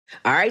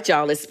All right,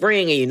 y'all, it's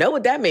spring, and you know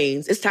what that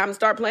means. It's time to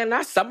start planning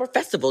our summer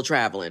festival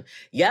traveling.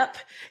 Yep,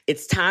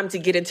 it's time to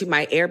get into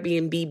my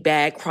Airbnb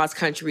bag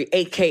cross-country,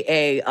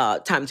 a.k.a.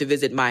 Time to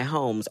visit my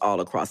homes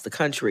all across the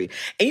country.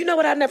 And you know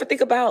what I never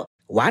think about?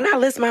 Why not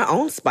list my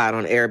own spot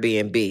on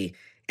Airbnb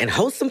and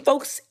host some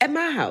folks at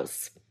my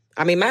house?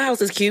 I mean, my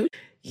house is cute.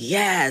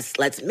 Yes,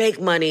 let's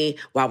make money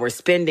while we're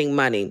spending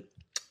money.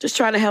 Just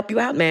trying to help you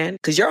out, man,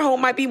 because your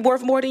home might be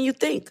worth more than you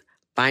think.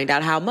 Find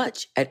out how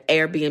much at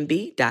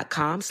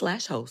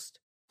airbnb.com/host.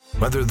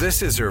 Whether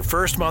this is her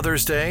first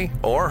Mother's Day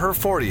or her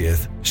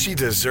 40th, she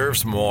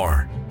deserves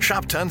more.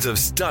 Shop tons of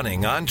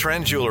stunning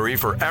on-trend jewelry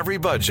for every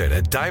budget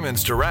at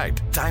Diamonds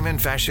Direct.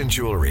 Diamond fashion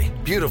jewelry,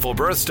 beautiful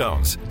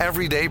birthstones,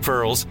 everyday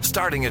pearls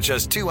starting at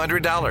just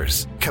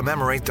 $200.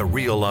 Commemorate the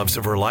real loves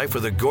of her life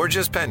with a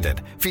gorgeous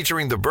pendant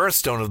featuring the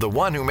birthstone of the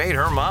one who made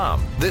her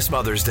mom. This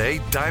Mother's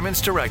Day,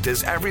 Diamonds Direct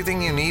is everything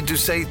you need to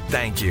say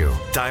thank you.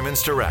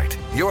 Diamonds Direct,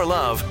 your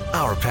love,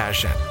 our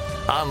passion.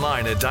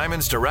 Online at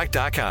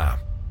diamondsdirect.com.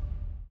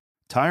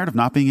 Tired of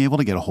not being able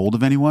to get a hold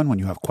of anyone when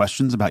you have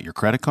questions about your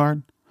credit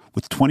card?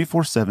 With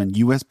 24/7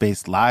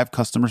 U.S.-based live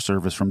customer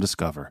service from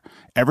Discover,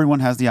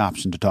 everyone has the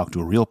option to talk to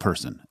a real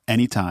person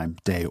anytime,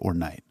 day or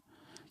night.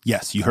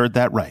 Yes, you heard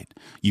that right.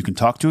 You can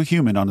talk to a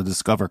human on the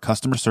Discover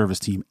customer service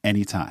team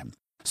anytime.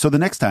 So the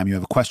next time you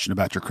have a question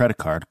about your credit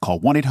card, call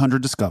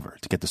 1-800-DISCOVER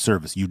to get the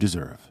service you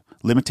deserve.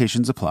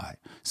 Limitations apply.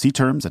 See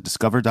terms at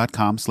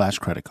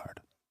discover.com/creditcard.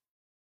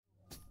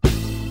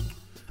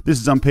 This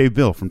is Unpaid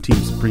Bill from Team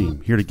Supreme,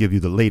 here to give you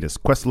the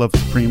latest Questlove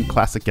Supreme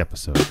Classic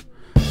episode.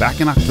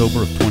 Back in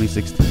October of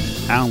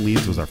 2016, Alan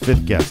Leeds was our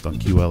 5th guest on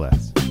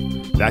QLS.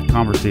 That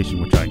conversation,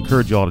 which I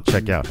encourage you all to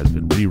check out, has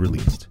been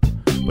re-released.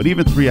 But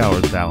even 3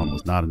 hours with Alan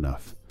was not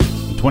enough.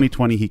 In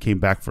 2020, he came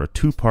back for a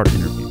 2-part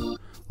interview.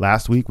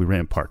 Last week, we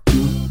ran part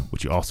 2,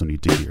 which you also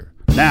need to hear.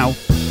 Now,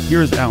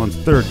 here is Alan's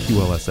 3rd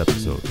QLS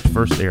episode, which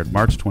first aired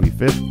March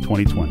 25th,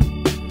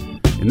 2020.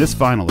 In this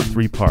final of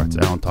 3 parts,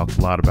 Alan talks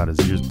a lot about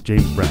his years with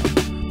James Brown.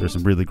 There's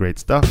some really great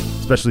stuff,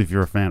 especially if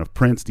you're a fan of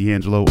Prince,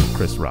 D'Angelo, or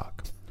Chris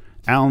Rock.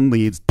 Alan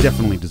Leeds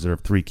definitely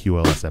deserved 3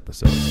 QLS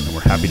episodes, and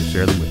we're happy to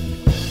share them with you.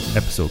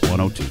 Episode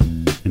 102.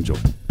 Enjoy.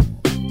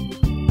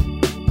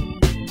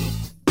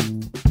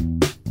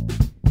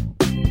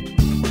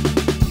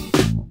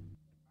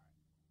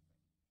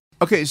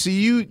 Okay, so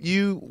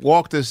you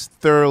walked us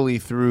thoroughly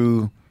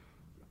through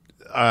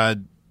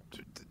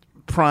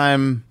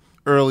prime,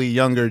 early,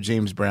 younger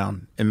James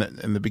Brown in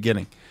the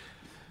beginning.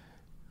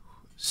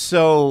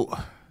 So,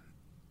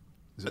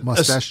 is it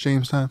Mustache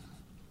James time?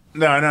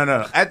 No.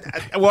 I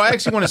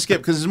actually want to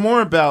skip because it's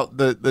more about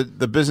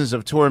the business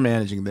of tour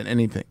managing than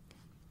anything.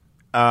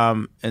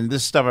 And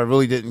this stuff I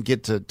really didn't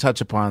get to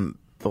touch upon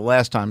the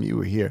last time you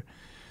were here.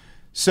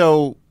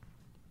 So,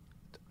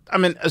 I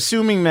mean,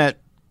 assuming that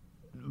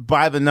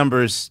by the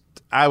numbers,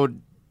 I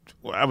would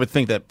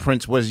think that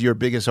Prince was your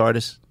biggest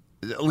artist,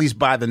 at least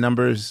by the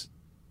numbers,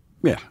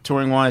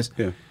 touring wise.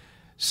 Yeah.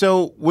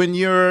 So when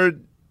you're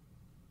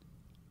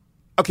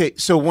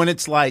when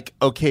it's like,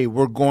 okay,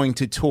 we're going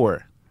to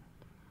tour,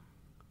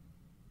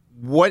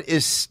 what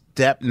is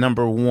step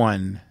number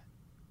 1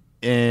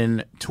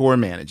 in tour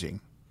managing?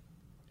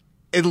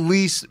 At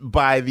least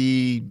by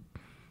the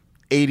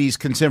 80s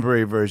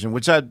contemporary version,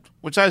 which I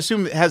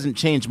assume hasn't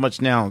changed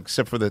much now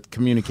except for the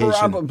communication.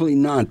 Probably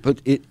not,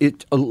 but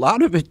it a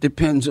lot of it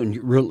depends on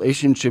your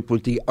relationship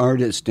with the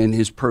artist and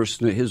his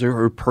or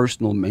her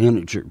personal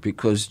manager,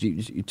 because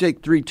you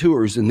take 3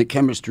 tours and the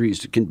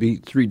chemistries can be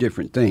 3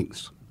 different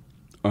things.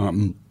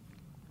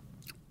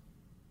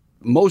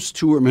 Most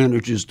tour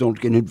managers don't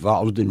get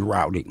involved in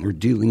routing or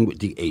dealing with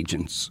the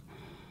agents.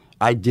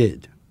 I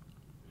did.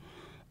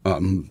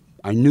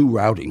 I knew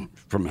routing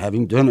from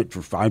having done it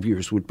for 5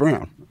 years with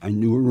Brown. I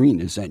knew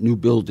arenas, I knew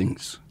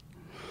buildings.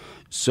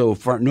 So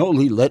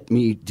Fargnoli let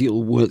me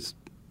deal with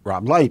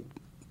Rob Light,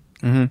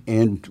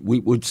 and we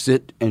would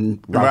sit and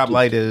Rob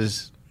Light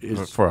is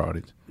for our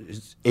audience,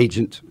 his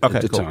agent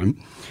at the time,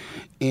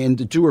 and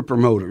the tour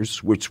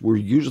promoters, which were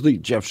usually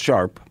Jeff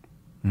Sharp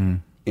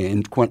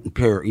and Quentin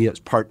Perry as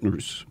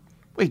partners.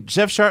 Wait,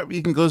 Jeff Sharp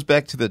even goes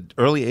back to the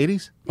early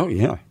 80s? Oh,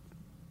 yeah.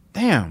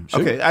 Damn.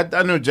 Sure. Okay,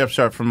 I know Jeff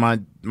Sharp from my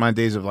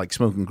days of like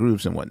smoking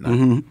grooves and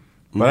whatnot.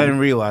 But I didn't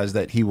realize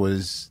that he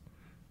was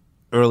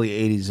early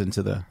 80s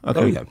into the... Okay.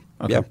 Oh, yeah.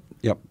 Okay.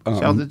 Yep.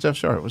 Shout out to Jeff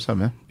Sharp. What's up,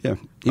 man? Yeah.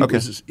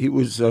 He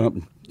was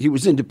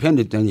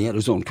independent, and he had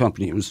his own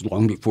company. It was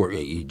long before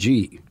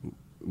AEG,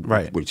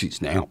 right, which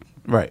he's now,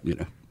 right,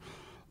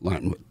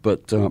 line with.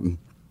 But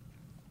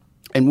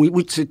and we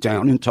would sit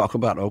down and talk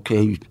about,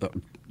 okay,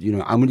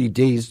 how many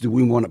days do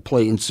we want to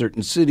play in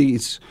certain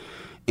cities?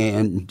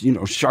 And,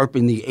 Sharp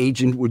and the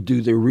agent would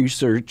do their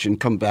research and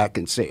come back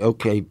and say,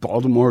 okay,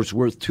 Baltimore's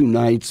worth 2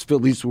 nights,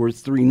 Philly's worth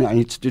 3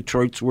 nights,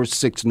 Detroit's worth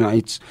 6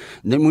 nights.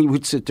 And then we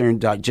would sit there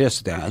and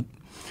digest that.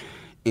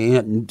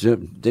 And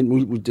then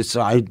we would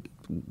decide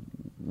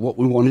what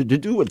we wanted to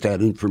do with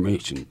that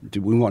information. Do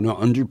we want to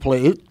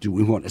underplay it? Do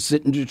we want to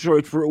sit in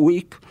Detroit for a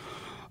week?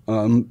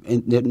 And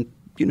then,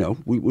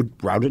 we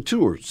would route a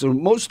tour. So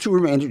most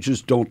tour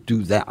managers don't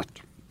do that.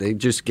 They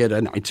just get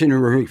an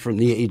itinerary from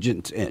the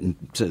agent and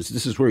says,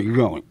 this is where you're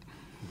going.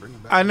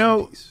 I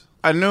know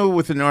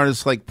with an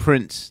artist like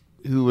Prince,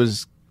 who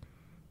was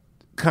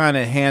kind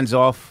of hands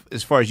off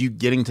as far as you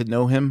getting to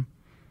know him,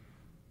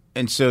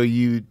 and so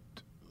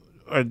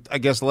or I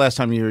guess the last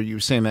time you were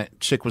saying that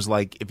Chick was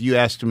like, if you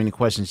ask too many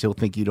questions, he'll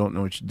think you don't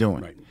know what you're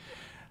doing. Right.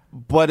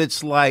 But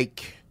it's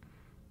like,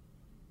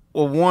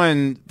 well,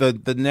 one,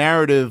 the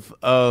narrative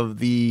of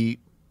the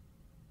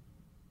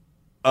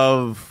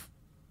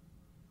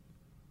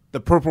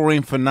Purple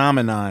Rain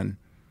phenomenon,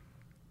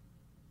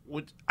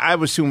 which I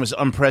would assume was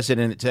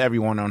unprecedented to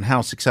everyone on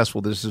how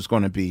successful this is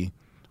going to be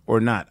or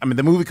not. I mean,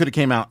 the movie could have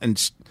came out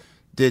and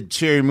did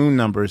Cherry Moon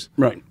numbers.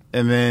 Right.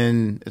 And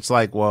then it's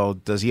like, well,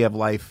 does he have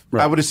life?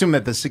 Right. I would assume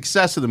that the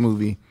success of the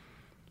movie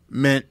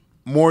meant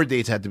more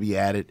dates had to be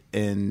added.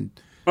 And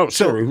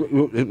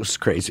it was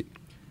crazy.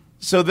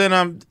 So then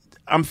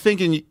I'm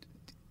thinking,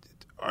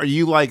 are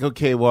you like,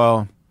 okay,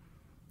 well,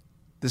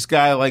 this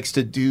guy likes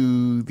to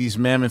do these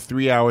mammoth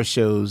 3-hour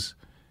shows.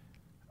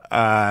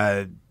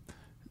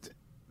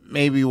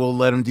 Maybe we'll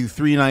let him do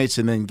 3 nights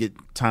and then get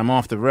time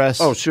off the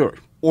rest. Oh, sure.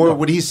 Or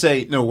would he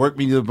say, no, work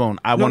me to the bone?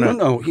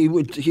 No. He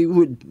would,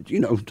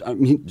 I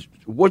mean,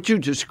 what you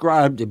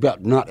described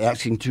about not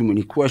asking too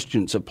many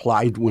questions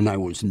applied when I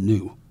was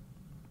new,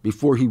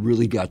 before he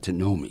really got to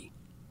know me.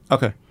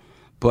 Okay.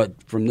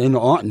 But from then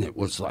on, it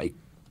was like,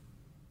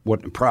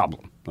 wasn't a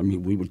problem. I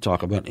mean, we would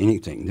talk about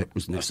anything that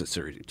was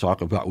necessary to talk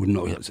about with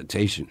no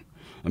hesitation.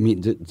 I mean,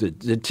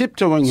 the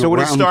tiptoeing So would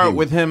it around start him,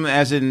 with him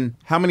as in,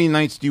 how many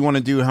nights do you want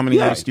to do? How many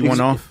nights do you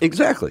want off?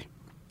 Exactly.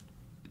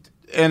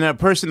 And a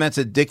person that's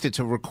addicted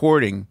to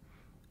recording,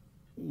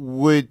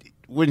 wouldn't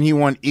he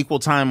want equal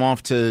time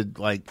off to,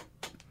 like,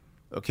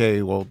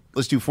 okay, well,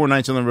 let's do 4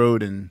 nights on the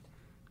road,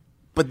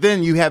 but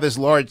then you have this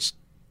large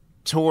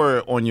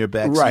tour on your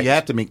back, so you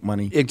have to make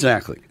money.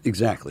 Exactly.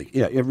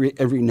 Yeah,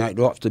 every night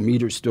off, the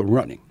meter's still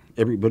running.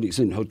 Everybody's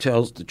in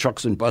hotels. The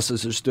trucks and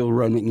buses are still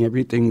running.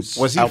 Everything's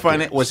Was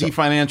he he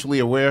financially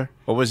aware,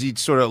 or was he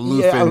sort of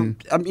aloof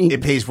and I mean,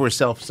 it pays for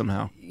itself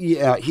somehow?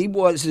 Yeah, he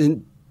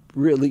wasn't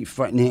really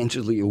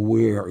financially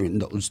aware in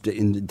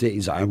the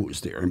days I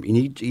was there. I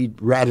mean, he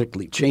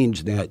radically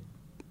changed that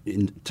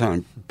in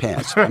time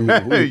past. I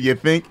mean, you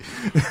think?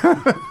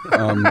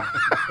 I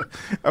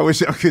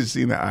wish I could have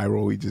seen the eye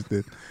roll we just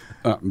did.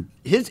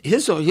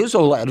 His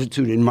whole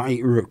attitude in my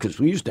era, because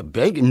we used to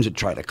beg him to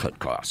try to cut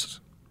costs,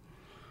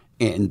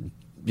 and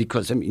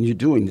because I mean you're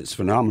doing this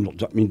phenomenal.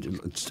 I mean,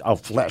 I'll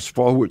flash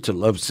forward to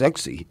Love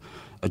Sexy,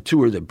 a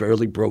tour that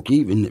barely broke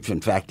even, if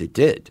in fact it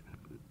did.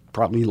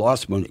 Probably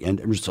lost money. I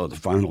never saw the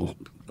final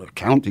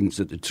accountings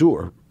of the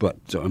tour, but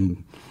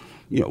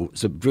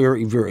it's a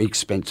very, very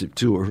expensive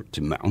tour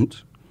to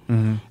mount,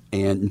 and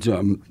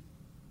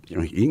he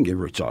didn't get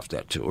rich off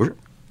that tour.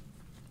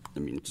 I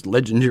mean, it's a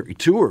legendary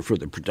tour for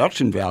the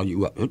production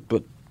value of it,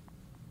 but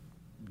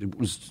it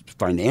was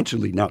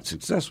financially not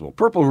successful.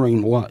 Purple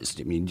Rain was.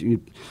 I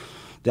mean,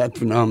 that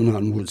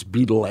phenomenon was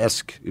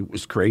Beatlesque. It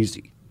was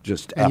crazy.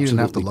 Just and absolutely you didn't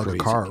have to lug crazy.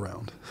 a car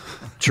around.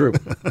 True.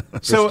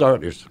 For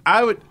starters.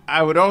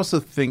 I would also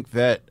think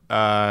that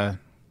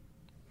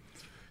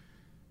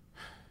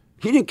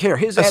he didn't care.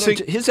 His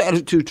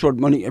attitude toward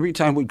money, every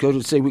time we'd go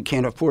to say we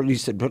can't afford it, he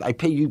said, but I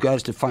pay you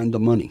guys to find the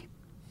money.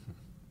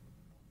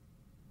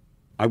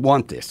 I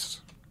want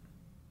this.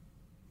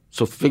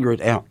 So figure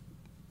it out.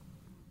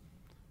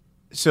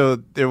 So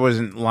there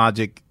wasn't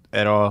logic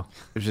at all.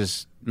 It was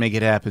just make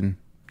it happen.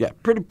 Yeah,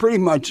 pretty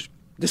much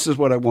this is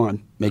what I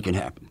want, make it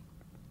happen.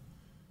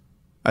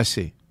 I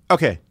see.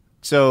 Okay.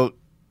 So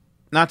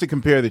not to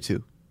compare the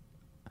two.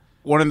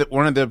 One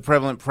of the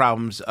prevalent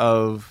problems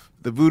of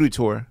the Voodoo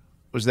Tour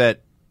was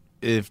that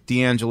if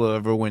D'Angelo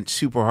ever went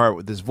super hard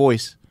with his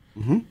voice,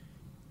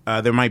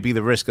 there might be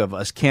the risk of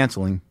us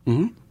canceling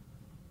the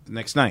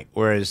next night.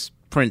 Whereas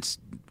Prince,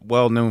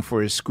 well known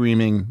for his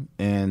screaming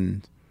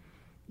and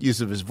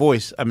use of his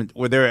voice, I mean,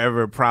 were there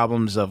ever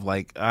problems of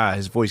like,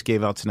 his voice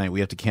gave out tonight, we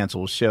have to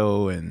cancel a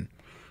show? And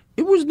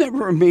it was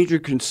never a major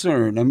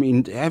concern. I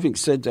mean, having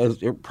said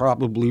that, there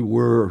probably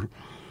were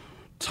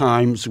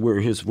times where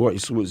his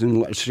voice was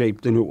in less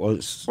shape than it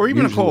was, or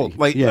even usually. a cold.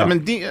 Like, yeah. I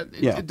mean,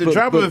 the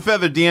drop of a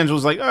feather, D'Angelo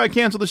was like, "Oh, I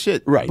cancel the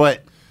shit." Right.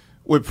 But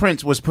with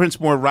Prince, was Prince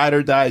more ride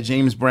or die?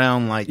 James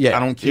Brown, like, I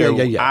don't care.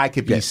 I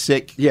could be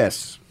sick.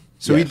 Yes.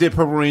 So he did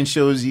Purple Rain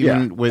shows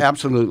even with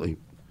absolutely.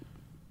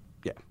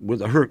 Yeah,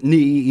 with a hurt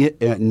knee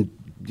and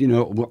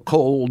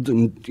cold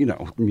and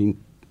I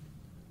mean.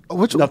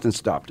 Nothing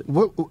stopped it.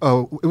 What?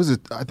 I think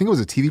it was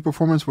a TV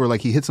performance where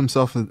like he hits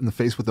himself in the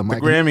face with the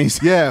mic. The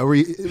Grammys. Yeah, where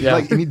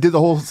and he did the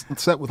whole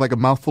set with like a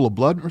mouthful of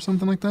blood or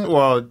something like that.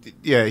 Well,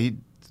 yeah,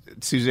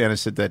 Susanna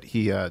said that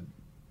he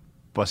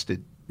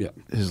busted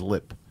his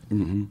lip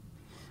doing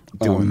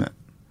that.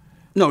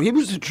 No, he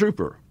was a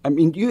trooper. I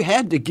mean, you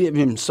had to give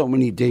him so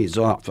many days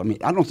off. I mean,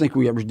 I don't think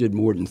we ever did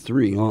more than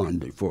 3 on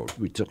before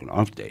we took an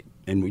off date,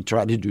 and we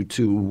tried to do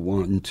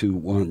 2-1,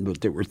 2-1,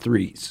 but there were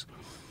 3s.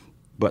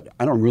 But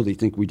I don't really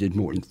think we did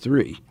more than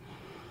 3.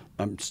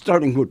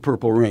 Starting with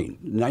Purple Rain.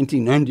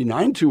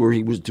 1999 tour,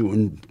 he was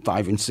doing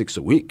 5 and 6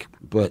 a week.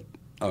 But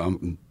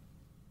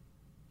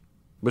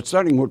But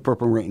starting with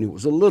Purple Rain, it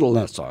was a little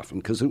less often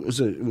because it was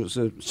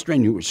a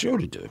strenuous show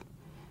to do.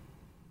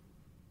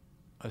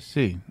 I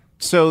see.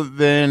 So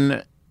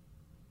then,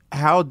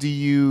 how do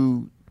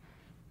you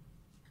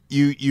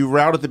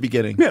route at the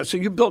beginning? Yeah, so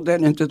you built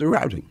that into the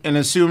routing. And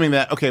assuming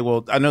that, okay,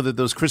 well, I know that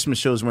those Christmas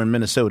shows were in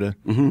Minnesota.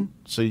 Mm-hmm.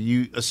 So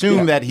you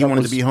assume that he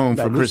wanted to be home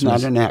for Christmas. That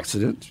was not an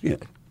accident. Yeah,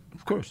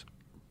 of course.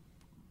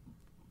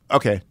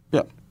 Okay.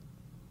 Yeah.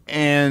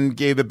 And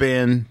gave the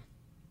band,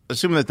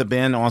 assuming that the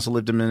band also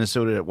lived in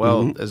Minnesota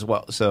as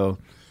well. So,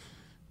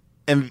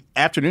 and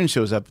afternoon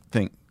shows, I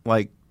think,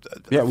 like,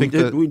 yeah, we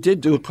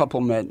did do a couple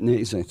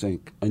matinees, I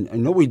think. I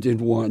know we did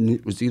one.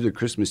 It was either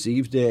Christmas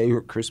Eve day or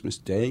Christmas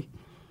Day.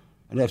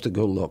 I'd have to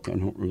go look. I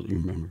don't really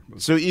remember.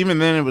 So even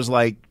then, it was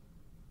like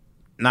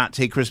not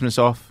take Christmas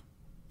off.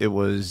 It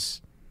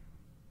was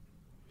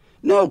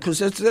no,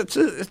 because it's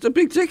a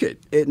big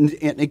ticket, and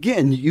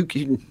again, you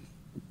can.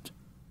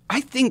 I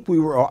think we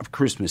were off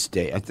Christmas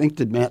Day. I think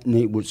the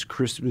matinee was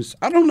Christmas.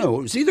 I don't know.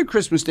 It was either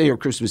Christmas Day or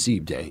Christmas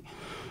Eve day,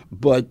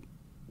 but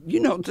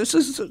this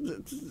is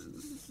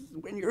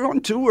when you're on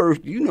tour.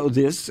 You know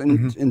this,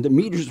 and the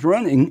meter's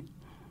running.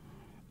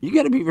 You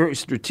got to be very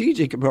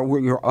strategic about where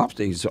your off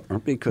days are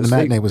because the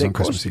matinee was on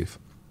Christmas Eve.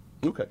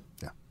 Okay.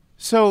 Yeah.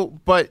 So,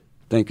 but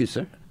thank you,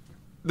 sir.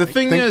 The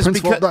thing is,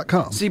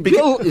 PrinceVault.com. See,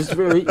 Bill is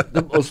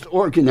the most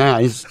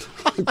organized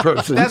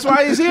person. That's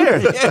why he's here.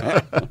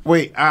 Yeah.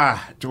 Wait. I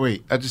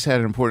just had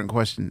an important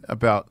question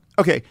about.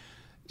 Okay,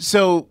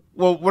 so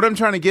what I'm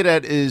trying to get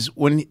at is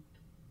when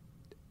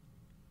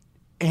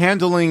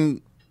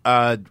handling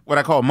what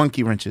I call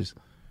monkey wrenches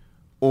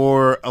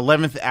or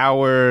 11th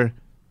hour.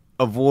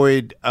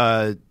 Avoid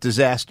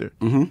disaster.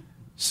 Mm-hmm.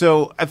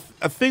 So I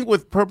think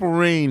with Purple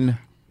Rain,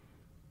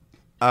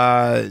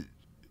 when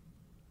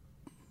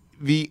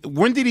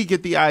did he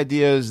get the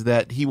ideas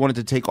that he wanted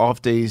to take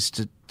off days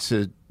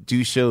to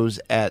do shows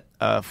at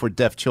for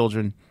deaf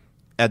children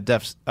at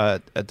deaf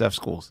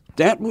schools?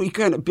 That we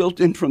kind of built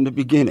in from the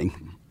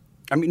beginning.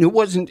 I mean, it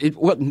wasn't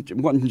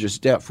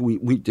just deaf.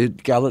 We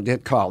did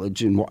Gallaudet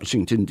College in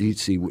Washington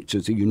D.C., which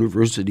is a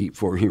university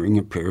for hearing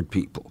impaired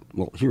people.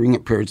 Well, hearing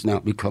impaired's now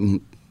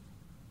become.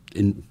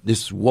 In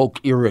this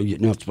woke era, you're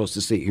not supposed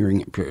to say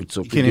hearing impaired.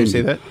 So you can't even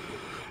say that?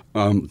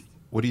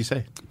 What do you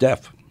say?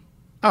 Deaf.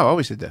 Oh, I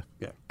always said deaf.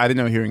 Yeah. I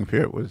didn't know hearing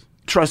impaired was.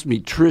 Trust me,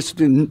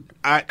 Tristan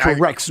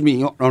corrects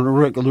me on a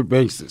regular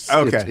basis.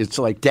 Okay. It's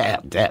like,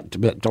 Dad,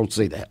 don't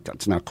say that.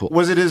 That's not cool.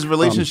 Was it his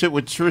relationship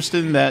with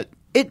Tristan that...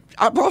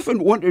 I've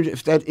often wondered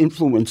if that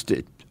influenced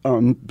it,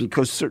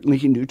 because certainly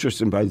he knew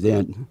Tristan by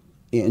then.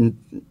 And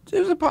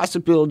there's a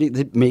possibility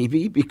that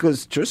maybe,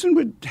 because Tristan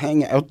would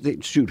hang out,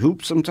 they'd shoot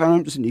hoops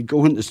sometimes, and he'd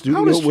go in the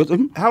studio with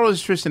him. How old is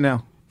Tristan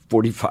now?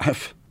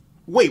 45.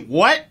 Wait,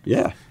 what?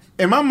 Yeah.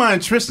 In my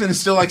mind, Tristan is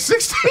still like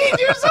 16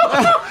 years old.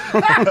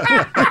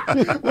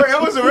 Wait, I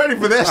wasn't ready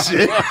for that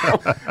shit.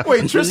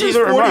 Wait, Tristan's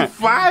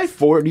 45?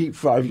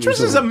 45 years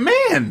Tristan's old. a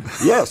man.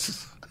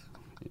 Yes.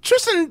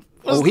 Tristan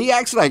was... Oh, he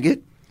acts like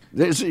it.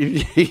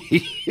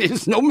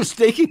 There's no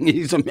mistaking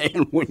he's a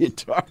man when you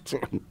talk to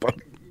him, but...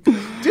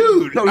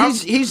 Dude, no,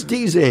 he's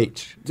Dee's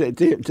age.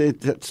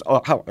 That's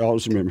how I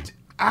always remember.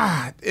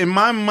 In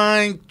my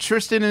mind,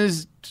 Tristan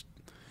is.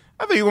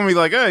 I think you want me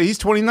like, oh, he's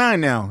 29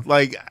 now.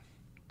 Like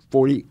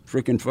 40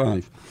 freaking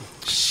 5.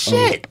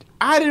 Shit,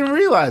 I didn't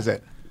realize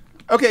that.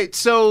 Okay,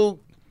 so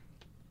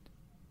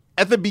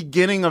at the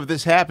beginning of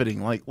this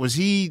happening, like, was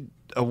he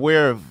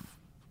aware of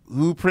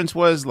who Prince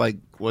was? Like,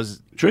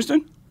 was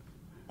Tristan?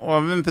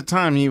 Well, at the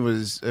time he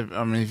was.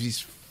 I mean, if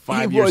he's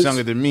 5 years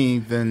younger than me,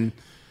 then.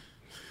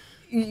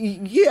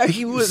 Yeah,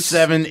 he was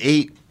 7,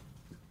 8.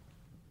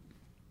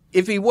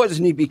 If he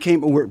wasn't, he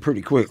became aware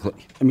pretty quickly.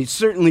 I mean,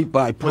 certainly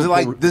by Purple. Was it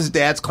like this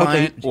dad's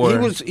client? Okay,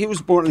 or? He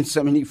was born in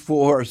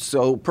 74,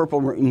 so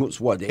Purple Rain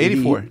was what?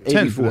 84.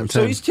 84. 10.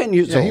 So he's 10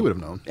 years old. Yeah, he would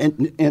have known.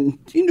 And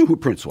he knew who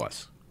Prince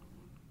was.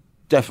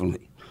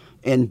 Definitely.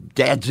 And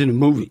Dad's in a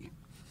movie.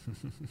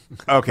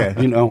 Okay.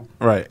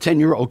 Right.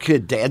 10-year-old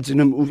kid, Dad's in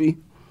a movie.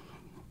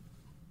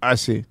 I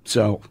see.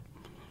 So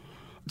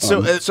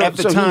at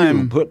the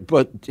time,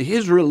 but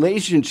his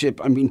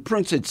relationship. I mean,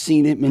 Prince had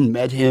seen him and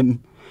met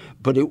him,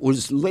 but it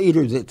was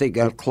later that they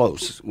got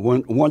close.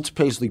 Once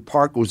Paisley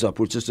Park was up,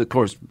 which is of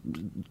course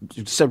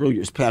several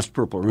years past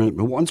Purple Rain,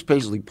 but once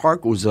Paisley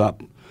Park was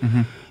up,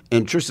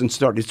 and Tristan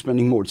started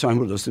spending more time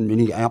with us in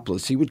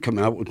Minneapolis, he would come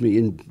out with me,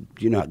 and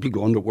I'd be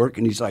going to work,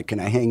 and he's like,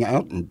 "Can I hang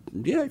out?" And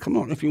yeah, come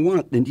on if you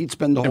want. And he'd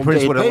spend the whole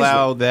Prince day. would at Paisley.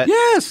 allow that.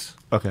 Yes.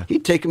 Okay.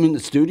 He'd take him in the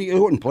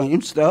studio and play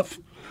him stuff.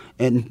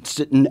 And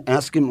sit and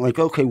ask him, like,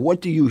 okay,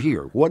 what do you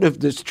hear? What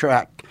of this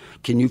track?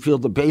 Can you feel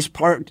the bass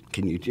part?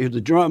 Can you hear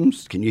the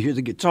drums? Can you hear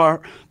the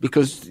guitar?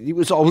 Because he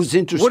was always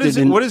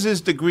interested What is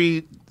his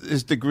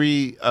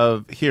degree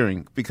of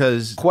hearing?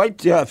 Because quite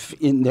deaf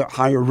in the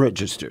higher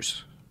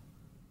registers.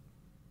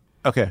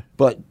 Okay.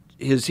 But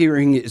his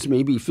hearing is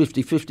maybe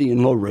 50-50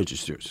 in low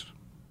registers.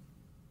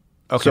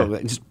 Okay. So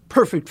it's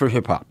perfect for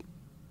hip-hop.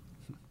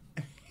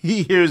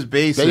 He hears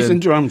bass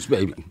and drums,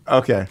 baby.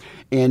 Okay.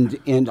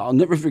 And I'll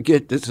never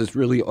forget, this is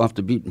really off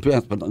the beaten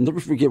path, but I'll never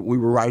forget we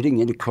were riding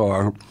in a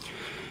car,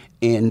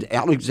 and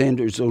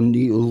Alexander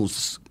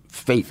O'Neill's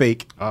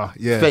Fake.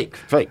 Yeah.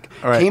 Fake.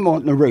 All right. Came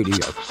on the radio.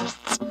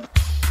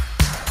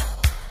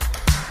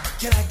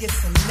 Can I get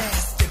some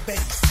nasty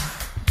bass?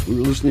 We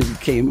were listening to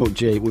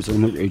KMOJ, was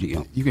on the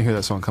radio. You can hear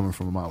that song coming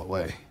from a mile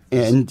away.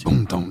 And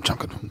Boom, dum,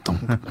 chunka, dum,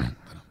 dum.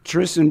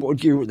 Tristan,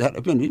 what year would that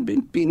have been? He'd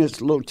been in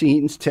his low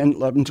teens, 10,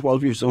 11,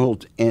 12 years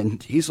old.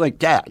 And he's like,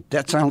 Dad,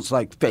 that sounds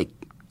like Fake.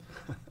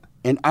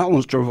 And I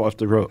almost drove off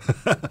the road.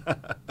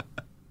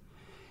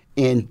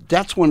 And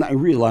that's when I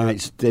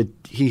realized that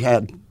he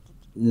had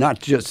not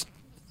just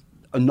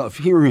enough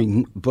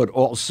hearing, but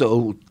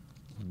also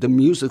the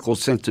musical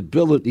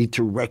sensibility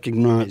to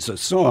recognize a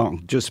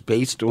song just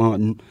based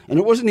on, and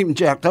it wasn't even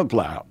jacked up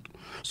loud.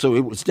 So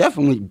it was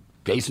definitely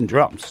bass and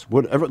drums,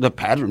 whatever the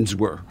patterns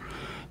were.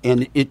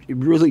 And it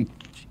really,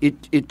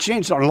 it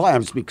changed our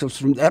lives, because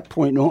from that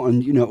point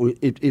on, you know,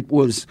 it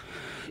was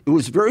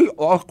very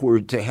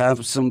awkward to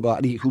have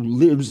somebody who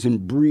lives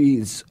and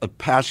breathes a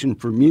passion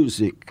for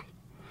music,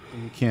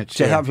 You can't to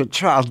share. have a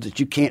child that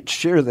you can't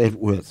share that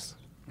with.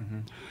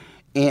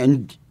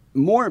 And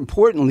more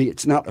importantly,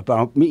 it's not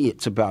about me,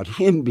 it's about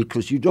him,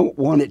 because you don't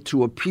want it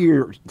to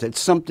appear that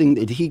something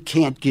that he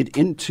can't get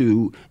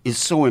into is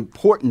so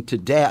important to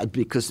Dad,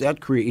 because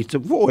that creates a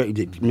void.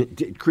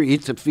 It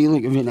creates a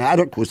feeling of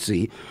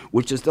inadequacy,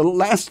 which is the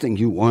last thing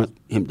you want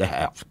him to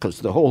have, because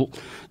the whole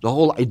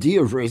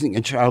idea of raising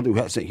a child who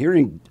has a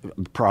hearing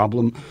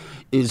problem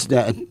is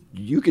that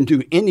you can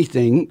do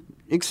anything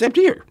except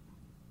hear.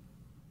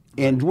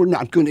 And we're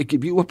not going to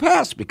give you a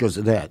pass because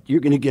of that. You're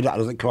going to get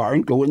out of the car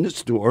and go in the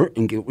store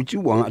and get what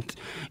you want.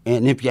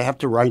 And if you have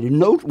to write a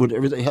note,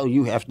 whatever the hell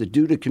you have to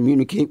do to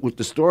communicate with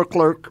the store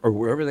clerk or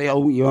wherever the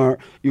hell we are,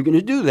 you're going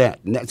to do that.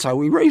 And that's how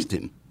we raised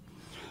him.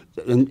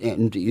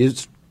 And he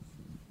is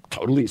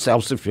totally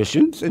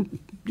self-sufficient, and,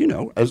 you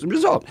know, as a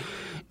result.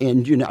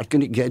 And you're not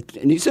going to get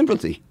any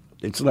sympathy.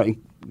 It's like,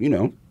 you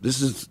know,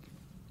 this is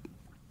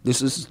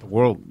the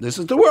world. This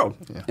is the world.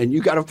 Yeah. And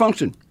you got to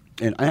function.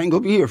 And I ain't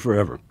going to be here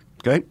forever.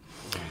 Okay?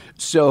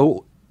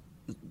 So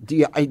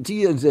the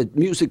idea that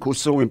music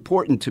was so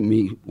important to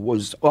me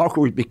was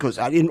awkward, because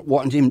I didn't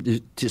want him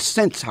to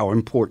sense how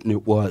important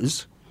it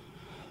was,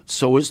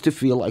 so as to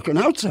feel like an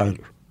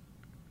outsider,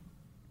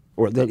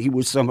 or that he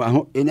was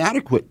somehow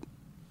inadequate.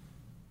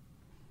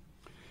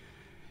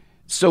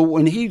 So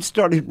when he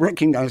started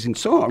recognizing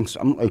songs,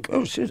 I'm like,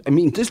 oh shit! I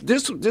mean, this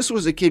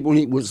was a kid when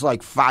he was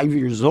like 5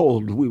 years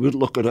old. We would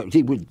look at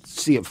he would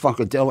see a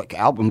Funkadelic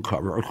album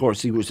cover. Of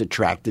course, he was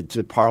attracted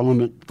to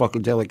Parliament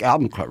Funkadelic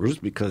album covers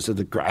because of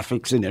the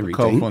graphics and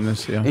everything.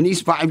 colorfulness, yeah. And he's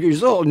 5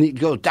 years old, and he'd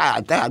go,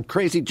 Dad,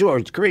 Crazy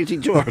George. You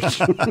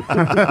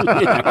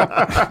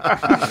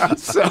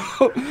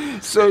know?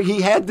 So he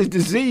had the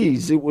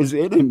disease. It was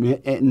in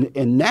him,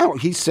 and now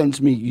he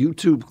sends me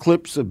YouTube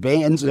clips of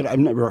bands that I've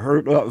never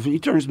heard of. He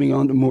turns me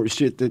on to more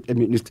shit that, I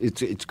mean,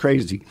 it's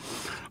crazy.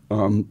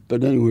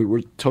 But anyway,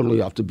 we're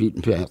totally off the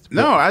beaten path.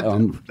 No,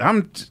 But,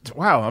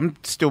 I'm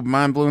still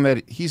mind blown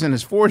that he's in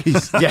his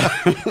 40s.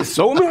 yeah,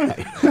 so am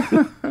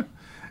I.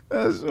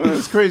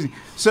 That's crazy.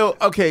 So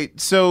okay,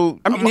 so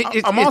I mean,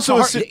 I'm also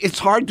it's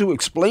hard to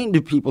explain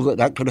to people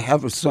that I could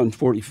have a son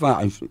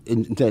 45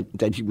 and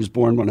that he was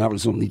born when I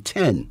was only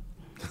 10.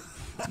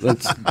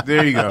 That's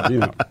there you go. you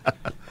know.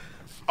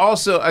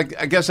 Also, I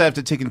guess I have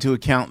to take into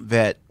account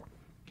that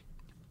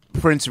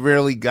Prince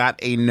rarely got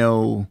a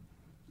no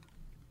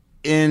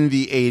in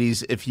the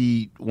 80s if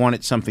he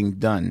wanted something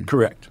done.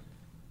 Correct.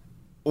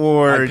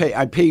 Or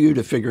I pay you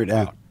to figure it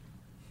out.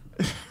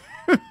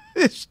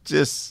 it's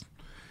just,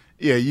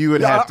 yeah, you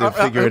would have to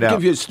figure it I'll out.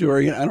 give you a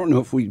story. I don't know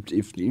if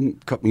you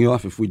cut me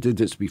off if we did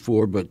this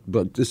before, but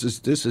this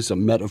is a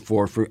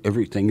metaphor for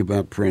everything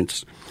about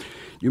Prince.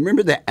 You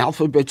remember the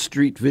Alphabet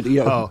Street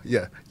video? Oh,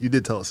 yeah. You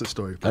did tell us this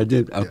story. I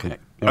did? Okay.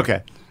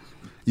 Okay.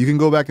 You can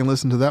go back and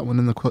listen to that one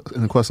in the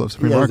Questlove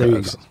Supreme Yeah, there you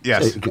Archives. go.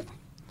 Yes. There you go.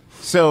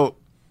 So,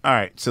 all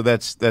right. So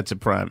that's a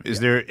prime.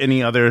 Is there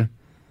any other?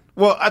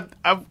 Well,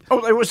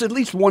 There was at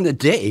least one a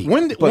day.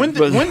 when did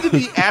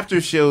the after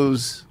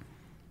shows?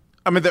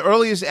 I mean, the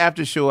earliest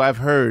after show I've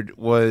heard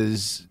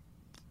was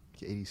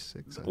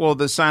 86. well,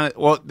 the silent.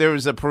 Well, there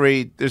was a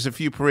parade. There's a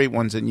few parade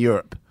ones in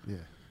Europe. Yeah.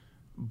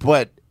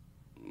 But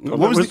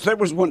There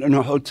was one in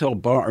a hotel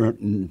bar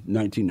in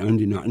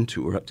 1999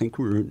 tour. I think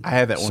we were I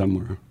had that one.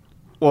 somewhere.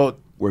 Well,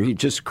 Where he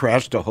just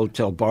crashed a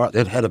hotel bar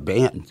that had a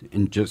band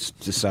and just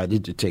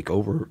decided to take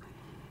over.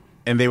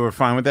 and they were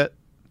fine with that.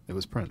 It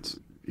was Prince.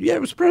 Yeah,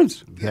 it was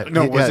Prince.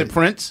 No, was it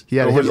Prince? He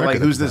had or a hit was it like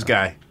record at who's the this time.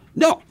 guy?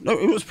 No,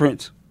 it was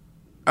Prince.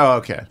 Oh,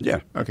 okay. Yeah.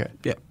 Okay.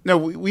 Yeah. No,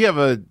 we have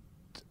a.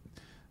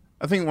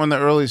 I think one of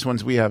the earliest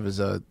ones we have is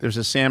there's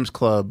a Sam's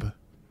Club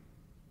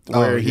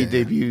where he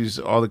debuts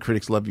 "All the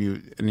Critics Love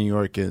You" in New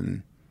York,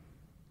 and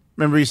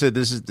remember he said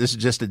this is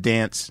just a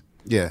dance.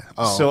 Yeah.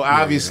 Oh, So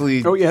yeah,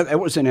 obviously, Oh, yeah, that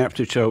was an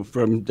after show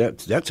from that.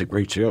 That's a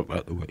great show,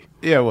 by the way.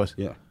 yeah, it was.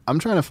 Yeah. I'm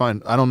trying to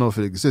find. I don't know if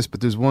it exists,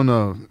 but there's one.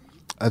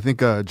 I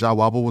think Ja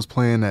Wobble was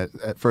playing at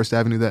First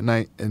Avenue that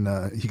night, and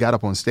he got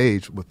up on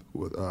stage with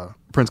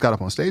Prince got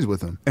up on stage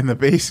with him. And the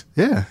bass?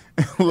 Yeah.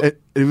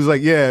 it was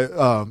like,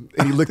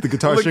 and he licked the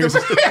guitar strings.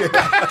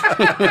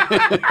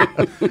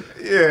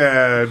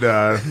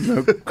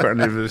 No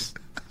carnivorous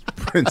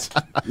Prince.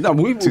 No,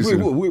 we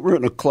were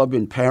in a club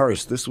in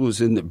Paris. This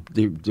was in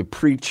the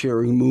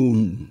pre-Cherry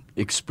Moon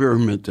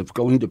experiment of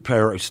going to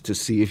Paris to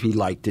see if he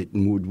liked it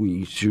and would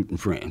we shoot in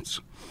France.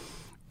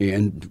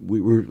 And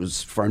it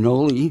was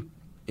Farnoli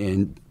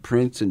and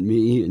Prince and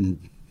me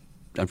and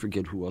I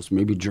forget who else,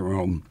 maybe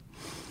Jerome.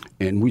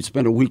 And we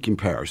spent a week in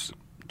Paris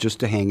just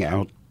to hang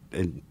out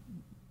and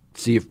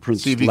see if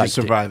Prince See if he liked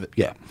could survive it.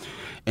 Yeah.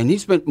 And he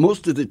spent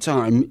most of the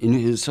time in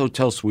his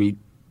hotel suite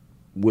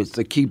with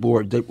the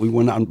keyboard that we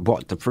went out and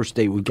bought the first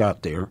day we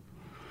got there,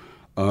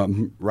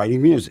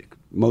 writing music,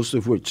 most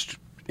of which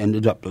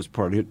ended up as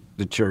part of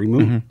the Cherry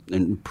Moon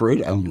and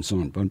Parade album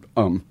song. But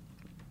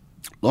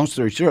long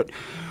story short,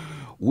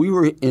 we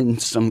were in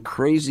some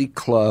crazy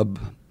club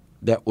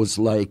that was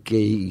like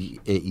a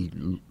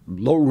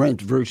low-rent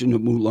version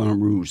of Moulin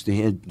Rouge. They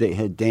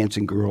had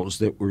dancing girls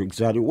that were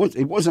exotic.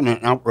 It wasn't an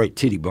outright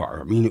titty bar.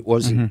 I mean, it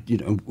wasn't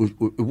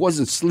it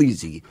wasn't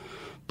sleazy,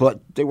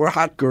 but they were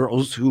hot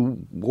girls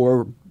who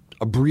wore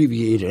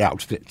abbreviated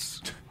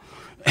outfits.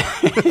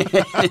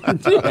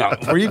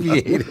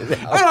 Abbreviated.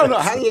 I don't know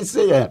how you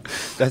say that.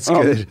 That's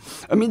good.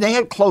 I mean, they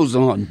had clothes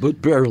on,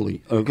 but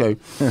barely. Okay.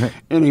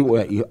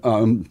 Anyway,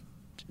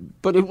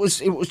 but it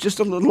was just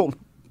a little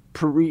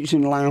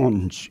Parisian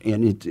lounge,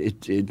 and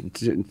it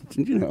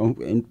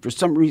and for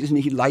some reason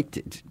he liked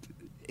it,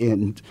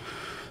 and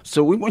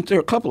so we went there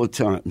a couple of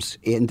times,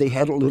 and they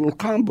had a little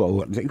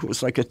combo. I think it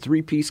was like a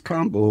 3-piece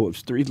combo of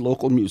 3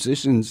 local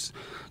musicians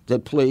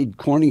that played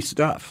corny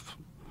stuff.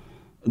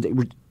 They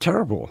were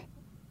terrible,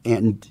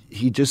 and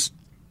he just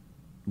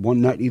one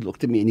night he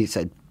looked at me and he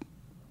said,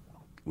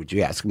 "Would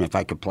you ask him if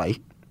I could play?"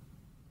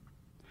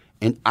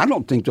 And I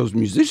don't think those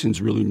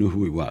musicians really knew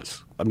who he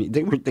was. I mean,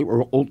 they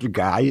were older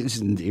guys,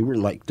 and they were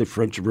like the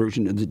French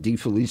version of the De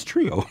Felice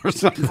Trio or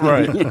something.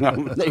 Right.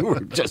 They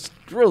were just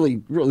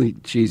really, really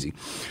cheesy.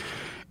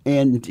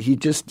 And he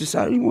just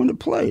decided he wanted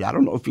to play. I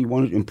don't know if he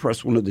wanted to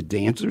impress one of the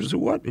dancers or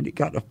what, but he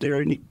got up there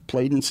and he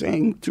played and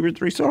sang 2 or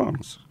 3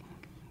 songs.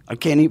 I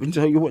can't even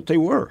tell you what they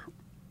were.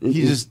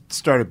 He just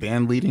started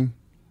band leading?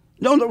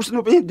 No, there was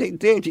no band.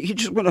 He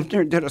just went up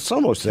there and did a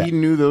solo set. He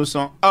knew those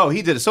songs? Oh,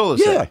 he did a solo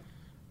set? Yeah.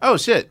 Oh,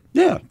 shit.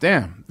 Yeah.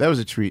 Damn, that was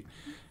a treat.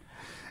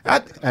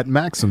 At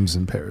Maxim's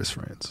in Paris,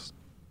 France.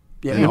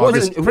 Yeah, Yeah, it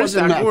wasn't Prince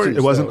Maxim's, Accord.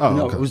 It wasn't? though. Oh,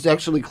 no, okay. it was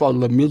actually called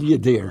Le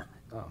Milliardaire.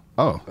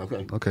 Oh,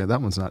 Okay.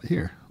 That one's not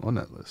here on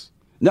that list.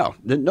 No,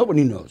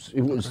 nobody knows.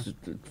 It was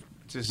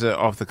Just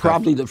off the cuff.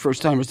 probably the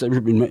first time it's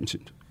ever been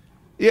mentioned.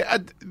 Yeah,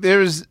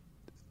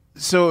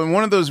 so in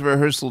one of those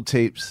rehearsal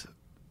tapes,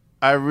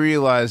 I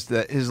realized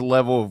that his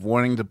level of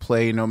wanting to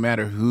play no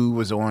matter who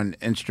was on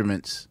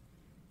instruments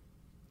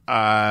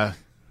I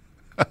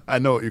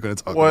know what you're going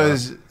to talk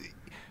was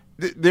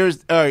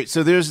there's all right,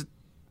 so there's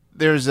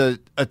a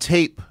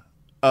tape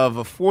of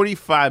a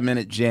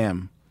 45-minute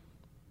jam.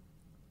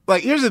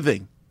 Like, here's the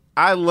thing.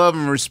 I love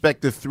and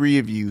respect the 3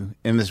 of you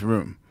in this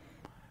room,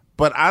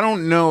 but I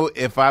don't know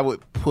if I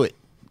would put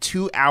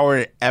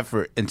 2-hour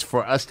effort into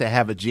for us to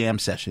have a jam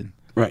session.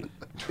 Right.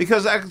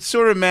 Because I could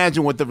sort of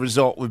imagine what the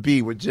result would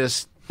be with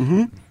just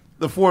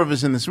the 4 of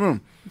us in this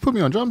room. Put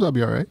me on drums, I'll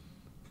be all right.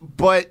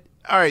 But,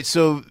 all right,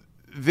 so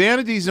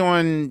Vanity's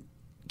on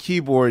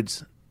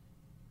keyboards.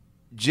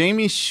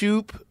 Jamie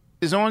Shoup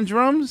is on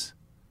drums?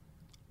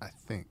 I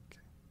think.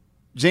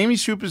 Jamie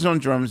Shoup is on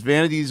drums.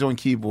 Vanity's on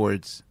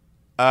keyboards.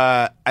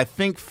 I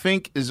think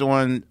Fink is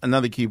on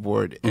another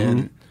keyboard.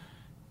 And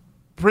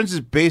Prince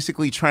is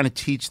basically trying to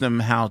teach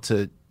them how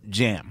to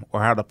jam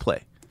or how to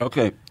play.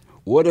 Okay.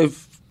 What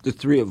if the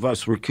 3 of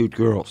us were cute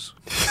girls?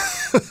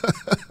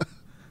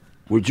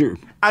 Would you?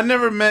 I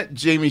never met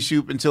Jamie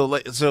Shoup until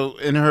so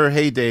in her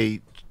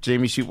heyday,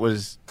 Jamie Shoup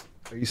was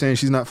Are you saying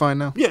she's not fine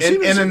now? Yeah,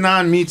 in a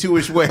non-Me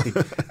Too-ish way.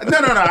 No.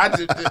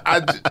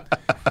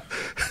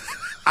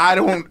 I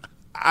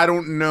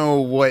don't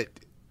know what.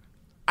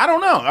 I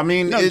don't know. I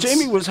mean, No,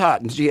 Jamie was hot,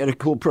 and she had a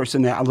cool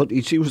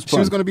personality. She was fun. She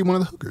was going to be one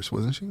of the hookers,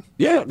 wasn't she?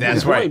 Yeah,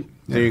 That's right.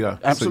 There you go.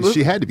 Absolutely. So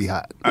she had to be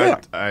hot. Yeah.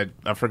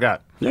 I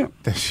forgot. Yeah.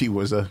 That she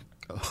was a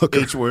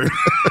H word.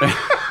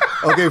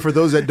 Okay, for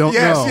those that don't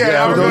Yes, know,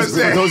 yeah, I was for gonna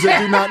say. those that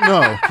do not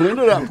know, Clean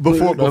it up.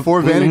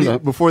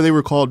 before they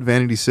were called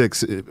Vanity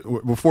Six,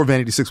 before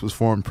Vanity Six was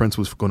formed, Prince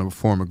was going to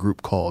form a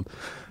group called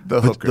The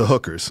Hookers. The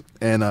Hookers,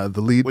 and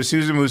the lead With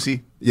Susan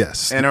Moosey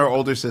yes, and her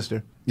older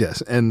sister.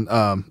 yes, and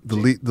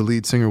the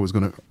lead singer was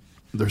going to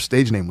their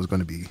stage name was going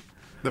to be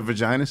The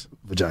Vaginas?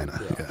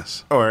 Vagina.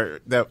 Yes,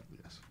 Or that.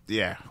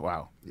 Yeah,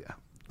 wow. yeah,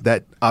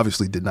 that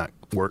obviously did not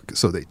work,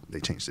 so they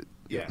changed it.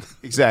 Yeah,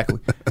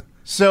 exactly.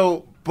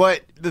 So,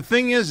 but the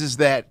thing is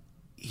that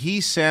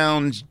he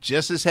sounds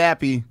just as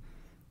happy,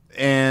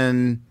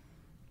 and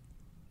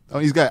Oh,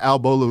 he's got Al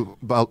Bolu.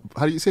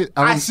 How do you say it?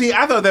 I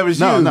thought that was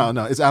No, you.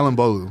 no, it's Alan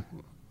Bolu.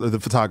 The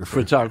photographer.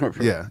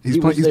 Yeah, He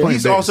was there. playing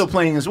He's bass. also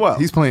playing as well.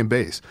 He's playing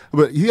bass,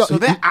 but so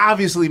that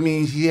obviously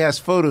means he has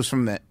photos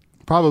from that.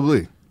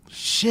 probably.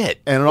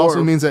 Shit. And it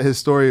also means that his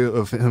story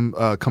of him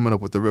coming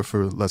up with the riff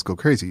for "Let's Go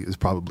Crazy" is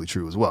probably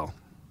true as well.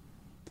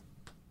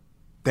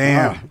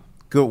 Damn. Wow.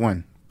 Good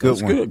one. Good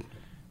That's one. good.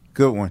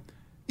 Good one.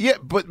 Yeah,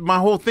 but my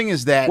whole thing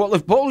is that Well,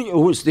 if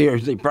Polio was there,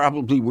 they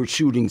probably were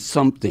shooting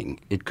something.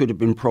 It could have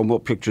been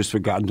promo pictures for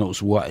God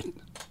knows what.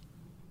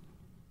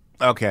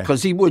 okay.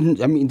 Because he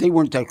wouldn't, I mean, they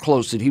weren't that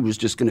close that he was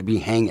just going to be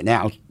hanging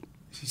out.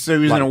 So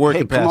he was in a work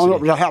hey, capacity. come on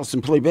over to the house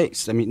and play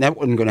bass. I mean, that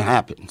wasn't going to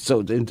happen.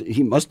 So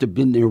he must have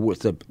been there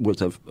with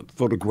a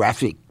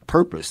photographic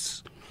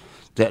purpose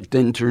that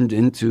then turned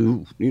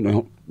into,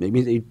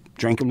 maybe they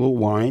drank a little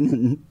wine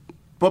and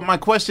But my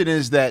question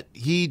is that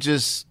he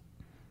just,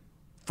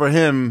 for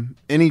him,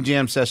 any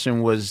jam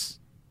session was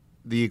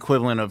the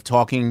equivalent of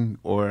talking,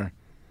 or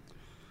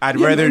I'd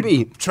Yeah, rather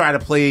maybe. try to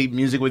play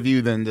music with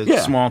you than the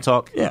Yeah. small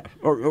talk. Yeah,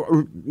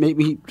 or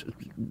maybe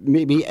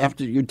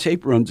after your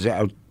tape runs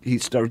out, he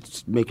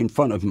starts making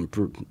fun of him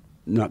for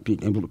not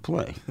being able to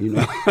play. I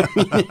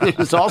mean,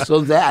 there's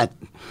also that.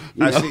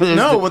 I see.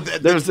 No,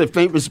 there's the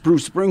famous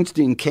Bruce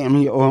Springsteen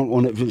cameo on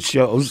one of his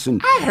shows,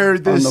 and I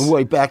heard this. on the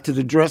way back to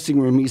the dressing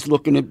room. He's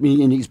looking at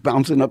me and he's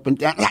bouncing up and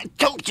down. I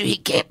told you he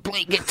can't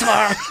play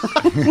guitar.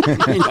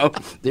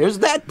 There's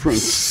that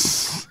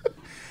Prince.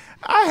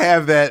 I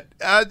have that.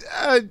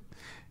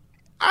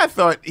 I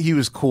thought he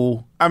was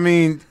cool. I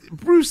mean,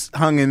 Bruce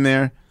hung in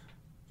there.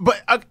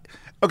 But,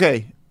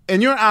 okay, in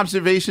your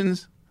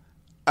observations,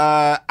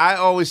 I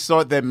always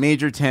thought that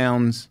major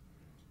towns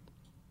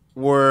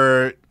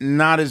were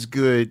not as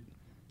good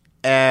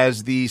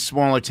as the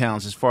smaller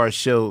towns as far as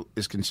show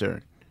is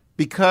concerned.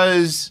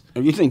 Because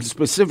You think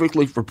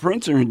specifically for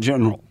Prince or in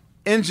general?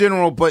 in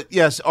general, but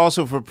yes,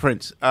 also for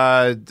Prince.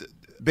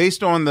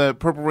 Based on the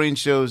Purple Rain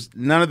shows,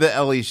 none of the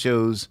LA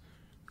shows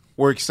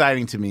were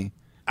exciting to me.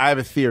 I have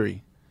a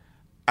theory.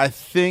 I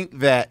think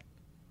that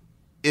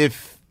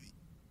if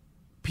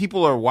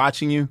people are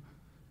watching you,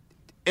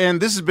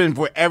 and this has been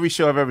for every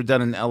show I've ever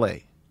done in LA,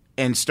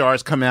 and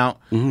stars come out,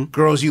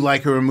 girls you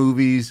like her in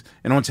movies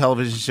and on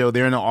television show,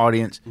 they're in the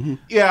audience.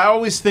 Yeah, I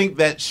always think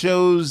that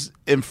shows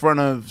in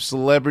front of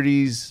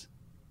celebrities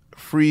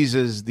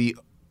freezes the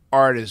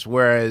artist,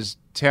 whereas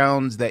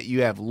towns that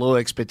you have low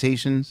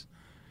expectations,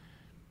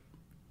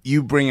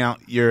 you bring out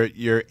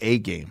your A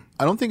game.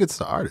 I don't think it's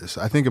the artist.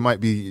 I think it might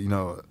be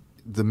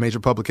the major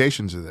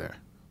publications are there.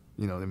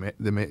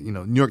 They may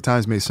New York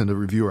Times may send a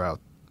reviewer out,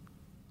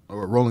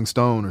 or Rolling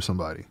Stone or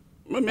somebody.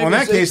 Well, in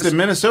that case, then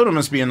Minnesota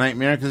must be a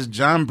nightmare because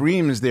John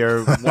Bream is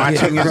there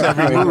watching his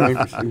every move.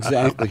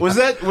 Exactly.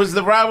 Was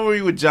the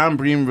rivalry with John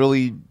Bream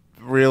really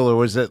real, or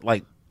was it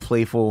like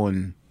playful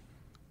and?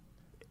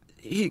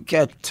 He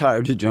got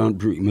tired of John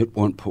Bream at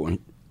one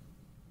point,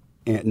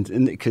 and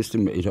they kissed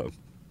and made up.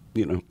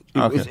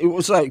 It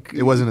was like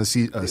It wasn't a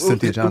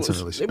Cynthia Johnson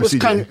relationship. It was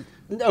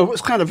it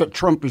was kind of a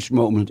Trumpish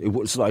moment. It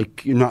was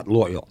like you're not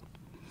loyal.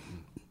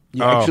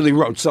 You actually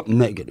wrote something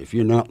negative.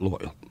 You're not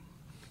loyal.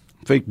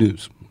 Fake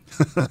news.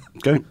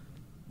 Okay,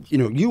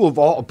 you of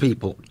all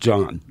people,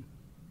 John,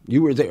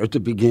 you were there at the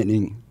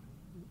beginning.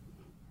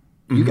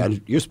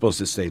 You're supposed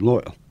to stay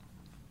loyal.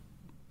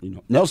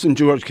 Nelson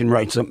George can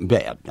write something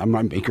bad. I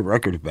might make a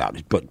record about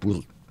it, but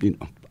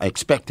I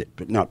expect it,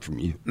 but not from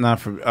you. Not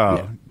from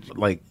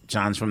like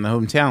John's from the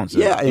hometown. So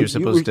Yeah, you're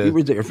supposed you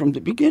were there from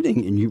the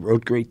beginning, and you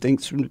wrote great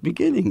things from the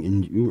beginning,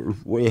 and you were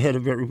way ahead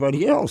of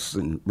everybody else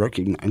and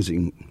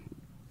recognizing.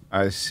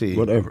 I see.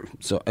 Whatever.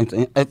 So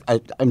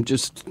I'm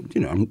just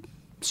I'm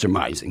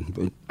surmising,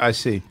 but I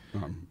see.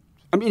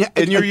 I mean,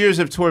 In your years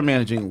of tour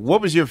managing,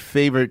 what was your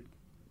favorite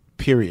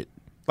period?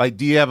 Like,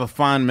 do you have a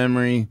fond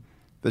memory?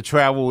 The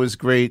travel was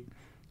great.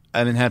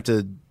 I didn't have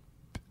to,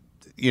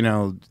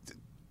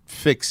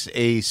 fix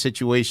a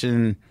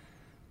situation.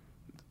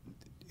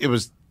 It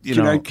was,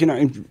 Can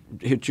I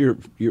hit your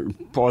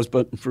pause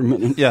button for a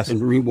minute? Yes.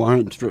 And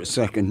rewind for a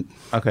second.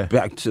 Okay.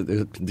 Back to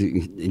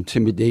the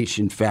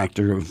intimidation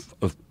factor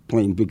of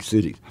playing big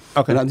cities.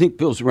 Okay. And I think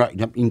Bill's right.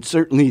 I mean,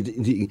 certainly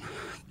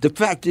the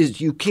fact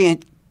is you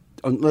can't,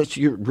 unless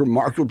you're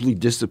remarkably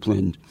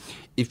disciplined,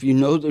 if you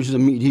know there's a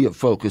media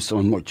focus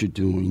on what you're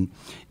doing,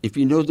 if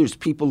you know there's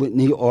people in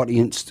the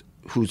audience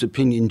whose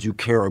opinions you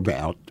care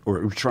about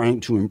or are trying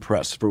to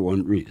impress for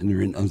one reason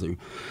or another,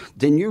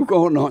 then you're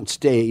going on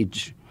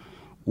stage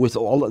with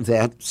all of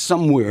that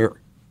somewhere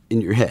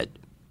in your head.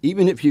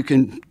 Even if you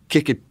can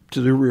kick it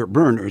to the rear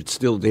burner, it's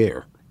still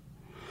there.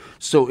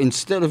 So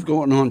instead of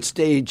going on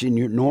stage in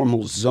your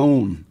normal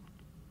zone,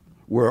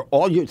 where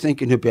all you're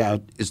thinking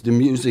about is the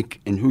music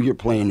and who you're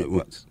playing it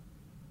with,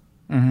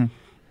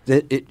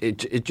 that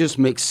it just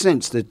makes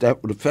sense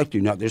that would affect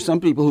you. Now, there's some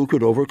people who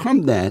could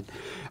overcome that,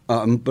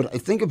 but I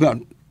think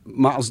about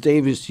Miles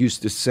Davis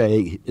used to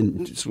say,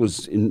 and this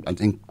was in, I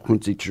think,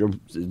 Quincy Jones,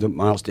 the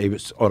Miles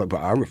Davis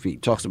autobiography, he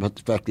talks about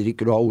the fact that he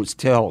could always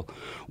tell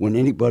when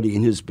anybody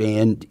in his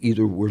band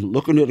either were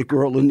looking at a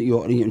girl in the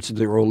audience or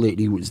their old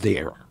lady was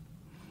there,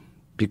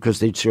 because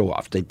they'd show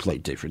off, they'd play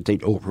different,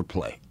 they'd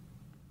overplay.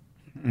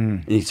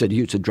 And he said he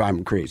used to drive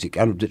him crazy.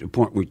 Got him to the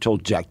point where he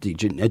told Jack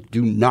DeJohnette,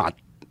 do not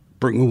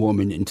bring a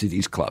woman into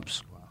these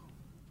clubs.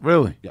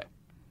 Really? Yeah.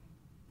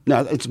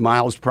 Now, it's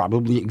Miles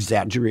probably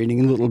exaggerating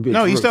a little bit.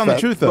 No, he's for telling the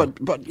effect, truth, though.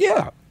 But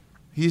yeah.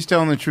 He's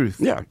telling the truth.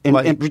 Yeah,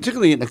 and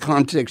particularly in the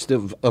context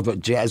of a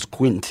jazz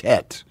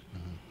quintet,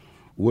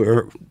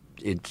 where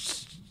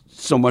it's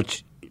so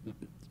much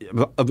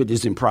of it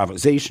is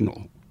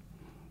improvisational,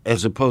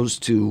 as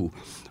opposed to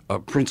a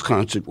Prince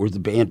concert where the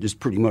band is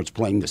pretty much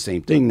playing the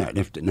same thing night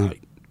after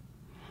night.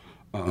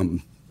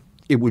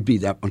 It would be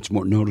that much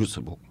more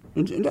noticeable.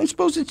 And I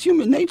suppose it's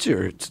human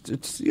nature.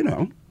 It's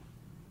You're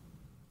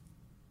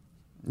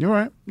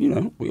right.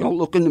 we all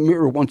look in the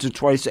mirror once or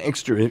twice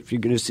extra if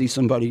you're going to see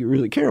somebody you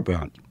really care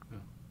about.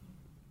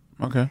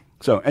 Okay.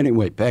 So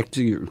anyway, back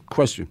to your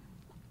question.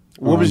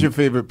 What was your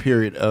favorite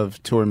period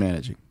of tour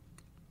managing?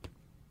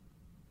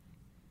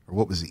 Or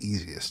what was the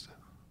easiest?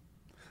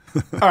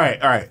 All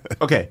right.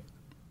 Okay.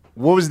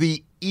 What was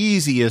the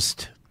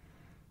easiest,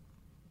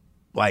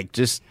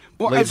 just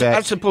Well, laid back?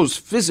 I suppose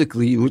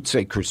physically you would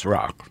say Chris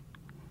Rock,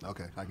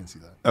 Okay, I can see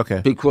that.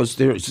 Okay. because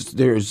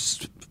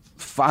there's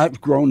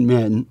 5 grown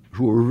men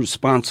who are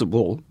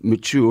responsible,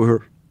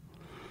 mature,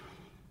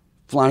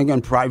 flying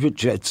on private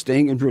jets,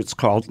 staying in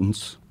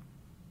Ritz-Carltons,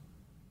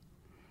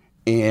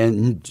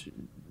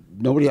 and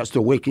nobody has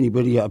to wake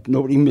anybody up.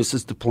 Nobody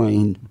misses the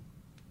plane.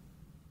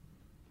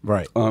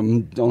 Right.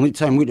 The only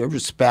time we'd ever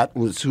spat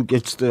was who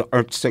gets the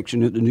art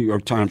section of the New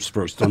York Times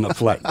first on the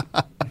flight.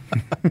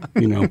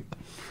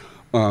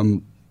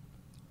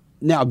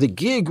 Now, the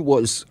gig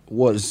was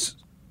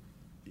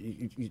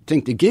you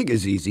think the gig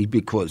is easy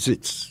because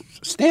it's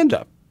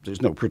stand-up.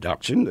 There's no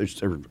production.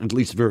 There's or at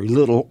least very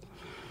little.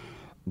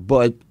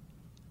 But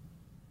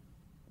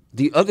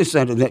the other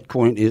side of that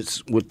coin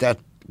is with that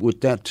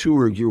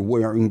tour you're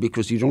wearing,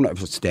 because you don't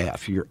have a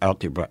staff. You're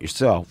out there by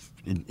yourself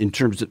in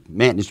terms of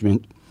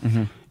management,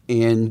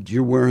 and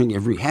you're wearing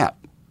every hat.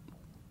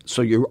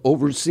 So you're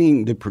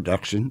overseeing the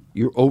production.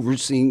 You're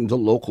overseeing the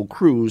local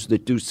crews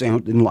that do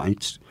sound and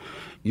lights.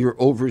 You're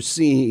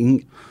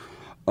overseeing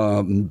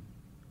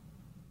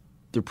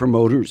the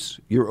promoters.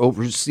 You're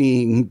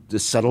overseeing the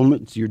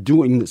settlements. You're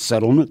doing the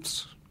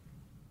settlements.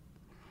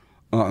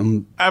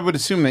 I would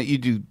assume that you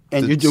do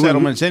And the you're doing-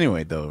 settlements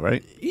anyway, though,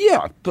 right?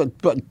 Yeah, but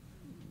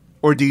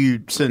Or do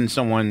you send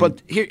someone?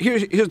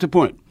 here's the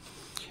point.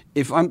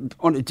 If I'm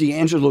on a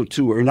D'Angelo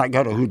tour and I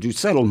got a hoodoo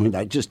settlement,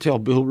 I just tell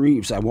Bill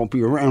Reeves I won't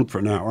be around for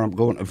an hour. I'm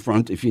going up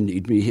front. If you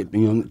need me, hit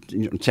me on,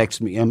 text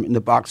me. I'm in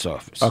the box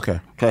office. Okay.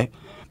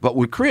 But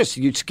with Chris,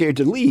 you're scared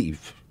to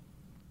leave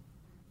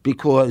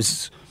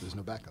because There's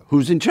no backup.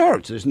 who's in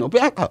charge? There's no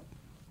backup.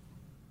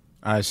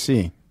 I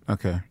see.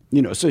 Okay.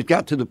 So it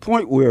got to the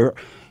point where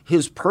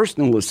his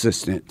personal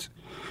assistant,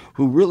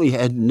 who really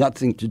had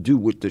nothing to do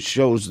with the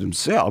shows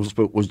themselves,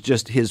 but was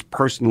just his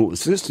personal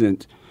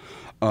assistant,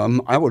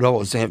 I would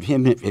always have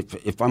him,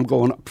 if I'm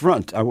going up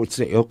front, I would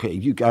say, okay,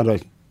 you got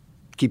to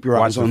keep your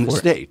eyes Watch on the the fort.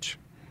 stage.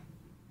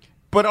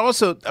 But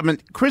also, I mean,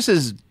 Chris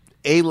is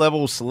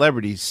A-level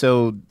celebrity,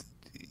 so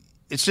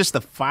it's just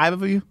the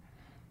 5 of you.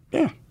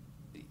 Yeah.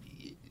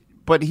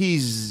 But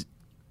he's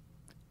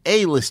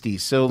A-listy,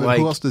 so Then like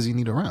who else does he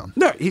need around?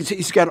 No,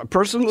 he's got a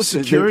personal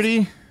assistant.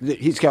 Security?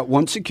 He's got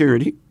one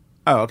security.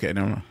 Oh, okay,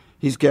 no.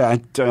 He's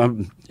got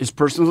his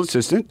personal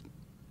assistant.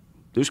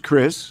 There's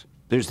Chris.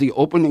 There's the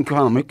opening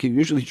comic who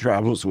usually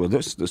travels with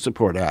us, the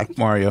support act,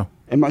 Mario.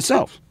 and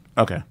myself.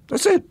 Okay.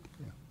 That's it.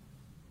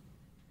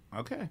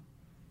 Okay.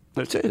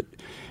 That's it.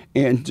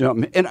 And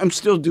I'm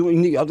still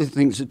doing the other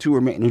things a tour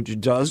manager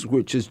does,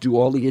 which is do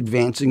all the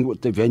advancing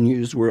with the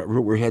venues wherever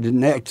we're headed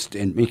next,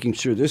 and making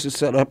sure this is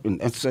set up and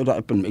that's set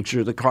up, and make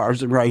sure the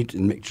cars are right,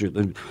 and make sure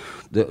the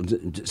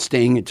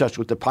staying in touch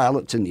with the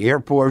pilots and the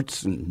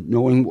airports, and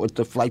knowing what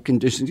the flight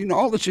conditions,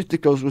 all the shit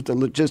that goes with the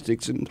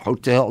logistics and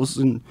hotels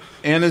and.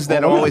 And is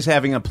that all always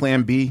having a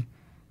plan B?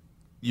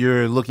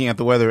 You're looking at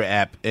the weather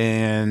app,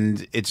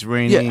 and it's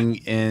raining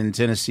in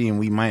Tennessee, and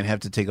we might have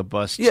to take a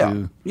bus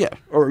to... Yeah,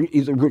 or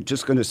either we're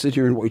just going to sit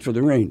here and wait for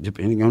the rain,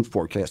 depending on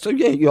forecast. So,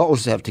 yeah, you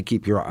always have to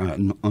keep your eye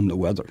on the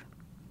weather.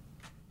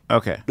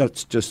 Okay.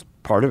 That's just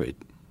part of it.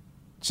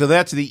 So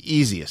that's the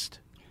easiest.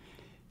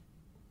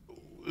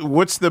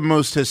 What's the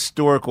most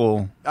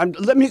historical...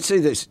 Let me say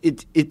this.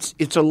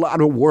 It's a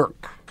lot of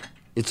work.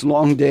 It's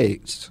long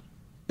days.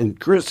 And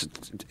Chris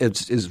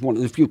is one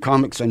of the few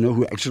comics I know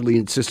who actually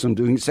insists on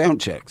doing sound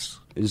checks,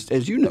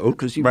 as you know,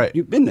 because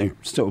you've been there.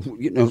 So,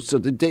 so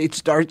the day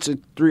starts at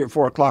 3 or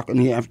 4 o'clock in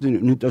the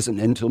afternoon. It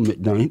doesn't end until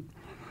midnight.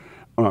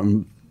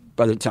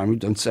 By the time we've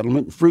done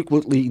settlement,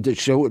 frequently the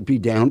show would be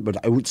down, but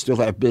I would still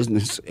have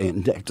business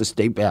and have to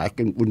stay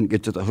back and wouldn't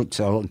get to the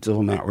hotel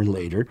until an hour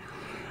later.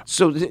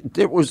 So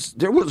there was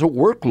a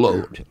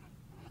workload,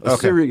 a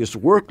serious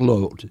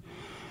workload,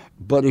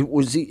 but it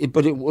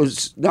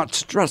was not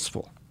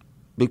stressful.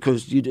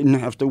 Because you didn't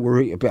have to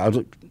worry about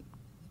a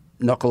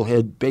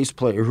knucklehead bass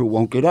player who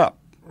won't get up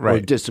or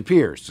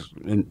disappears,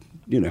 and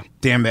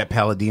Damn that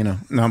Palladino!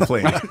 No, I'm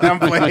playing. I'm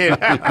playing.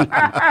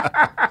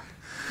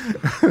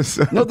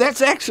 No,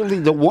 that's actually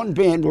the one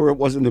band where it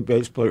wasn't the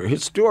bass player.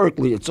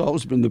 Historically, it's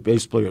always been the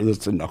bass player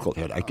that's the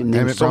knucklehead. I can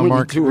name Damn it, so Brown many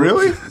Mark. tours.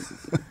 Really?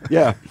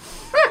 Yeah.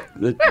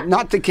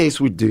 Not the case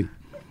with D.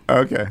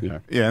 Okay.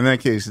 Yeah. In that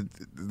case,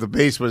 the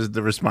bass was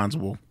the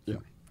responsible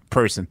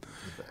person.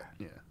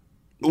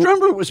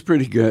 Drummer was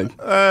pretty good. He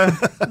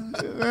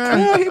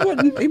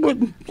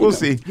wouldn't. We'll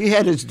see. He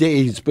had his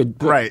days, but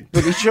Right.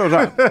 But he showed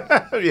up.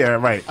 Yeah,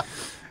 right.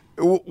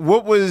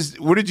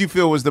 What did you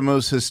feel was the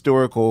most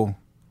historical,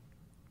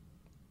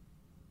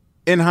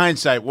 in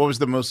hindsight, what was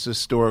the most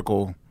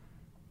historical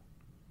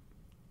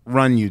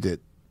run you did?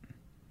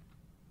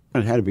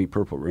 It had to be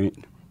Purple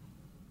Rain.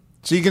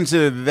 So you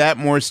consider that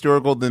more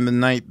historical than the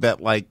night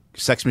that, like,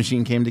 Sex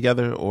Machine came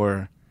together,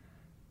 or?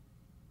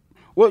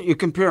 Well, you're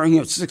comparing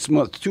a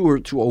 6-month tour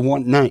to a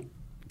one-night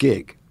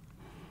gig.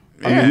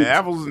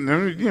 Apples,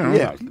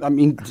 Yeah, I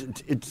mean,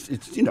 it's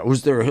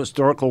was there a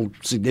historical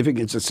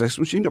significance of Sex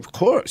Machine? Of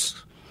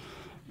course.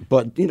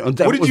 But,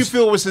 that What did you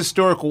feel was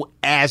historical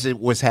as it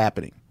was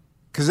happening?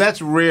 Because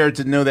that's rare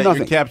to know that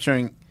Nothing. you're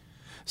capturing.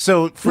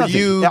 So for Nothing.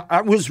 you,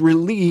 I was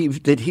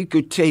relieved that he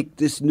could take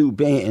this new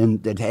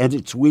band that had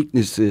its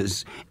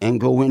weaknesses and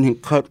go in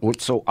and cut what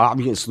so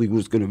obviously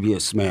was going to be a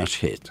smash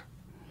hit.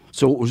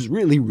 So it was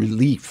really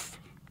relief.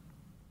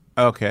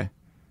 okay,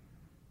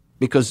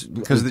 Because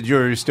the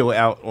jury was still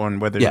out on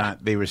whether or Yeah.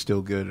 not they were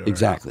still good. Or,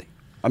 Exactly.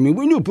 I mean,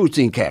 we knew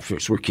Bootsy and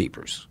Catfish were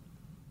keepers.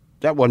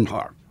 That wasn't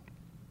hard.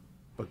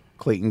 But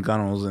Clayton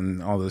Gunnels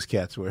and all those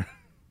cats were.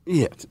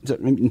 Yeah. I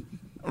mean,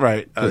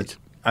 Right. Good.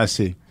 I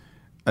see.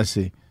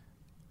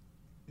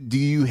 Do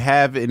you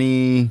have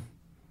any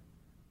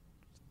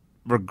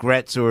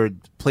regrets or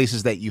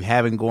places that you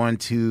haven't gone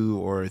to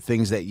or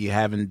things that you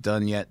haven't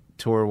done yet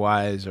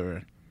tour-wise?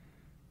 Or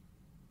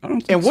I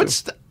don't think And so.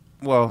 what's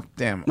well,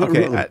 damn. Not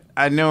Okay, really.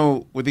 I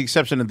know with the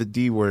exception of the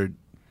D word,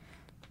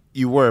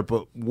 you were,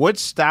 but what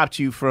stopped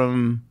you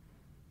from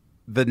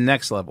the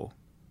next level?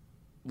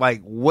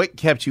 Like, what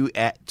kept you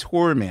at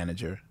tour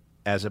manager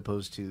as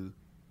opposed to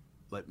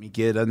let me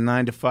get a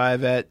 9 to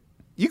 5 at?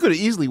 You could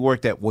have easily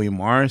worked at William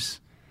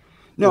Morris.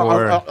 No,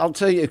 or- I'll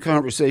tell you a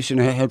conversation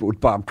I had with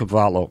Bob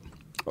Cavallo.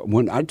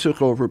 When I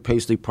took over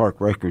Paisley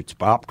Park Records,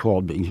 Bob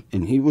called me,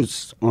 and he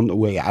was on the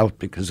way out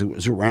because it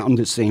was around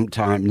the same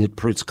time that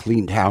Prince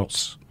cleaned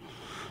house.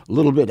 A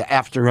little bit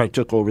after I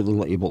took over the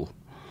label.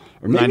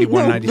 Or maybe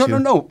 91, 92.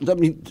 No. Let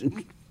me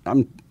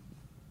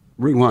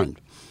rewind.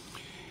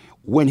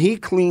 When he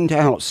cleaned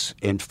house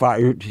and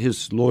fired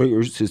his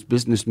lawyers, his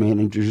business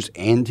managers,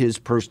 and his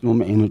personal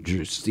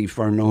managers, Steve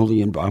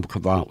Farnoli and Bob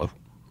Cavallo,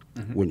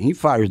 when he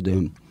fired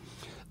them,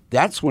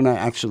 that's when I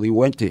actually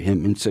went to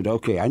him and said,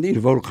 okay, I need a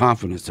vote of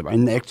confidence. If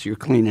I'm next, you're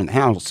cleaning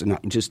house, and I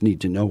just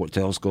need to know what the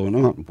hell's going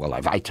on. Well,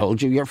 have I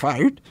told you you're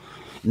fired?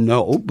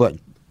 No, but,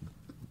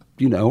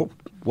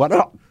 what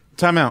up?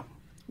 Time out.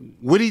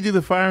 What did he do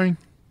the firing?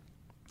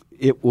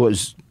 It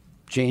was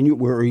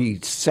January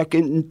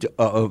 2nd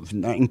of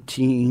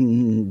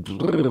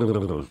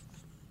 1989.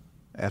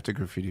 After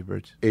Graffiti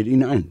Birds.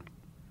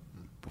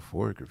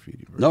 Before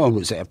Graffiti Birds. No, it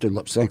was after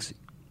Love Sexy.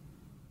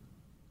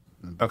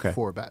 Okay.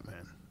 Before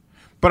Batman.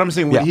 But I'm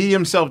saying, would Yeah. he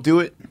himself do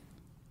it?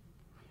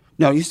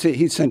 No,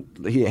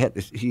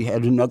 he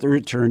had another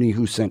attorney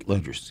who sent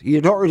letters. He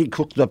had already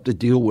cooked up the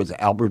deal with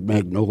Albert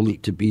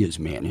Magnoli to be his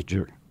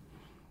manager.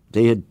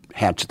 They had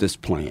hatched this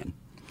plan.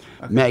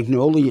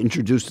 Magnoli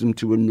introduced him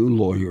to a new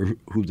lawyer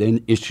who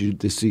then issued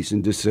the cease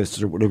and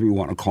desist, or whatever you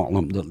want to call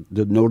them,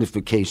 the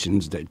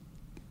notifications that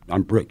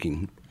I'm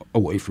breaking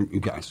away from you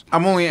guys.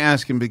 I'm only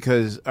asking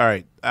because, all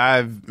right,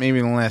 maybe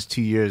in the last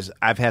 2 years,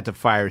 I've had to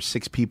fire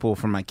 6 people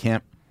from my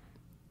camp.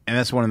 And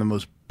that's one of the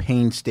most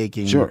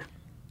painstaking, Sure.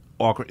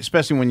 awkward,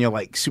 especially when you're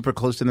like super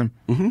close to them.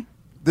 Mm-hmm.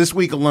 This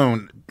week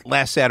alone,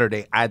 last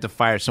Saturday, I had to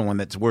fire someone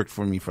that's worked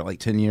for me for like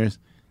 10 years.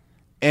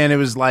 And it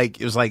was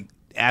like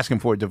asking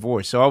for a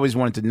divorce. So I always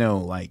wanted to know,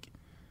 like,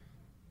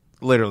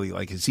 literally,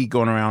 like, is he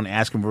going around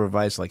asking for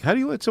advice? Like, how do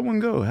you let someone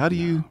go? How do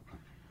you?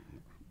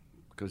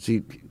 Because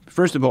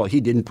first of all, he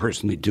didn't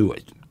personally do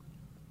it.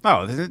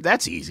 Oh,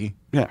 that's easy.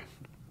 Yeah.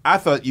 I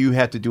thought you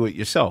had to do it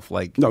yourself.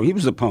 Like, No, he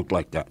was a punk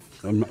like that.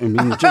 I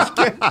mean, just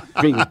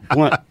being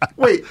blunt.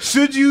 wait,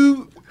 should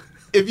you,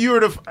 if you were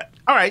to,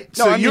 all right,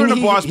 No, so I you're mean, in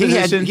a boss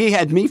position. He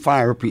had me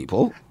fire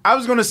people. I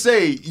was going to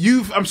say,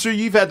 I'm sure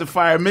you've had to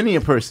fire many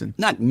a person.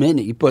 Not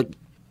many, but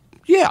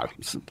yeah.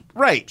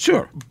 Right.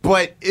 Sure.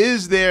 But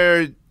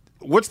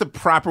what's the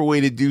proper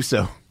way to do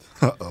so?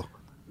 Uh-oh.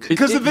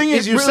 Because the thing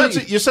is, you're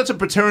such a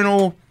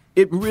paternal,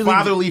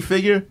 fatherly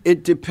figure.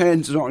 It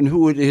depends on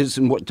who it is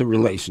and what the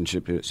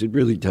relationship is. It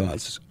really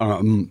does.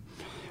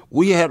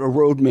 We had a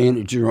road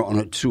manager on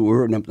a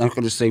tour, and I'm not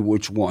going to say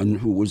which one,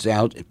 who was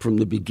out from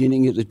the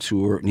beginning of the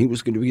tour, and he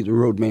was going to be the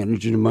road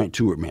manager to my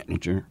tour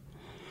manager.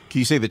 Can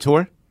you say the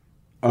tour?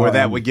 Or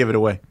that would give it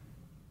away?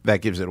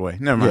 That gives it away.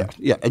 Never mind.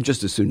 Yeah, and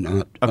just as soon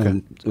not.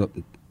 Okay.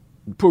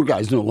 the poor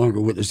guy's no longer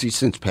with us. He's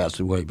since passed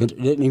away. But at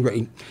any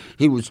rate,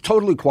 he was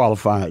totally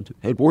qualified,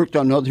 had worked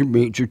on other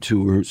major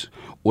tours,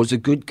 was a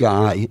good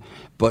guy.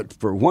 But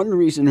for one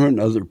reason or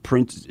another,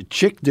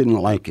 Chick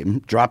didn't like him,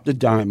 dropped a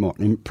dime on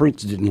him.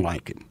 Prince didn't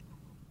like him.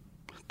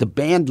 The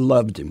band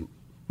loved him.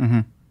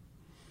 Mm-hmm.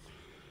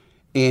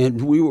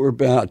 And we were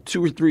about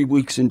 2 or 3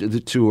 weeks into the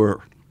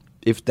tour,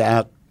 if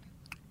that,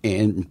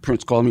 and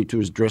Prince called me to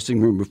his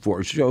dressing room before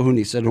a show, and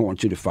he said, I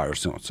want you to fire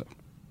so-and-so.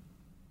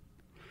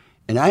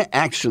 And I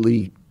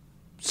actually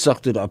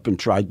sucked it up and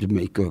tried to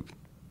make a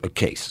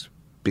case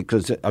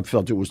because I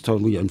felt it was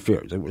totally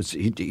unfair.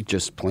 He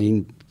just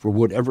plain, for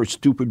whatever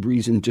stupid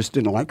reason, just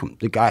didn't like him.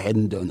 The guy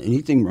hadn't done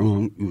anything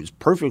wrong. He was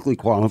perfectly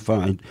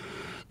qualified.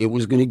 It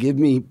was going to give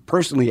me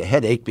personally a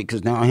headache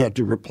because now I had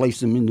to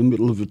replace him in the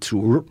middle of a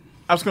tour.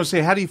 I was going to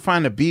say, how do you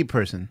find a B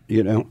person?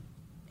 You know,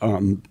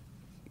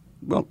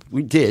 well,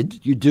 we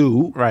did. You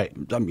do. Right.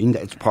 I mean,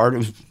 that's part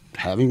of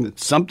having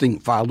something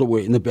filed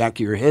away in the back of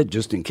your head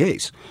just in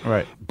case.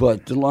 Right.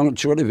 But the long and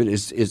short of it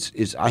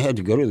is I had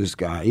to go to this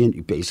guy, and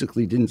he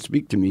basically didn't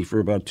speak to me for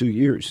about 2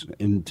 years.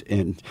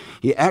 And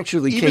he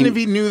actually Even if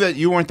he knew that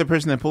you weren't the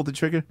person that pulled the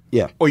trigger?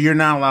 Yeah. Or you're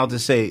not allowed to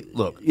say,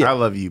 look, Yeah. I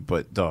love you,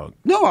 but dog.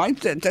 No,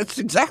 that's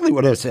exactly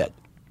what I said.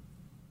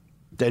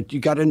 That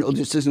you got to know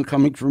this isn't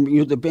coming from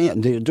you, the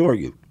band. They adore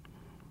you.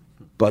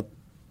 But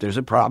there's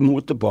a problem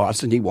with the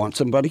boss, and he wants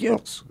somebody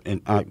else.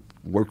 And I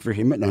work for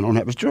him, and I don't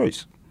have a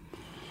choice.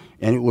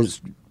 And it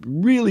was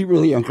really,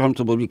 really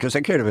uncomfortable because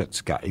I cared about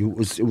this guy. It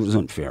was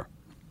unfair.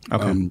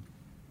 Okay.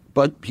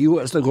 But he,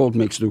 as the gold,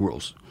 makes the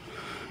rules.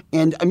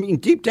 And, I mean,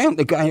 deep down,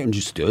 the guy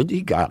understood.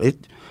 He got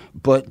it.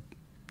 But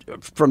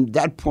from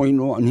that point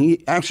on,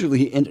 he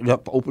actually ended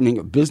up opening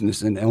a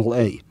business in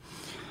L.A.,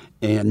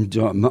 and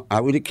I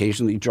would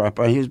occasionally drop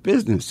by his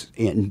business,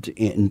 and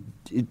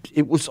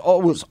it was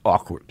always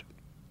awkward.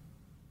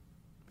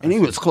 And he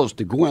was close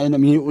to Gwen. I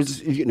mean, it was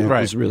It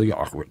was really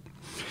awkward.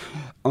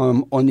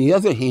 On the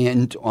other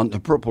hand, on the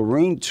Purple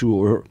Rain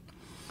tour,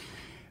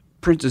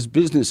 Prince's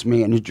business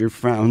manager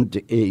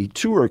found a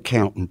tour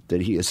accountant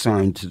that he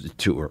assigned to the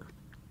tour.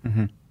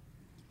 Mm-hmm.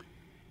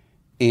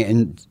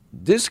 And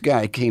this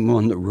guy came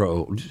on the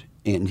road,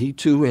 and he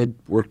too had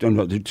worked on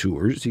other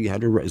tours. He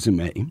had a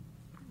resume.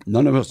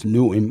 None of us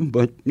knew him,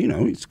 but,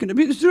 he's going to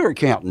be the tour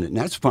accountant, and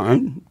that's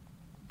fine.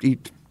 He,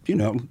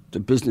 the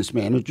business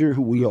manager,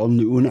 who we all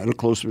knew and had a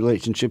close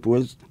relationship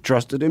with,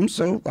 trusted him,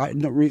 so I had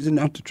no reason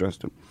not to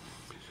trust him.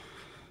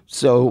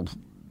 So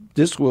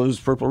this was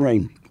Purple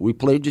Rain. We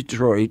played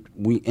Detroit.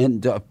 We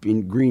end up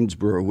in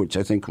Greensboro, which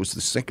I think was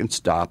the second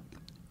stop,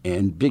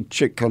 and Big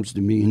Chick comes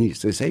to me, and he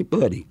says, hey,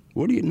 buddy,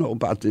 what do you know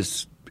about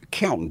this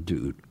accountant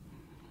dude?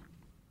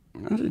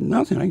 I said,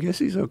 nothing. I guess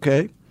he's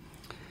okay.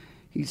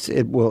 He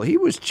said, well, he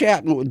was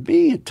chatting with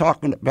me and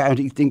talking about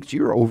he thinks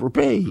you're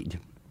overpaid.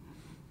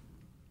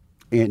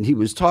 And he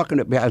was talking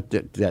about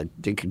that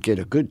they could get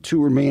a good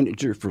tour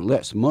manager for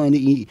less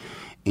money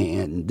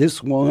and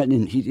this one,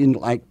 and he didn't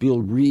like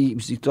Bill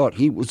Reeves. He thought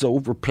he was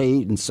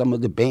overpaid and some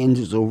of the band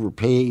is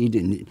overpaid.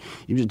 And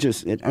he was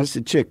just, and I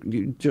said, Chick,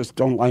 you just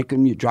don't like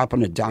him? You're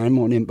dropping a dime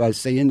on him by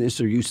saying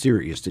this? Are you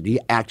serious? That he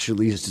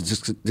actually is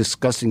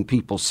discussing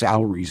people's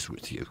salaries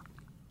with you?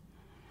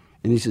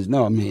 And he says,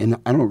 no, man,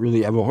 I don't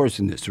really have a horse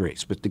in this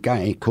race, but the guy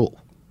ain't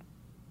cool.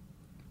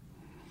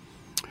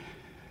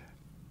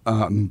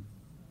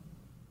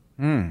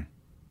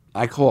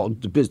 I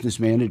called the business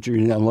manager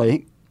in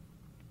L.A.,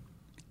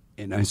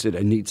 and I said,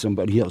 I need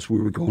somebody else. We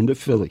were going to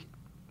Philly.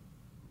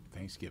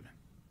 Thanksgiving.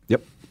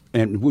 Yep.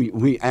 And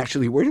we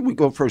actually, where did we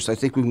go first? I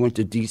think we went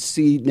to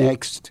D.C.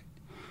 next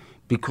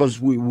because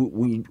we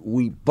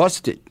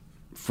busted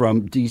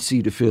from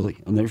D.C. to Philly.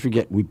 I'll never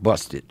forget, we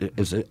busted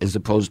as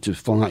opposed to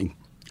flying.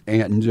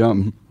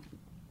 And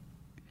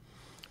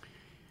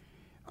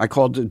I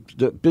called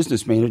the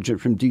business manager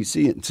from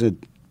D.C. and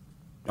said,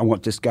 I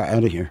want this guy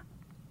out of here.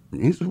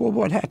 And he said, well,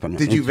 what happened?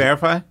 Did you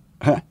verify?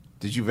 Huh?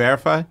 Did you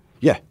verify?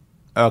 Yeah.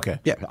 Okay.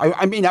 Yeah.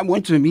 I mean, I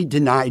went to him. He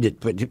denied it.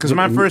 Because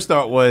my first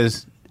thought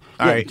was,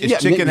 all right,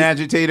 is Chick an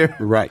agitator?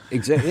 Right.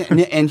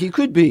 Exactly. and he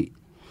could be.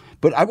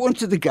 But I went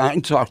to the guy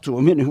and talked to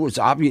him, and it was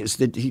obvious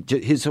that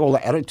his whole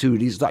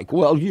attitude, he's like,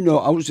 well,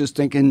 I was just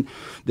thinking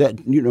that,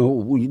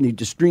 we need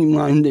to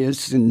streamline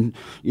this, and,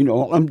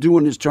 all I'm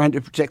doing is trying to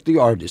protect the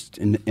artist.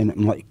 And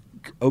I'm like,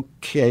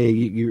 okay,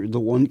 you're the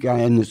one guy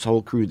in this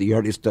whole crew the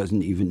artist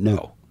doesn't even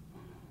know.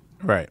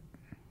 Right.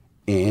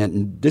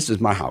 And this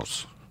is my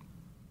house.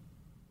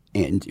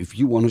 And if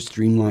you want to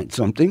streamline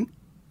something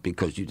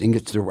because you think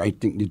it's the right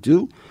thing to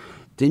do,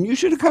 then you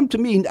should have come to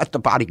me at the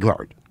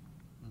Bodyguard.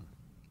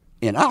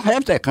 And I'll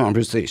have that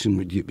conversation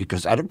with you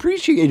because I'd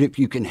appreciate if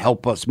you can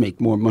help us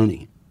make more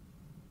money.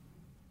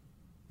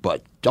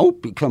 But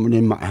don't be coming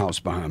in my house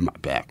behind my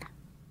back.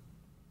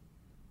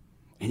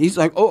 And he's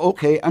like, oh,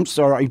 okay, I'm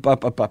sorry.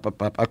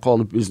 I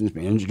called the business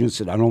manager and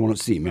said, I don't want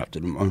to see him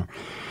after tomorrow.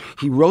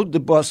 He rode the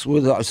bus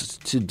with us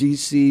to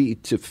D.C.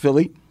 to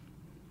Philly.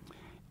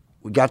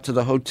 We got to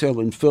the hotel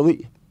in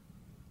Philly,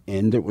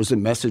 and there was a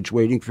message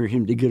waiting for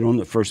him to get on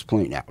the first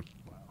plane out.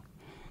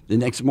 The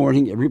next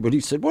morning, everybody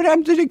said, what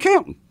happened to the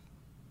accountant?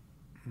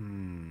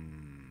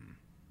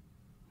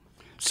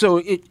 So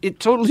it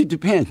totally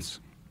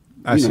depends.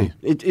 I see.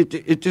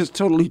 It just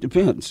totally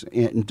depends.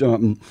 And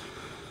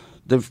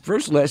the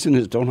first lesson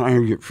is don't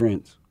hire your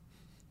friends.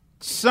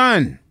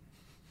 Son,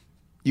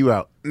 you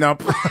out.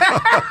 Nope.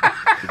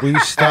 Will you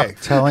stop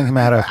telling him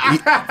how to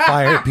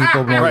fire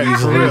people more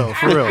easily?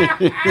 For real.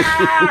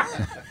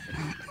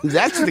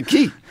 That's the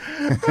key.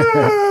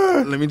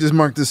 Let me just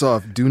mark this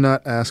off. Do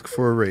not ask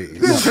for a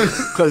raise.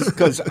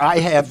 Because I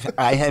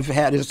have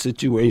had a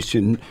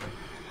situation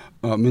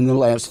in the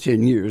last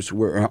 10 years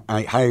where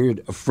I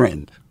hired a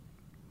friend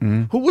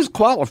who was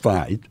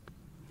qualified,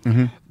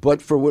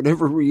 but for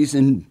whatever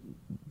reason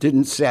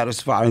didn't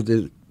satisfy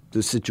the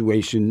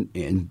situation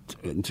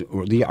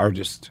or the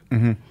artist.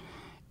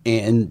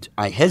 And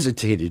I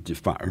hesitated to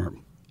fire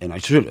him, and I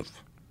should have.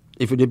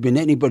 If it had been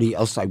anybody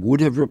else, I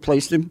would have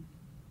replaced him.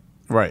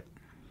 Right.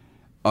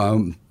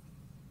 And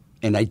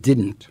I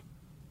didn't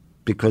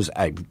because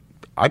I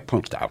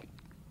punked out.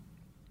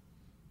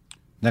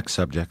 Next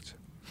subject.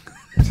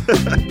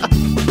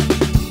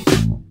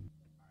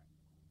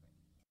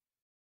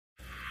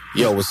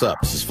 Yo, what's up?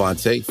 This is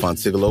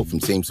Fontigolo from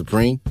Team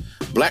Supreme.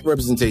 Black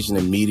representation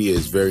in media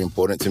is very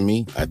important to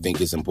me. I think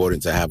it's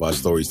important to have our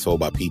stories told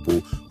by people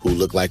who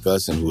look like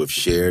us and who have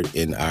shared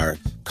in our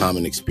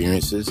common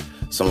experiences.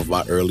 Some of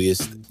my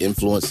earliest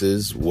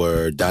influences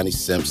were Donnie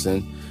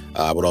Simpson.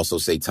 I would also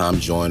say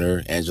Tom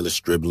Joyner, Angela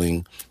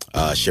Stribling,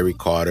 Sherry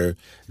Carter.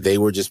 They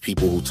were just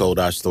people who told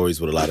our stories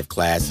with a lot of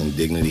class and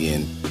dignity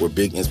and were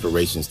big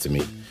inspirations to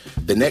me.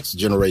 The next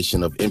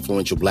generation of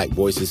influential Black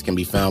voices can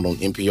be found on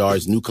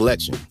NPR's new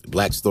collection,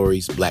 Black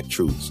Stories, Black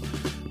Truths.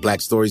 Black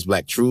Stories,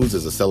 Black Truths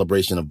is a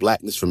celebration of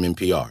Blackness from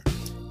NPR.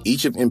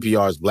 Each of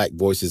NPR's Black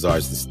voices are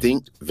as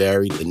distinct,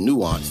 varied, and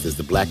nuanced as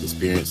the Black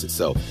experience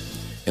itself.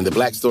 In the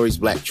Black Stories,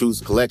 Black Truths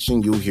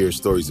collection, you'll hear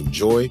stories of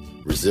joy,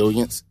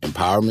 resilience,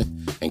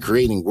 empowerment, and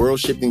creating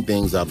world-shifting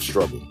things out of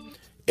struggle.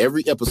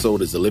 Every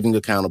episode is a living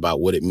account about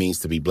what it means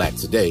to be Black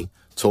today,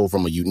 told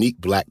from a unique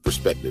Black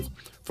perspective.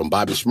 From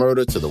Bobby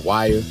Shmurda to The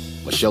Wire,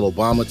 Michelle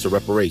Obama to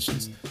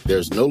reparations,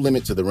 there's no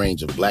limit to the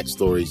range of Black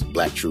stories,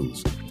 Black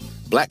truths.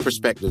 Black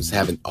perspectives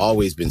haven't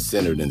always been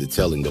centered in the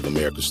telling of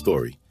America's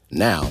story.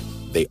 Now,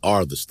 they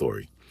are the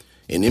story.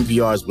 In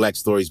NPR's Black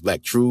Stories,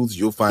 Black Truths,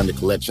 you'll find a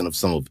collection of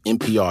some of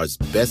NPR's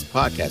best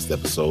podcast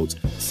episodes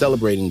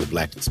celebrating the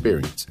Black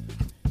experience.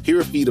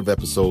 Hear a feed of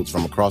episodes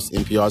from across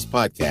NPR's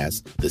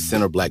podcast, The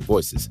Center Black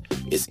Voices.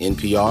 It's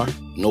NPR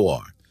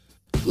Noir.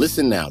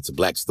 Listen now to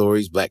Black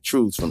Stories, Black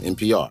Truths from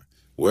NPR,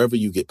 wherever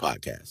you get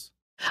podcasts.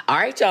 All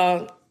right,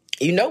 y'all.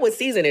 You know what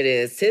season it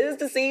is. 'Tis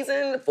the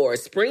season for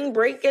spring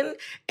breaking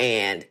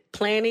and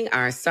planning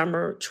our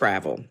summer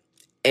travel.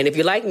 And if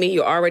you're like me,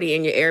 you're already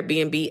in your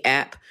Airbnb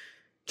app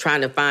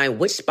trying to find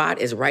which spot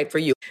is right for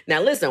you.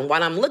 Now, listen,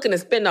 while I'm looking to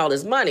spend all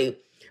this money,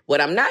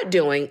 what I'm not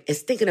doing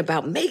is thinking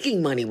about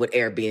making money with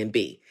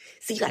Airbnb.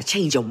 See, you got to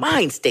change your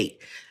mind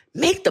state.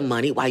 Make the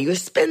money while you're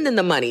spending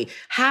the money.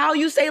 How,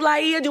 you say,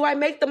 Laia, do I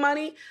make the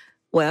money?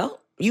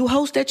 Well, you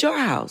host at your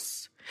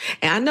house.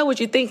 And I know what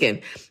you're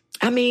thinking.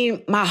 I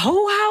mean, my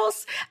whole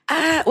house?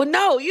 Well,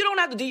 no, you don't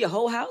have to do your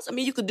whole house. I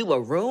mean, you could do a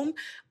room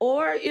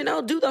or,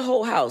 do the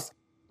whole house.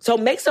 So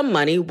make some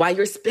money while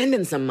you're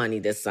spending some money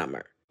this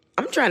summer.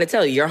 I'm trying to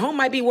tell you, your home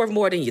might be worth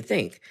more than you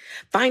think.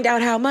 Find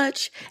out how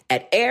much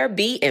at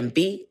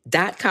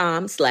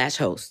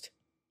airbnb.com/host.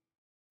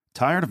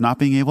 Tired of not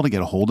being able to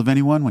get a hold of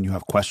anyone when you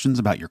have questions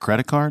about your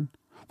credit card?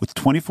 With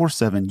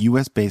 24/7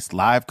 U.S.-based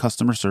live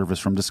customer service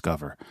from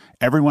Discover,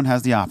 everyone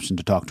has the option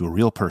to talk to a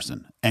real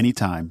person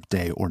anytime,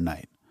 day or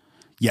night.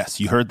 Yes,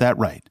 you heard that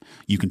right.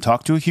 You can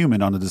talk to a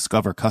human on the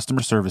Discover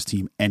customer service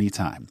team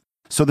anytime.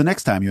 So the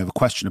next time you have a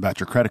question about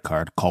your credit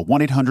card, call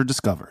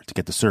 1-800-DISCOVER to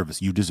get the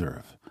service you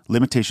deserve.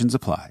 Limitations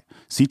apply.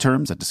 See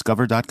terms at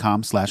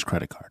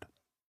discover.com/creditcard.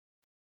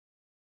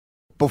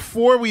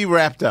 Before we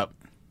wrapped up,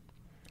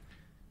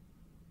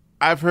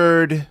 I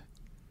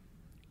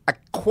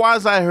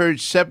quasi-heard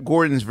Shep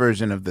Gordon's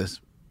version of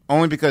this,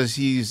 only because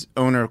he's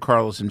owner of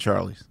Carlos and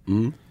Charlie's.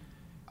 Mm-hmm.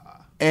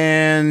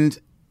 And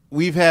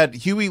we've had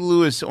Huey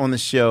Lewis on the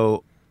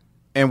show,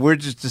 and we're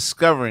just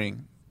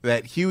discovering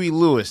that Huey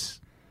Lewis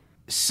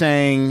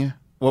sang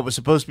what was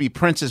supposed to be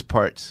Prince's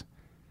parts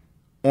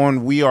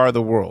on We Are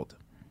the World.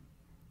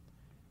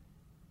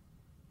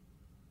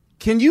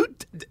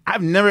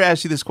 I've never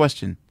asked you this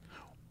question.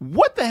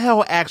 What the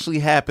hell actually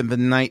happened the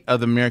night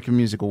of the American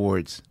Music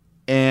Awards?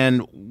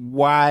 And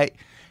why?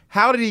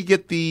 How did he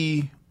get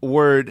the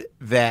word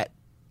that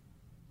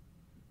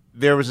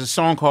there was a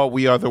song called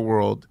We Are the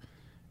World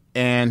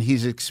and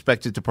he's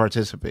expected to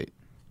participate?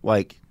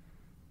 Like,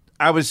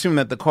 I would assume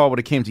that the call would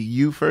have came to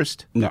you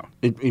first? No.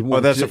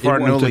 That's a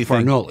Farnoli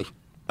thing. Farnoli.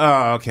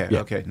 Oh, okay. Yeah.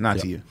 Okay. Not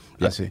to you.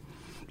 Yeah. I see.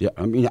 Yeah,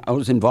 I mean, I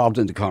was involved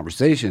in the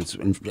conversations,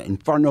 and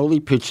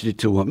Farnoli pitched it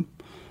to him,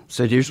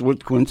 said, here's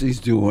what Quincy's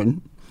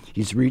doing.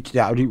 He's reached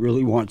out. He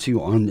really wants you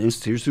on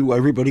this. Here's who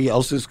everybody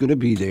else is going to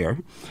be there.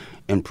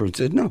 And Prince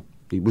said no.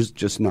 He was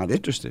just not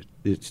interested.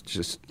 It's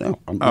just, no,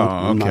 I'm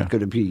not going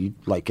to be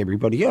like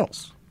everybody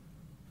else.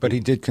 But he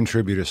did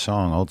contribute a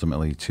song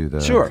ultimately to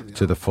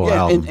the full yeah,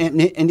 album.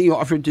 And he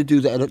offered to do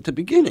that at the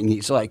beginning.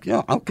 He's like,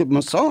 yeah, I'll give him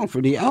a song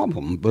for the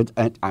album, but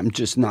I'm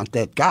just not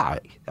that guy.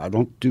 I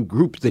don't do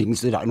group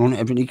things that I don't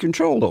have any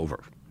control over.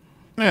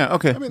 Yeah,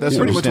 okay. I mean, that's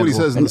pretty much what he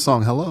says in the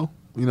song "Hello."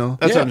 You know,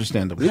 That's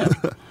understandable. Yeah.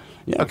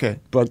 Yeah. Okay.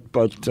 But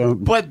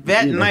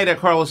that night at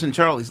Carlos and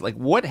Charlie's, like,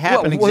 what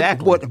happened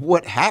exactly?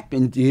 What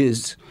happened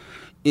is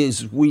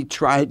we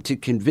tried to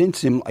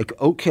convince him, like,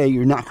 okay,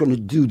 you're not going to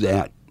do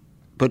that,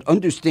 but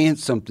understand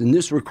something.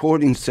 This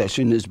recording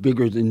session is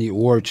bigger than the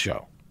award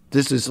show.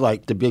 This is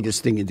like the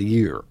biggest thing of the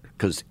year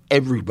because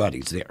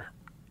everybody's there.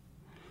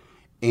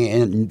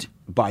 And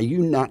by you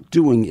not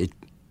doing it,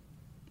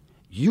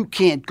 you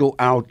can't go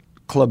out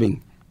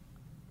clubbing.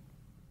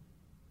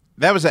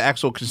 That was an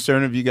actual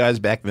concern of you guys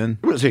back then?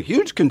 It was a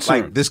huge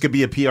concern. Like, this could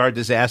be a PR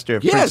disaster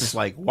if Prince is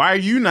like, why are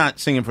you not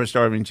singing for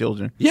starving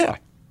children? Yeah,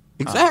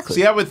 exactly.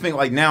 See, I would think,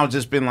 like, now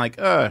just been like,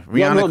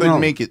 Rihanna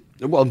couldn't make it.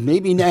 Well,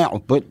 maybe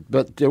now, but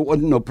there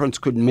wasn't no Prince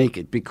couldn't make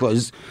it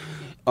because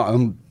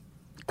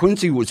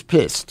Quincy was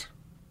pissed.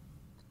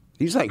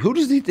 He's like, who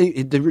does he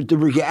think? The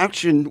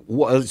reaction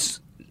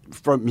was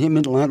from him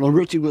and Lionel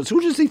Richie was,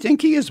 who does he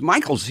think he is?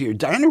 Michael's here.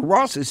 Diana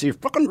Ross is here.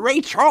 Fucking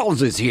Ray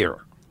Charles is here.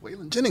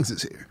 Waylon Jennings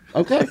is here.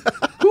 Okay.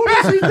 Who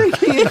does he think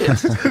he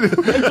is?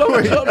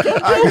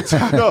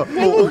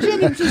 Waylon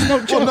Jennings is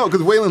no joke. Well, no,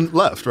 because Waylon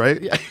left, right?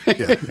 Yeah.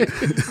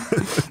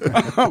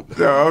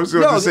 No, I was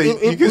going to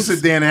say, you could say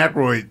Dan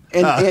Aykroyd.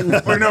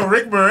 Or no,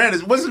 Rick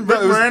Moranis. Wasn't Rick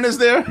Moranis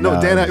there? No,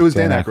 it was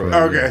Dan Aykroyd.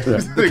 Okay.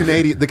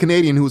 The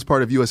Canadian who was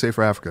part of USA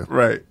for Africa.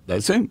 Right.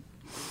 That's him.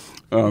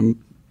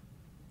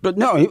 But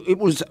no, it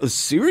was a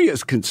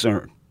serious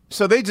concern.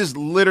 So they just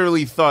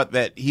literally thought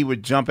that he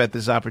would jump at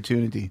this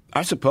opportunity.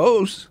 I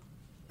suppose.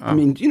 I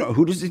mean, you know,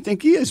 who does he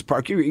think he is?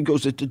 Parker, he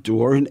goes at the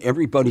door, and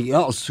everybody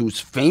else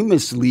who's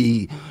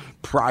famously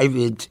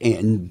private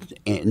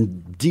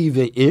and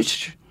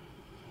diva-ish,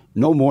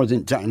 no more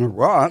than Diana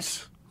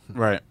Ross.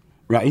 Right.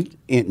 Right?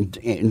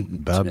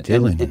 And Bob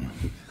Dylan. And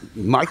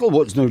Michael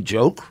was no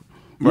joke.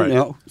 Right. You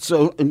know?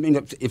 So, I mean,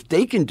 if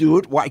they can do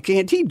it, why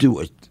can't he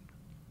do it?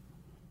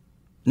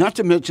 Not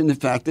to mention the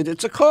fact that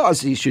it's a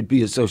cause he should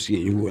be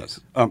associated with.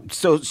 I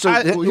still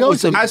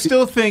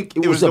think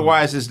it was the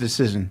wisest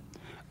decision.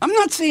 I'm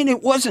not saying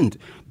it wasn't,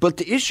 but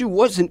the issue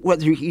wasn't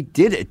whether he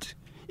did it.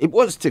 It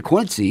was to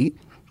Quincy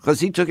because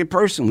he took it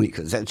personally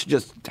because that's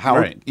just how.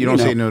 Right. You don't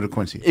say no to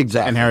Quincy.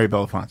 Exactly. And Harry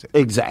Belafonte.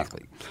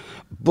 Exactly.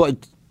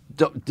 But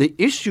the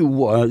issue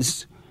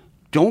was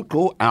don't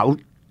go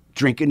out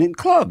drinking in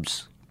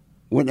clubs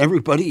when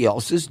everybody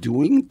else is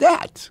doing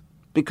that.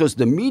 Because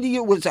the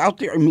media was out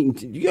there. I mean,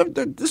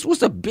 this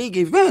was a big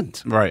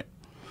event. Right.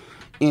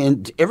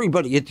 And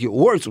everybody at the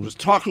awards was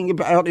talking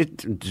about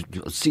it.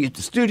 See at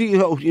the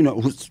studio, you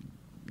know,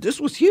 this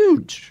was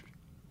huge.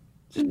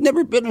 There's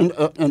never been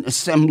an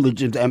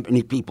assemblage of that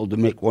many people to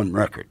make one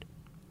record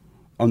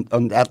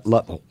on that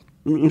level.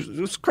 I mean, it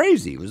was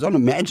crazy. It was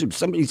unimaginable.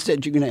 Somebody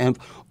said you're going to have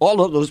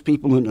all of those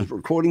people in a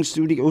recording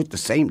studio at the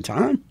same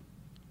time.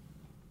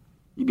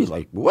 You'd be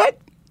like, what?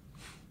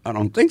 I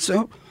don't think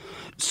so.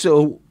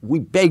 So we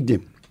begged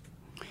him,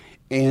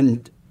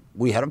 and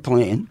we had a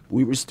plan.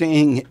 We were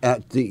staying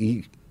at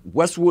the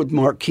Westwood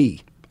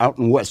Marquee out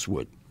in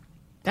Westwood.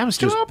 That was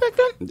still out back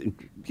then?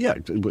 Yeah,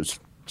 it was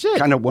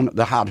kind of one of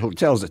the hot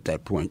hotels at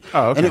that point.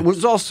 Oh, okay. And it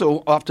was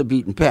also off the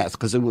beaten path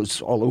because it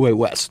was all the way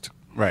west.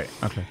 Right,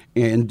 okay.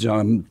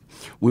 And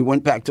we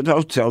went back to the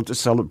hotel to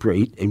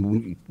celebrate,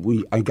 and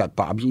I got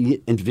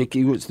Bobby and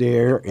Vicky was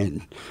there,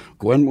 and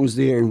Gwen was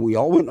there, and we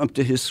all went up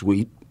to his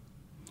suite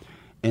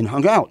and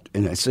hung out.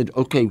 And I said,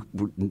 okay,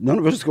 none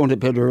of us is going to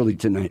bed early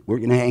tonight. We're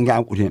going to hang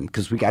out with him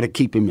because we got to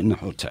keep him in the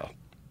hotel.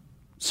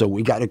 So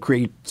we got to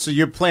create... So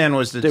your plan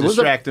was to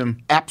distract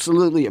him?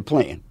 Absolutely a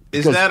plan.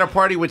 Is that a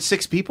party with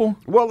 6 people?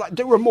 Well,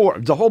 there were more.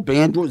 The whole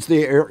band was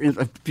there and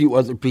a few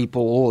other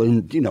people,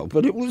 and, you know,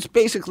 but it was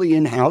basically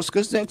in-house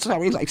because that's how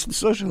he likes to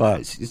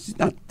socialize.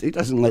 He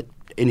doesn't let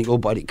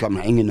nobody come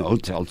hang in the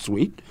hotel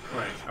suite.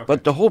 Right. Okay.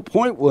 But the whole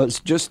point was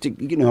just to,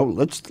 you know,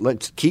 let's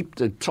keep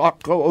the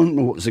talk going.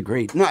 It was a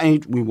great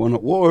night. We won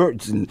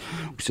awards, and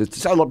we should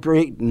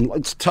celebrate, and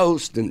let's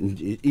toast, and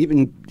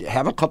even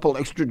have a couple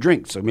extra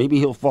drinks. So maybe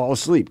he'll fall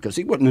asleep because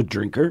he wasn't a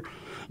drinker.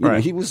 You know,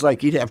 he was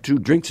like he'd have 2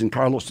 drinks in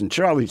Carlos and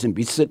Charlie's and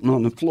be sitting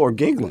on the floor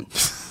giggling.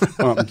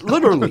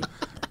 Literally.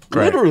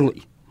 Right.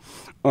 Literally.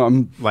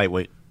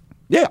 Lightweight.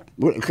 Yeah.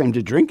 When it came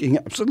to drinking,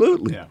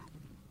 absolutely. Yeah.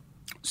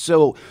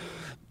 So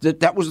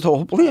that was the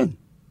whole plan.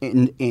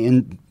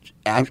 And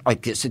I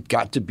guess it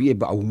got to be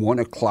about 1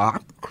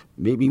 o'clock,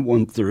 maybe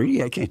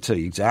 1:30. I can't tell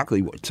you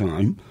exactly what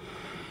time.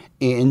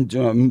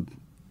 And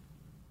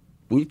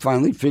we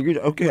finally figured,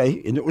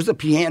 okay, and there was a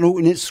piano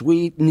in his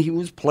suite, and he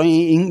was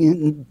playing,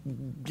 and,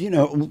 you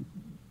know,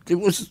 it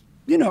was,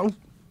 you know,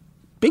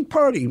 big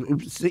party. It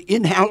was the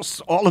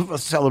in-house, all of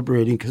us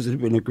celebrating because it had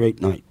been a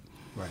great night.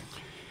 Right.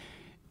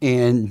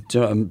 And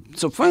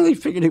so finally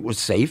figured it was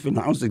safe, and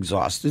I was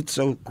exhausted,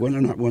 so Gwen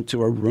and I went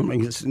to our room, I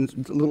guess, and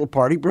the little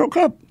party broke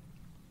up.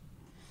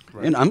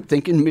 Right. And I'm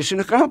thinking, mission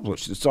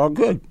accomplished. It's all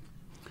good.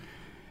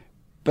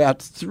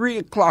 About 3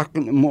 o'clock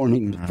in the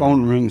morning, the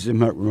phone rings in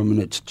my room,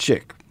 and it's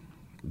Chick.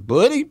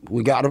 Buddy,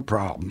 we got a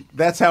problem.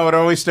 That's how it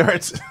always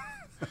starts.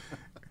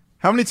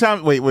 How many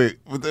times? Wait.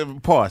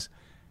 Pause.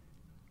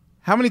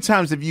 How many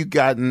times have you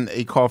gotten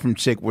a call from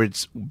Chick where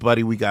it's,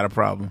 buddy, we got a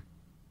problem?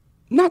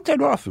 Not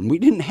that often. We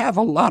didn't have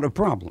a lot of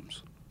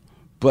problems.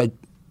 But.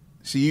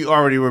 So you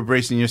already were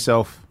bracing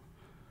yourself?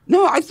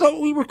 No, I thought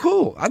we were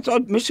cool. I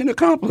thought mission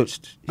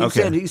accomplished. He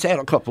Okay. said he's had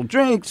a couple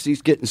drinks.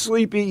 He's getting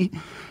sleepy.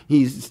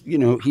 He's,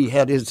 he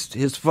had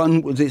his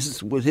fun with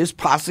his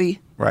posse.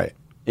 Right.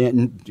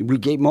 And we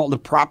gave him all the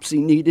props he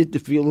needed to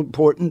feel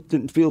important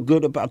and feel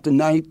good about the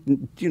night,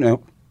 and,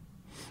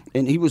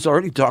 And he was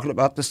already talking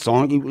about the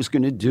song he was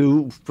going to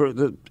do for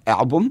the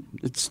album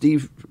that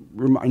Steve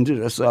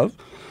reminded us of.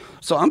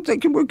 So I'm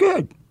thinking we're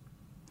good.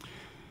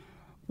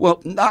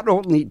 Well, not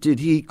only did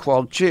he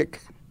call Chick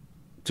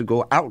to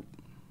go out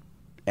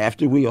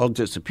after we all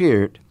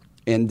disappeared,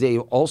 and they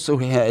also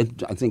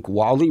had, I think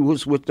Wally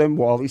was with them,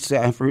 Wally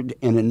Safford,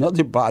 and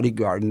another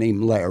bodyguard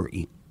named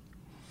Larry.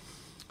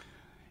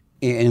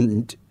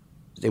 And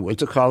they went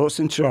to Carlos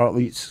and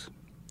Charlie's,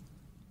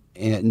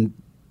 and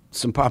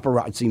some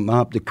paparazzi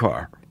mobbed the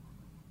car.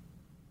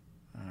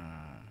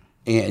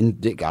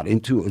 And they got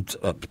into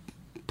a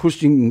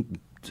pushing,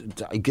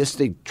 I guess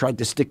they tried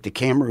to stick the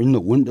camera in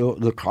the window,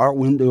 the car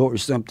window or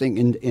something.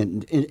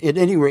 And at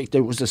any rate,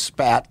 there was a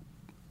spat.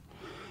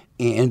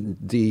 And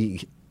the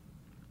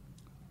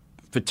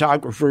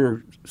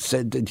photographer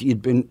said that he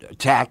had been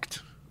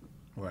attacked.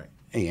 Right.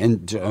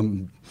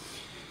 And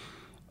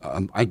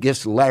I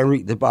guess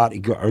Larry, the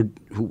bodyguard,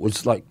 who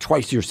was like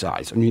twice your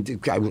size. I mean, the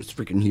guy was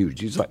freaking huge.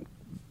 He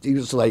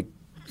was like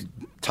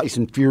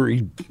Tyson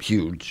Fury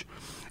huge.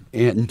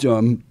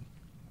 And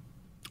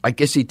I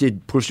guess he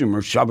did push him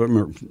or shove him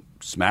or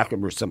smack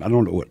him or something. I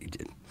don't know what he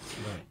did.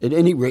 Right. At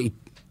any rate,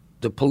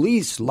 the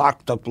police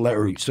locked up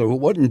Larry. So it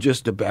wasn't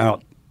just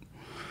about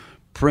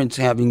Prince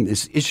having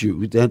this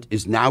issue that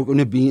is now going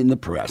to be in the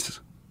press.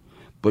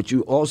 But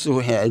you also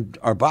had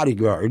our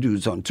bodyguard,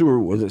 who's on tour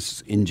with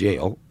us, in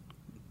jail.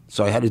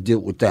 So I had to deal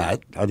with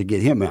that. I had to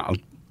get him out.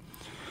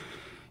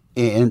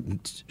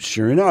 And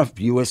sure enough,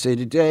 USA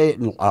Today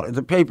and a lot of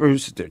the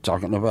papers, they're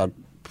talking about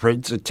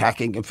Prince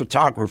attacking a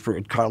photographer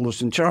at Carlos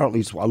and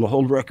Charlie's while the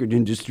whole record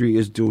industry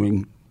is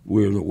doing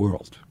We're the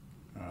World.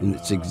 And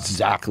it's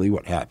exactly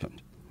what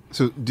happened.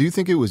 So do you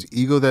think it was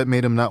ego that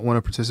made him not want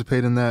to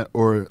participate in that?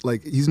 Or,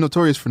 like, he's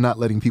notorious for not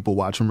letting people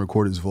watch him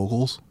record his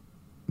vocals.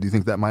 Do you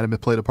think that might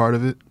have played a part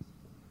of it?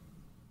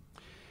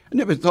 I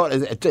never thought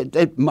of that.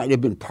 That might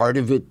have been part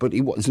of it, but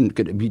he wasn't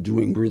going to be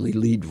doing really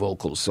lead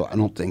vocals, so I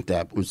don't think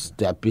that was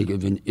that big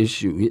of an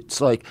issue.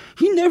 It's like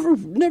he never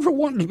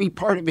wanted to be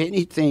part of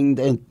anything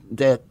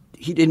that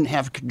he didn't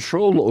have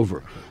control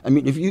over. I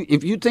mean, if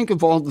you think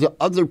of all the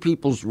other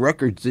people's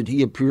records that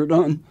he appeared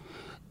on,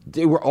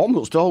 they were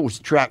almost always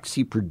tracks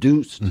he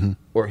produced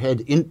or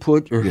had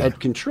input or had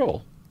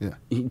control. Yeah.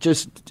 He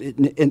just,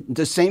 and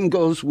the same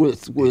goes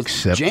with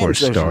Except jam for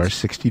sessions. Star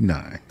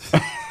 69.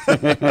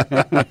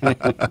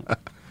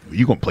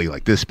 You gonna play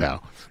like this,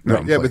 pal? No,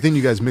 Right. Yeah, but then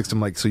you guys mixed him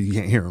like so you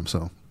can't hear him.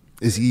 So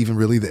is he even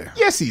really there?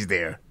 Yes, he's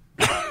there.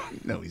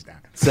 No, he's not.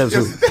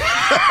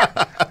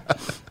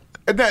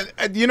 And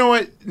that, you know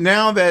what?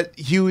 Now that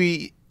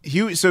Huey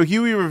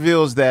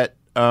reveals that.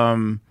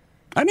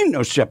 I didn't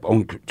know Shep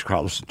owned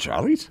Carlos and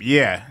Charlie's.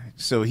 Yeah,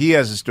 so he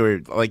has a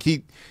story. Like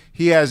he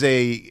has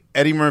a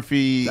Eddie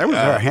Murphy. That was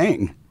our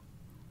hang.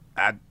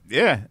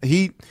 Yeah,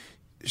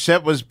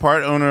 Shep was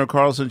part owner of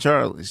Carlos and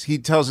Charlie's. He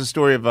tells a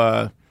story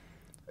of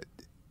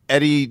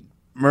Eddie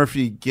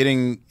Murphy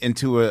getting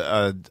into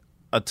a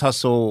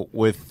tussle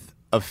with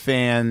a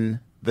fan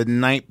the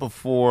night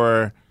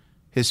before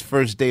his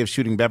first day of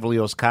shooting Beverly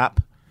Hills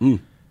Cop.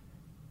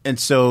 And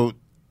so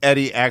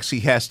Eddie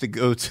actually has to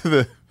go to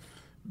the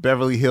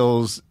Beverly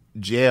Hills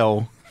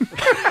jail.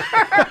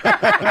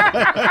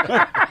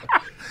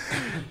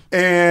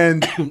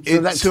 And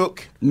it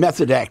took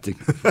method acting.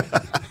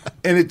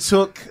 And it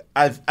took,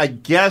 I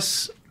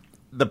guess,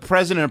 the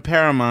president of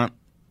Paramount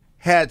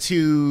had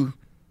to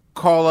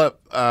call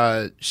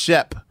up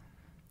Shep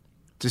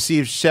to see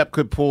if Shep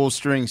could pull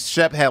strings.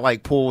 Shep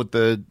had pulled with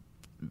the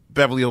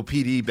Beverly Hills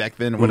PD back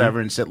then or whatever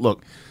and said,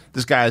 look,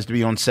 this guy has to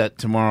be on set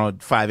tomorrow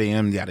at 5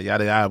 a.m., yada,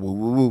 yada, yada, woo,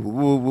 woo, woo,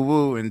 woo, woo,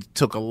 woo, and it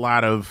took a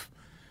lot of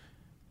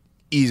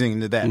easing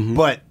into that.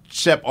 But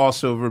Shep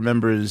also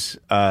remembers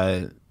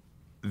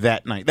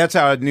that night. That's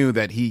how I knew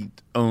that he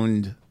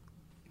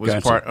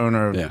was part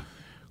owner of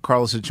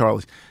Carlos and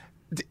Charlie's.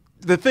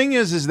 The thing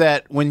is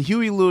that when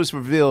Huey Lewis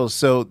reveals,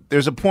 so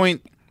there's a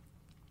point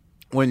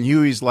when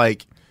Huey's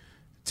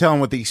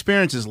telling what the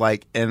experience is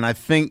like, and I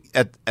think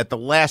at the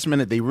last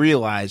minute they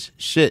realize,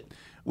 shit,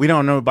 we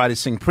don't know nobody to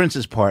sing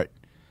Prince's part.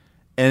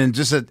 And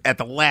just at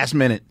the last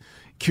minute,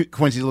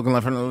 Quincy's looking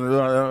left,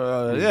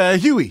 yeah,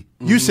 Huey,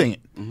 you sing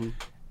it.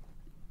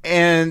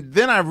 And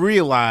then I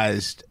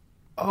realized,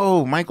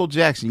 oh, Michael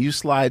Jackson, you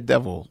sly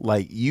devil.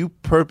 You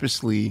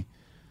purposely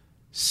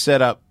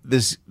set up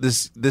this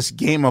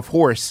game of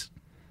horse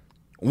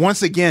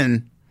once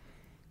again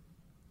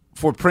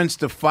for Prince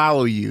to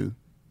follow you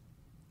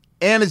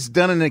and it's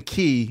done in a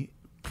key.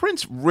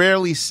 Prince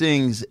rarely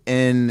sings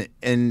in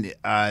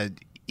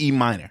E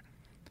minor.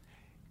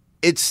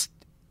 It's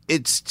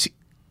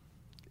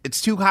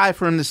too high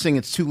for him to sing.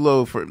 It's too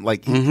low for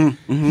like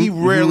he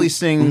rarely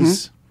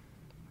sings.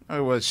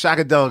 Oh, well,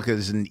 Shakadelica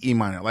is in E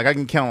minor. Like I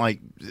can count like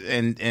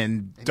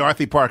and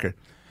Dorothy Parker.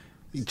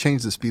 He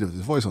changed the speed of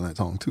his voice on that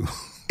song too.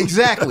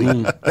 Exactly.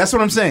 That's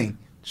what I'm saying.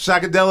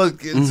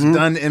 Shakadelica is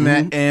done in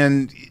that,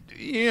 and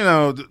you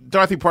know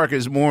Dorothy Parker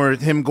is more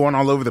him going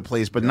all over the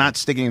place, but not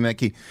sticking in that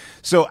key.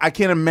 So I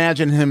can't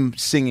imagine him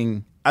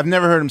singing. I've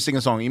never heard him sing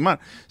a song in E minor.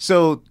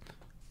 So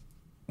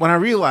when I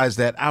realized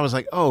that, I was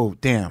like, oh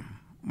damn,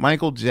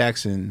 Michael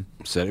Jackson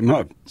set him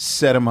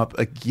up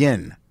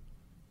again.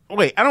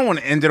 Wait, I don't want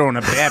to end it on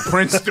a bad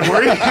Prince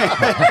story.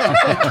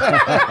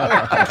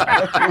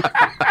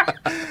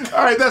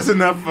 All right, that's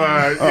enough.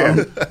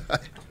 Yeah.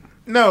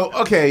 No,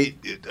 okay.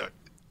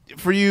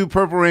 For you,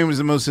 Purple Rain was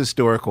the most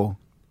historical,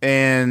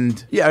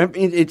 and yeah, I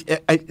mean,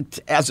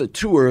 it as a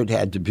tour, it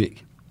had to be.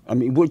 I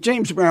mean, with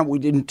James Brown, we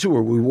didn't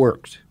tour; we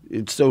worked.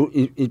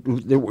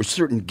 There were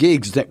certain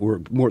gigs that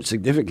were more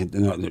significant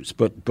than others,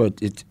 but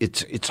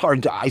it's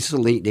hard to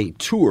isolate a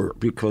tour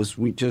because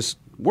we just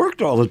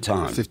worked all the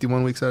time.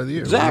 51 weeks out of the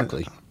year.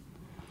 Exactly. Right?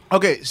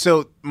 Okay,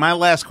 so my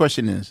last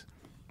question is,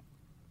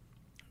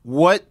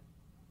 what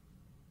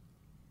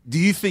do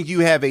you think you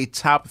have a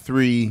top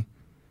 3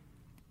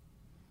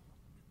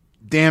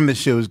 damn, this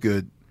show's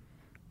good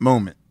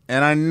moment?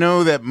 And I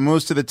know that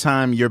most of the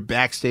time you're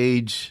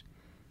backstage,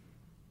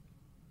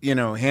 you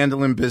know,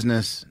 handling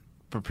business,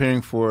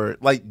 preparing for,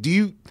 like,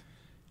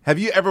 have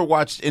you ever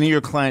watched any of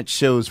your clients'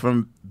 shows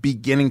from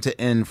beginning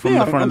to end from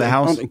the front of the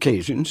house? On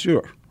occasion,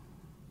 sure.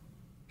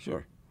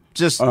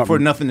 Just for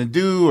nothing to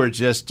do, or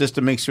just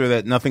to make sure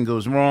that nothing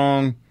goes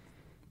wrong?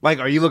 Like,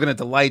 are you looking at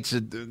the lights,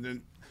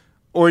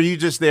 or are you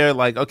just there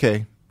like,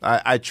 okay,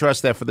 I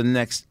trust that for the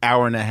next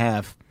hour and a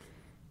half,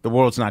 the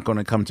world's not going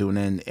to come to an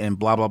end, and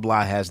blah, blah,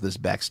 blah has this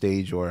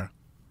backstage, or...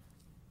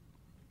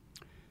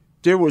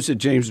 There was a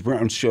James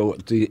Brown show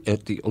at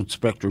the Old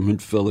Spectrum in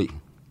Philly,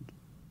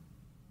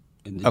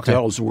 and the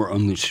Dells were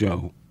on the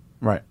show.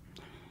 Right.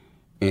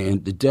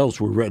 And the Dells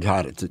were red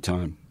hot at the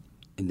time,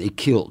 and they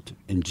killed.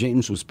 And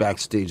James was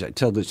backstage. I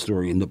tell this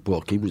story in the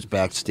book. He was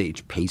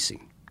backstage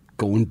pacing,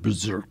 going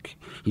berserk.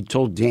 He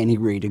told Danny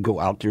Ray to go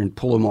out there and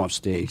pull him off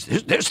stage.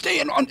 They're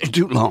staying on there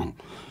too long.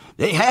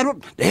 They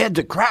had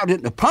the crowd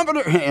in the palm of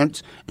their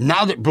hands, and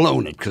now they're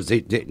blowing it because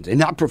they're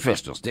not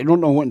professionals. They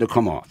don't know when to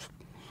come off.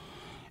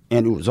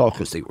 And it was all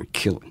because they were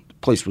killing. The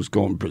place was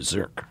going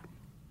berserk.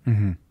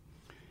 Mm-hmm.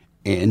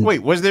 And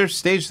wait, was their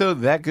stage though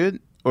that good,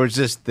 or is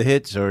just the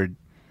hits, or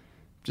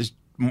just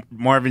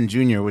Marvin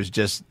Jr. was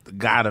just the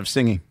god of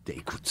singing? They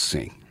could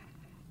sing.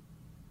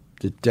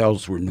 The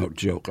Dells were no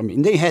joke. I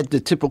mean, they had the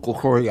typical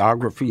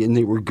choreography, and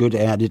they were good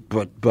at it.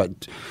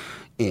 But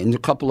and a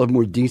couple of them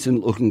were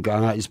decent-looking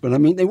guys. But I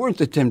mean, they weren't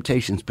the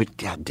Temptations. But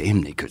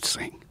goddamn, they could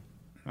sing.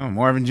 Oh,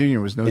 Marvin Jr.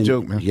 was no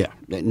joke, man. Yeah,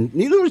 and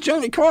neither was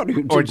Johnny Carter.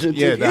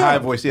 The high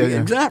voice, yeah.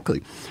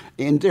 Exactly.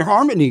 And their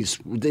harmonies,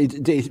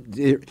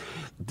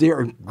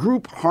 their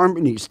group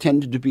harmonies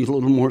tended to be a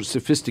little more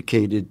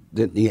sophisticated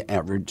than the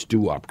average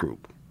doo-wop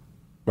group.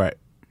 Right.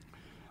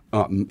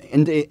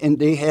 And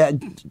they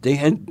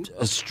had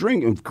a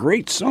string of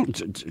great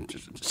songs.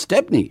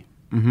 Stepney,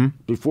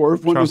 before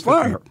Earth, Wind &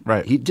 Fire.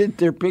 Right. He did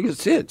their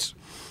biggest hits.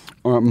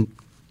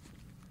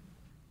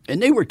 And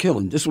they were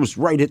killing. This was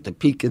right at the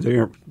peak of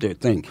their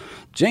thing.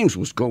 James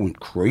was going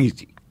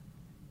crazy.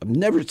 I've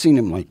never seen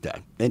him like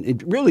that. And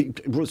it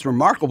was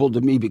remarkable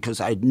to me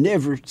because I'd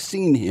never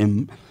seen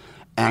him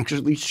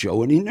actually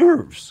show any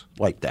nerves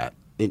like that.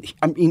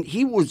 I mean,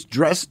 he was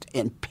dressed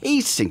and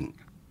pacing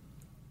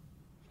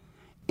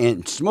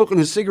and smoking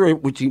a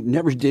cigarette, which he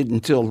never did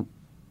until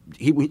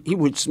he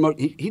would smoke.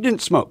 He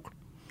didn't smoke,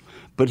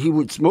 but he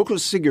would smoke a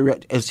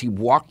cigarette as he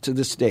walked to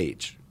the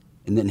stage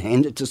and then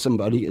hand it to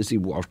somebody as he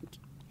walked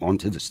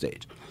onto the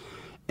stage.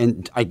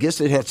 And I guess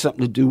it had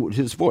something to do with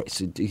his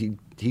voice.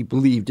 He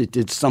believed it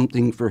did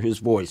something for his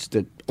voice.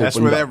 That's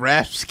where that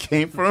rasp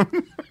came from?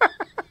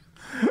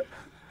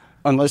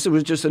 Unless it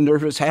was just a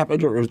nervous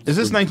habit. Is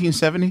this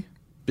 1970?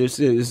 This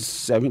is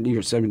 70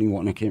 or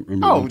 71. I can't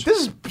remember. Oh,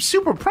 this is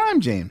super prime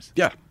James.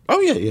 Yeah.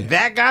 Oh, yeah.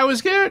 That guy was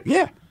scared?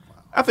 Yeah.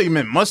 I thought you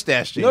meant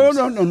mustache James.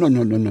 No.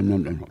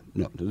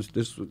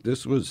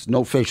 This was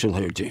no facial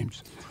hair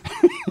James.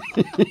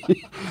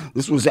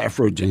 This was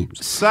Afro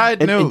James.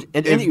 Side note,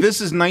 if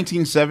this is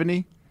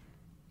 1970,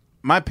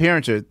 my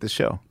parents are at the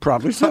show.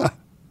 Probably so.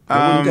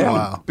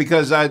 Wow.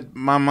 Because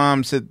my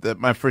mom said that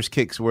my first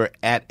kicks were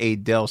at a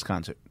Dells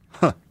concert.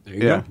 Huh. There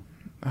you go.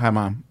 Hi,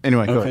 Mom.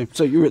 Anyway, go ahead.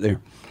 So you were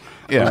there.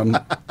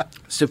 Yeah.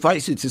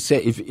 Suffice it to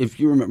say, if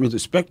you remember the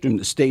Spectrum,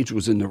 the stage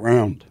was in the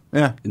round.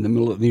 Yeah. In the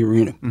middle of the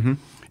arena. Mm-hmm.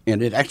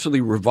 And it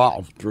actually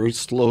revolved, very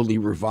slowly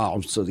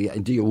revolved. So the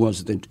idea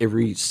was that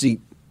every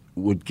seat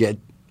would get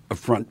a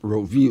front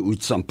row view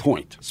at some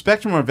point.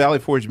 Spectrum or Valley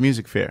Forge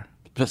Music Fair?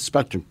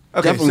 Spectrum.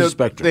 Okay, definitely so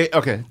Spectrum.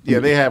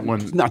 They have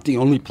one. It's not the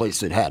only place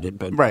that had it,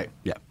 but right.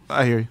 Yeah.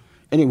 I hear you.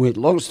 Anyway,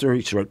 long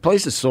story short,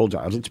 place is sold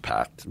out. It's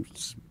packed.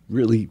 It's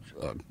really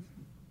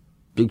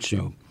big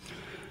show.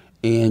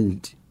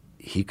 And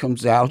he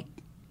comes out,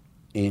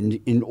 and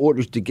in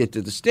order to get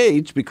to the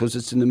stage, because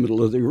it's in the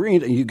middle of the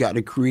arena, you got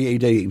to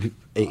create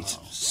a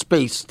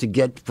space to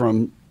get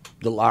from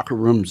the locker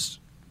rooms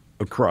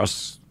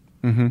across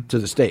to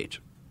the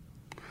stage.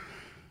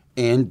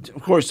 And,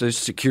 of course, there's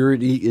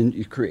security, and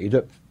you create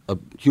a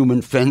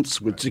human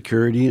fence with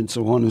security and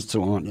so on and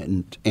so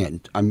on.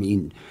 And I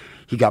mean,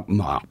 he got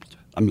mobbed.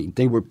 I mean,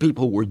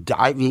 people were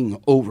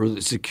diving over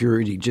the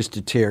security just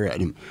to tear at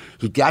him.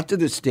 He got to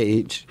the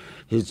stage.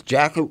 His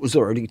jacket was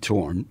already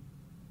torn.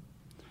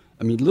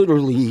 I mean,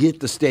 literally, he hit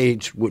the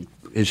stage with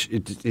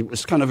it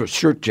was kind of a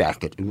shirt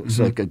jacket. It was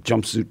like a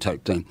jumpsuit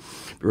type thing,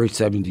 very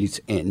 70s,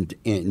 and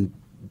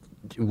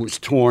it was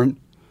torn.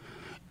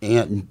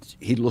 And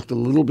he looked a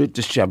little bit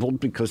disheveled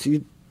because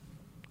he'd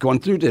gone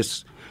through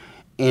this.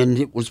 And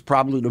it was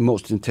probably the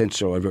most intense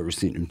show I've ever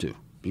seen him do,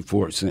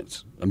 before or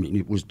since. I mean,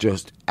 it was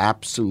just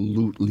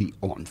absolutely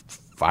on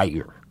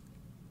fire.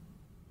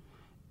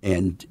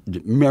 And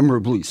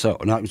memorably so.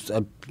 And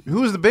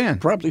who was the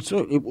band? Probably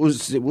so. It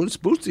was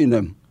Bootsy and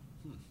them.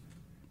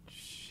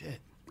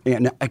 Shit.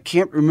 And I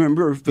can't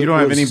remember if you don't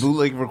have any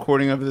bootleg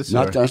recording of this?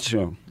 Not that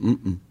show.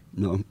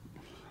 No.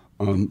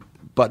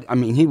 But I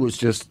mean, he was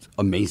just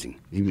amazing.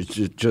 He was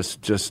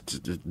just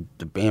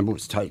the band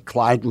was tight.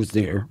 Clyde was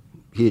there.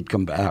 He had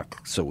come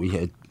back, so we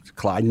had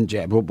Clyde and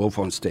Jabbo both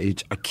on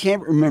stage. I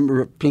can't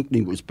remember if Pinckney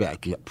was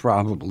back yet.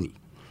 Probably,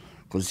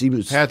 because he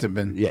was had to have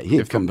been. Yeah, he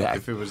had come back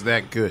if it was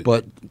that good.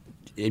 But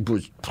it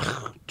was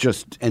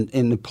just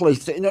and the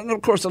place. And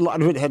of course, a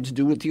lot of it had to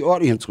do with the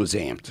audience was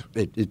amped.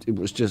 It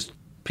was just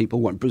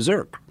people went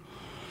berserk.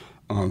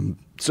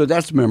 So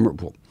that's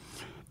memorable.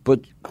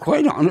 But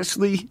quite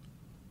honestly.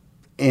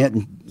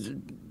 And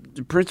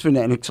the Prince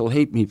fanatics will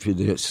hate me for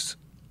this.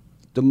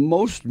 The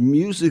most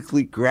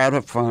musically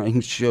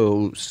gratifying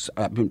shows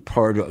I've been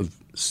part of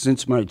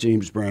since my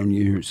James Brown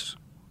years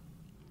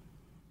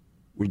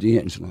were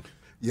D'Angelo.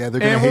 Yeah, they're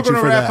going to hate you for that. And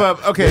we're going to wrap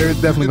up. Okay, they're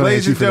definitely going to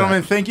hate you for that. Ladies and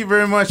gentlemen, thank you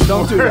very much.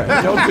 Don't do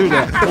that. Don't do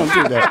that. Don't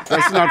do that.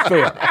 That's not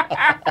fair.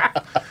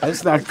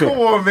 That's not fair. Come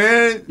on,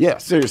 man. Yeah,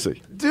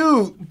 seriously.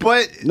 Dude,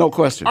 but no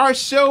question. Our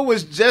show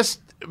was just...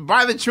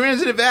 By the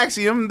transitive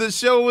axiom, the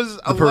show was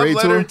a love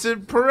letter to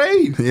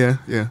Parade. Yeah.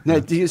 Now,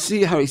 do you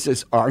see how he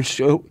says our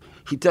show?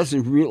 He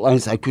doesn't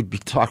realize I could be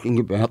talking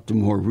about the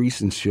more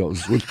recent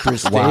shows with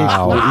Chris Dave.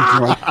 Wow.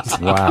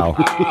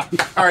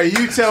 All right,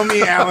 you tell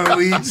me, Alan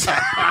Leeds.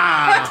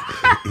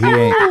 He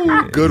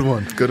ain't. Good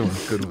one.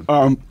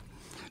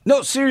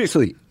 No,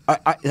 seriously.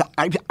 I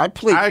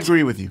play. I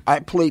agree with you. I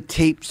play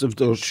tapes of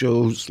those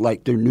shows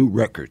like they're new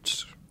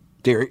records.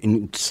 They're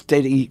in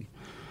steady...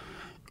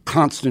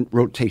 constant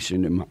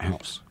rotation in my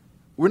house.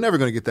 We're never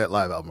going to get that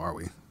live album, are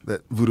we?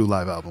 That Voodoo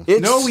live album.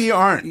 No, we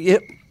aren't.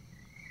 Yep.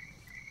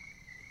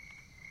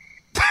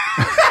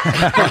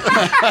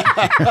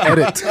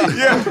 Edit.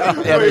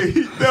 Yeah. Wait,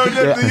 no,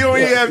 you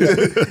only have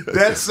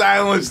that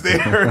silence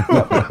there.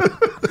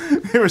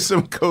 There were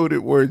some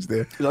coded words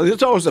there.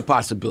 There's always a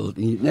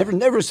possibility.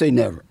 Never say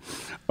never.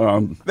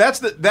 That's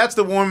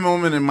the one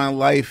moment in my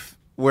life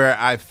where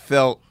I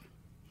felt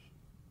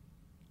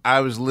I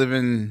was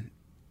living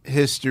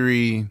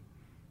history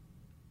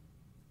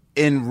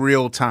in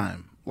real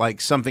time, like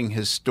something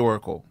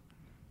historical.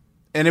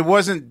 And it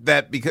wasn't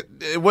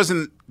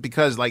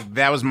because like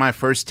that was my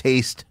first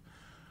taste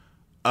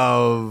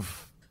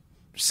of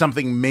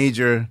something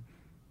major,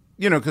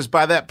 because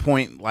by that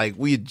point, like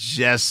we had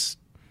just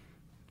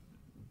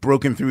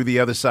broken through the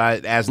other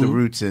side as the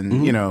Roots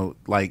and,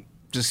 like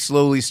just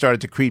slowly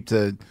started to creep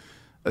to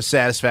a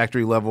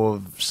satisfactory level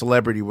of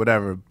celebrity,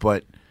 whatever.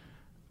 But,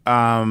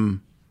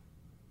 for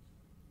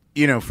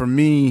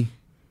me,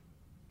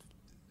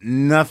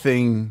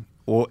 nothing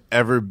will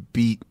ever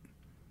beat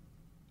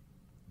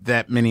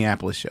that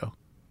Minneapolis show.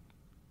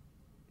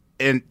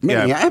 And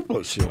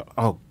Minneapolis show.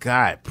 Oh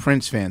God,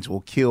 Prince fans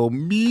will kill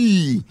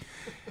me.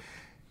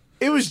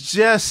 It was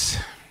just.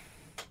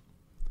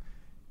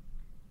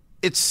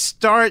 It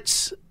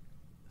starts.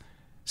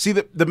 See,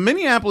 the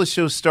Minneapolis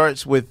show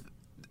starts with.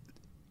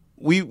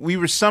 We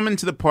were summoned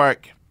to the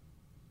park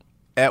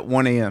at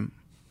 1 a.m.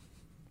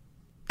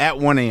 At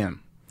 1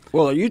 a.m.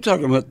 Well, are you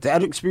talking about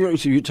that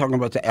experience, or are you talking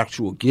about the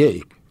actual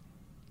gig?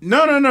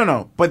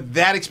 No. But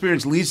that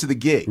experience leads to the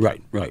gig.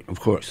 Right,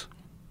 of course.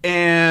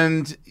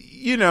 And,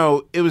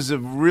 it was a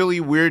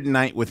really weird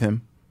night with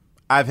him.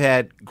 I've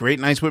had great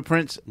nights with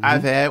Prince. Mm-hmm.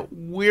 I've had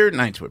weird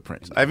nights with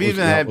Prince. I've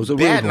even had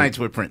bad nights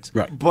with Prince.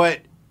 Right.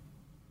 But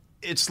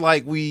it's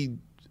like we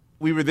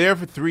were there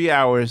for 3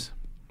 hours.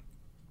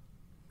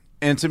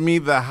 And to me,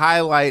 the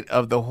highlight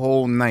of the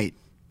whole night,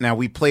 now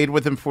we played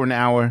with him for an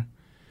hour.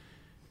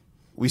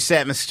 We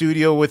sat in the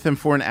studio with him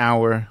for an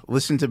hour,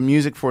 listened to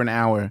music for an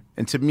hour.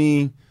 And to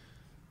me,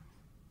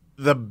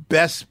 the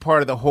best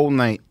part of the whole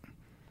night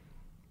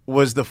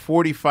was the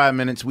 45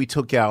 minutes we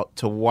took out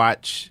to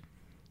watch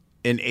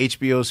an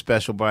HBO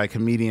special by a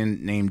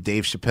comedian named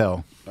Dave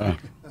Chappelle.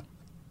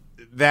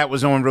 That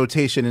was on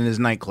rotation in his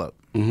nightclub.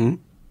 Mm-hmm.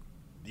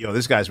 yo,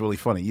 this guy's really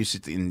funny.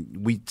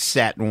 And we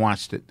sat and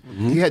watched it.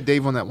 He had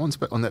Dave on that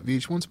on that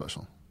VH1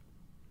 special.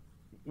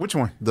 Which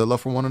one? The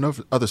Love for One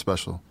Another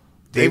special.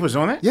 Dave was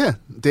on it? Yeah.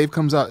 Dave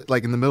comes out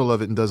like in the middle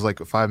of it and does like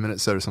a 5-minute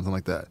set or something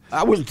like that.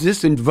 I was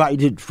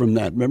disinvited from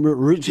that. Remember,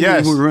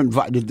 originally we were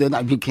invited, then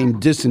I became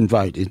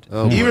disinvited.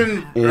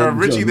 Even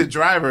Richie the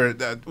driver,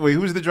 wait,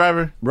 who's the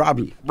driver?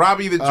 Robbie.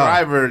 Robbie the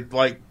driver,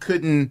 like,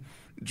 couldn't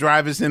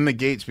drive us in the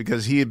gates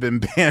because he had been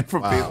banned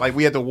from like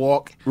we had to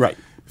walk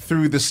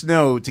through the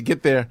snow to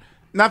get there.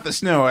 Not the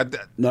snow. I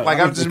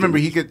just remember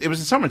it was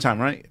in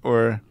summertime, right?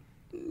 Or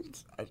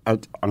I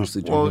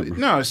honestly don't remember.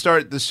 No,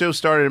 the show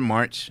started in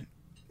March.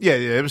 Yeah,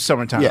 it was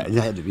summertime. Yeah, it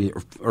had to be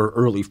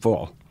early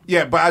fall.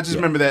 Yeah, but I just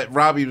remember that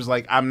Robbie was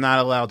like, I'm not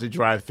allowed to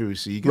drive through,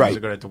 so you guys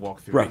are going to have to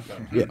walk through. Right,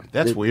 yeah.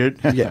 That's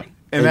weird. Yeah.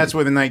 And that's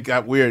where the night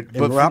got weird.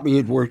 But Robbie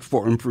had worked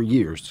for him for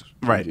years.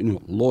 Right.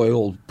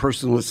 Loyal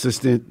personal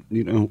assistant,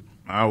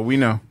 Oh, we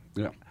know.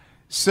 Yeah.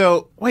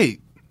 So,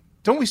 wait,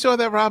 don't we still have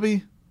that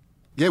Robbie?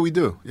 Yeah, we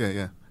do.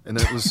 Yeah. And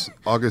it was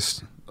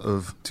August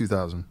of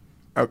 2000.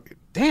 Okay.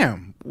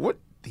 Damn,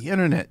 the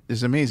internet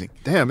is amazing.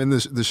 Damn, and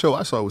the show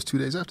I saw was 2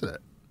 days after that.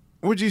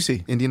 What'd you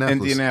see?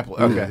 Indianapolis.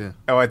 Okay. Yeah.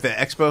 Oh, at the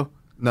expo?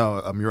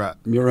 No, Murat.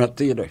 Murat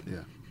Theater.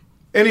 Yeah.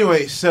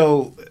 Anyway,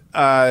 so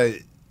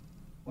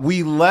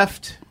we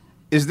left.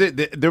 Is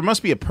there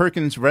must be a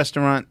Perkins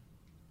restaurant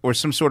or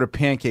some sort of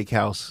pancake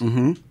house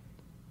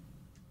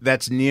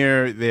that's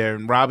near there,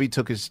 and Robbie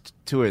took us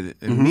to it.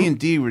 And me and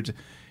Dee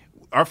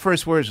our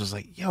first words was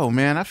like, yo,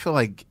 man, I feel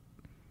like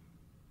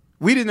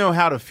we didn't know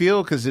how to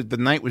feel because the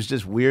night was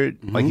just weird.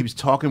 Like he was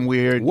talking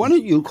weird. One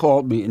of you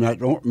called me, and I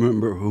don't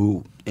remember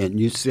who, and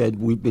you said,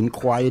 we've been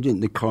quiet in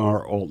the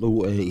car all the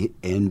way,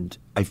 and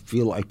I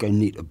feel like I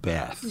need a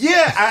bath.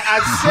 Yeah,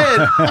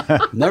 I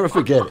said. Never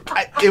forget it.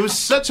 It was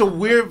such a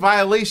weird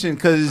violation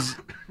because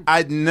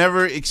I'd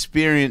never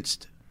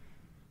experienced.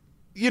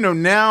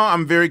 Now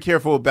I'm very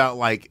careful about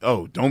like,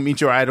 oh, don't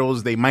meet your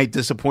idols. They might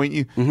disappoint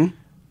you.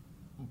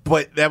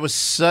 But that was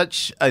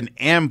such an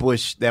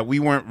ambush that we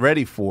weren't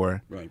ready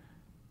for. Right.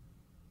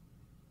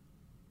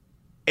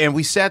 And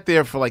we sat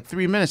there for like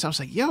 3 minutes. I was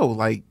like, yo,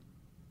 like,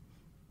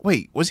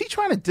 wait, was he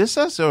trying to diss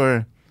us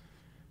or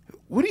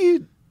what do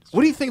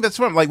you think that's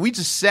from? Like, we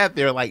just sat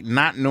there like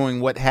not knowing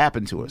what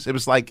happened to us. It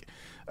was like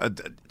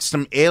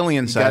some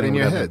alien side. Got in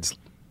your heads.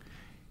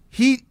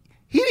 He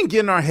didn't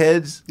get in our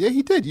heads. Yeah,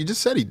 he did. You just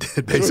said he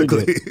did,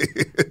 basically.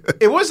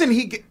 It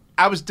wasn't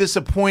I was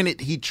disappointed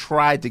he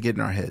tried to get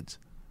in our heads.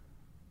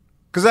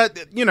 Because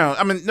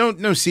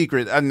no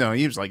secret. I know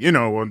he was like,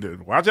 well,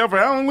 dude, watch out for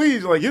Alan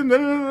Lee's, like,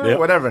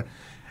 whatever.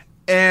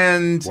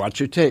 And watch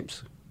your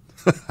tapes.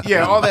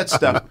 Yeah, all that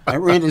stuff. I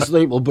ran his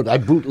label, but I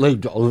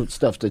bootlegged all the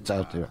stuff that's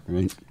out there.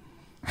 Right?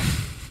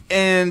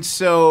 And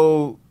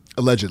so,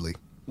 allegedly,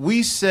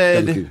 we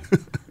said,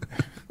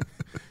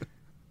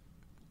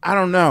 I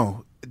don't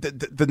know.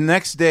 The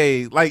next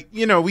day, like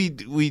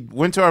we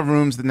went to our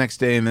rooms the next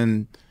day, and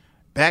then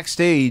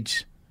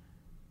backstage.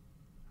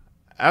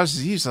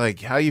 He's like,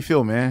 how you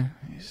feel, man?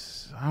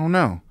 I don't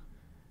know.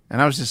 And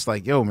I was just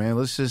like, yo, man,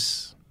 let's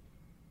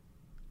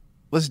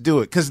do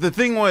it. Because the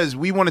thing was,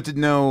 we wanted to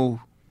know,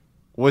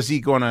 was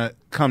he going to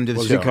come to the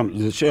show? Was he coming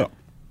to the show?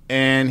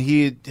 And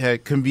he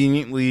had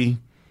conveniently,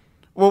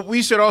 well,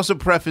 we should also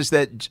preface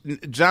that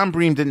John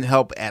Bream didn't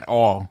help at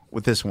all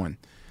with this one.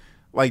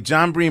 Like,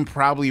 John Bream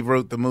probably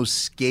wrote the most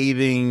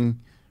scathing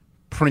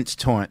Prince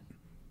taunt.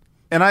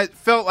 And I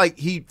felt like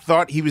he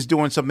thought he was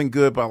doing something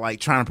good by like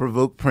trying to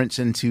provoke Prince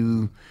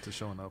into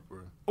showing up,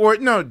 or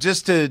no,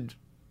 just to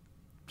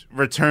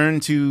return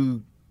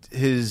to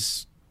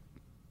his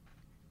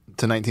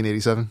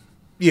 1987.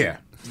 Yeah,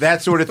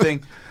 that sort of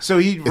thing. So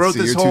he wrote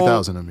this whole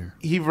 2000. Amir.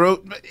 He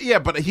wrote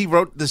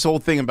this whole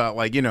thing about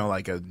like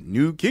like a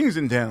new kings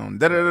in town.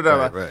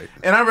 Right.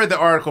 And I read the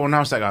article and I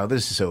was like, oh,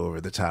 this is so over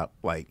the top.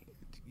 Like,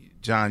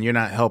 John, you're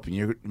not helping.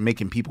 You're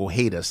making people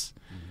hate us.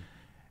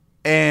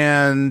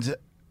 And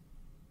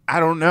I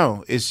don't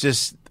know. It's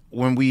just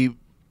when he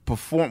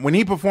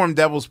performed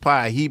Devil's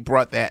Pie, he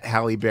brought that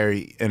Halle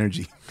Berry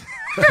energy.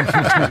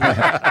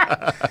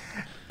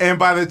 And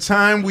by the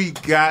time we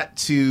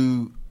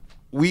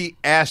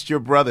asked your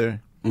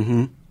brother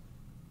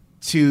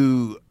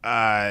to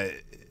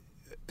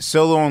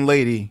solo on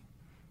Lady,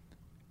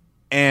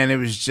 and it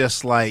was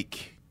just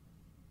like,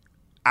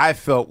 I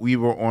felt we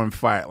were on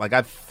fire. Like,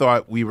 I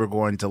thought we were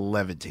going to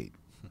levitate.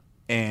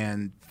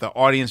 And the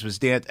audience was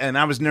dancing, and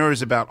I was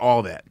nervous about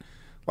all that.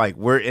 Like,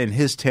 we're in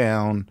his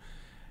town,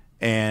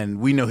 and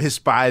we know his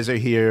spies are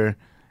here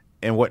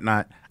and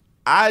whatnot.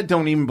 I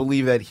don't even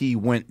believe that he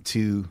went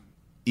to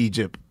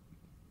Egypt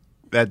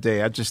that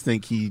day. I just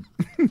think he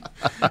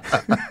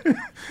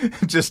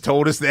just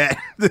told us that.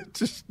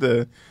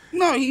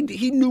 No,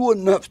 he knew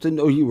enough to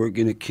know you were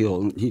going to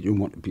kill, and he didn't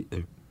want to be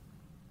there.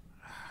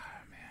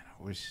 Man,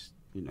 I wish...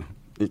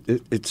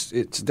 That's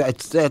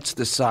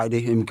the side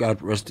of him,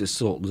 God rest his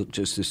soul, that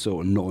just is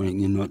so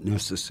annoying and not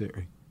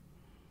necessary.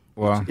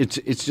 Well,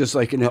 it's just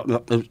like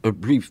a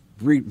brief,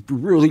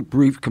 really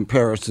brief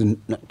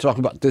comparison. I talk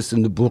about this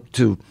in the book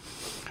too.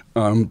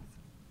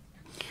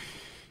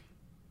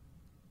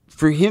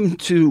 for him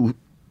to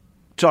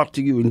talk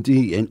to you and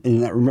Dee,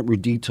 and I remember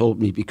Dee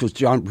told me, because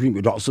John Bream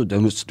had also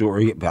done a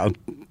story about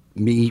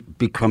me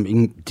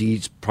becoming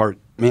Dee's part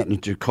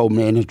manager,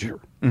 co-manager.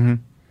 Mm-hmm.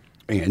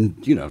 And,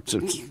 it's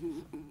a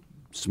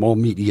small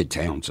media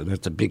town, so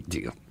that's a big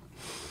deal.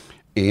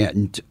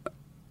 And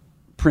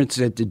Prince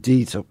said to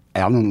Dee, so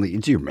Alan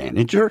Leeds your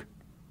manager?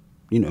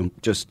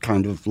 Just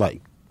kind of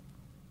like,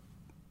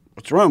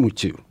 what's wrong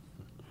with you?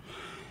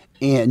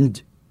 And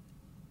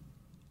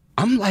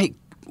I'm like,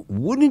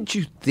 wouldn't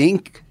you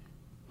think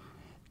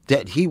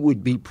that he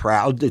would be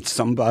proud that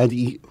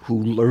somebody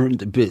who learned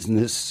the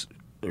business,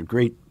 a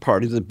great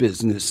part of the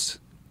business,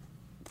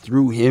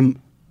 through him,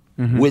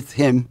 with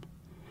him,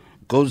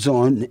 goes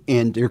on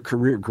and their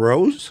career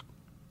grows?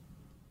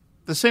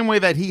 The same way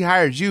that he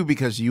hired you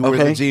because you were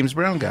the James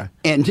Brown guy.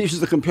 And here's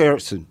the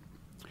comparison.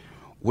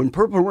 When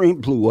Purple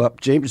Rain blew up,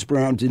 James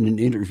Brown did an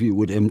interview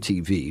with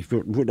MTV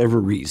for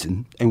whatever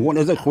reason. And one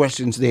of the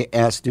questions they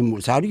asked him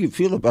was, how do you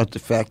feel about the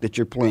fact that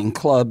you're playing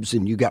clubs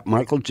and you got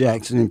Michael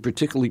Jackson and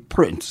particularly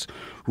Prince,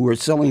 who are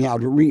selling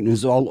out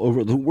arenas all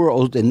over the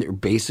world, and they're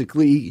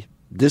basically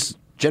this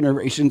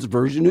generation's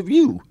version of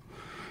you?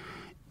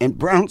 And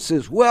Brown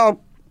says,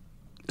 well,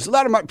 there's a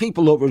lot of my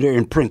people over there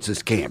in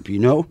Prince's camp,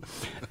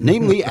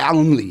 namely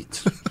Alan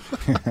Leeds.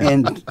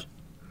 And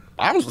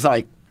I was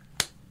like,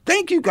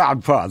 thank you,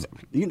 Godfather.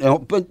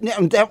 But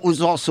that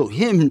was also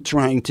him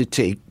trying to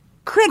take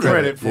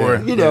credit for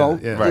it.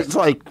 It's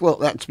like, well,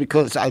 that's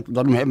because I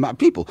let him have my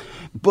people.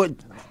 But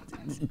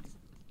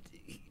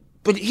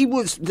he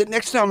was, the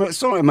next time I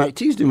saw him, I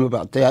teased him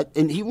about that,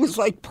 and he was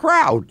like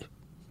proud.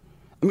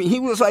 I mean,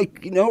 he was like,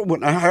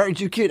 when I hired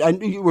you, kid, I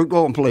knew you were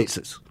going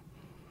places.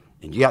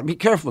 And you got to be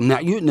careful now.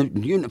 You're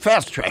in the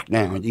fast track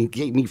now. And he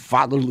gave me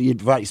fatherly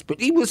advice. But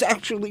he was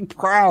actually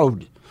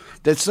proud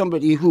that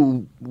somebody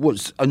who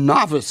was a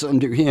novice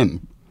under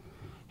him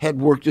had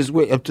worked his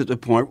way up to the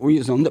point where he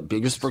was on the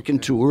biggest freaking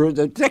tour of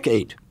the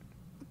decade.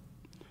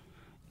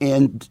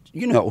 And,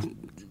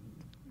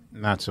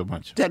 not so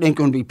much. That ain't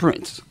going to be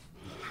Prince.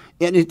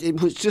 And it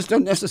was just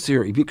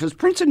unnecessary because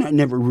Prince and I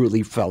never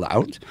really fell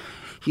out.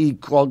 He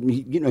called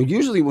me,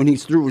 usually when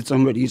he's through with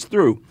somebody, he's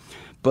through.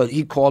 But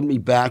he called me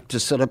back to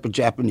set up a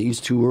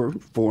Japanese tour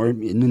for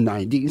him in the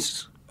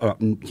 90s.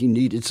 He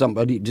needed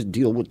somebody to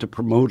deal with the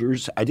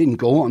promoters. I didn't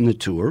go on the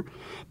tour,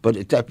 but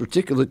at that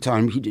particular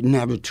time, he didn't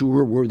have a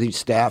tour-worthy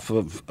staff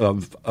of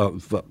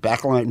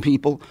backline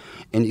people.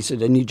 And he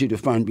said, I need you to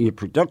find me a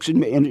production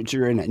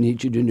manager, and I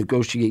need you to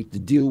negotiate the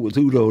deal with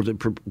Udo,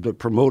 the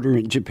promoter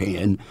in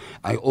Japan.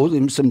 I owe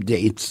him some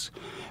dates,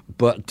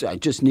 but I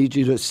just need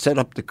you to set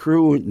up the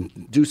crew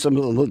and do some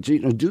of the,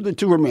 do the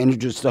tour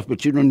manager stuff,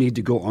 but you don't need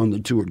to go on the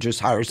tour. Just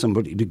hire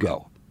somebody to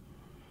go.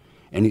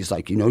 And he's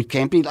like, it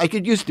can't be like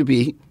it used to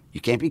be.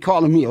 You can't be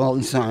calling me all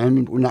the time,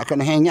 and we're not going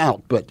to hang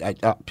out, but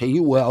I'll pay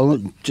you well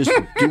and just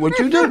do what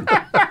you do.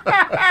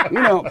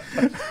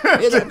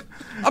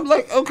 I'm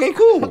like, okay,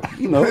 cool.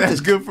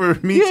 That's good for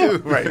me too.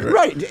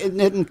 Right. And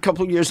then a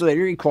couple of years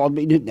later, he called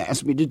me and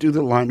asked me to do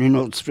the liner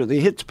notes for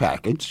the hits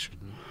package,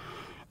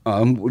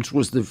 which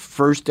was the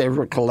first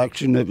ever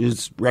collection of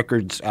his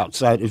records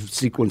outside of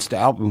sequenced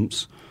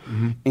albums.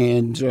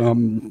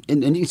 Mm-hmm.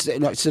 And he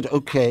said, I said,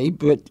 okay,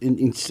 and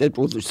he said,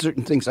 well, there's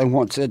certain things I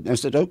want said. And I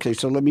said, okay,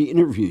 so let me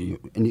interview you.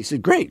 And he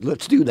said, great,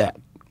 let's do that.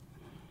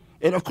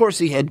 And of course,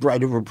 he had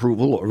right of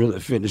approval over the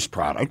finished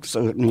product.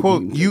 So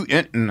quote,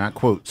 not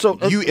quote. So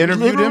you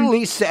interviewed him?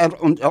 Literally sat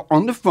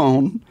on the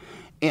phone,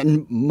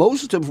 and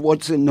most of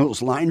what's in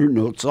those liner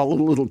notes, all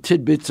the little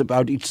tidbits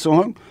about each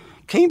song,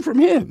 came from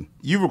him.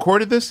 You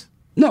recorded this?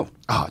 No.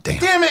 Oh, damn.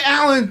 Damn it,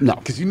 Alan. No.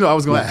 Because I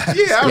was going to ask.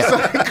 Yeah, I was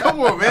like, come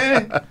on,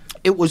 man.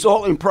 It was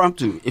all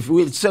impromptu. If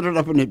we had set it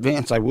up in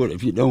advance, I would,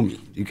 if you know me.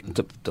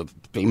 The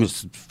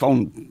famous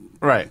phone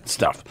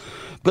stuff.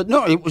 But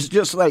no, it was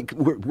just like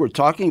we're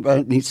talking about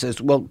it, and he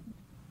says, well,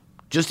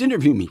 just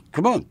interview me.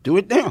 Come on, do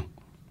it now.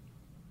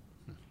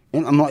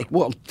 And I'm like,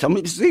 well, tell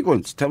me the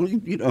sequence. Tell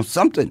me,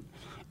 something.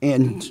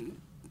 And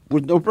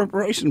with no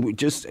preparation, we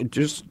just and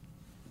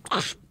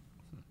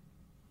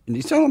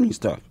he's telling me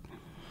stuff.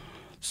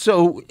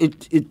 So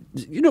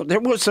there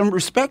was some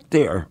respect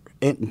there.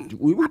 And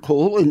we were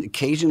cool, and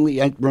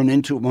occasionally I'd run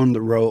into him on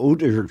the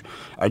road, or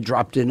I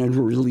dropped in at a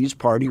release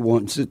party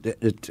once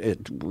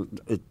at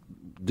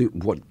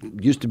what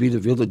used to be the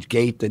Village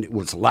Gate, and it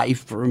was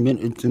Life for a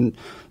minute, and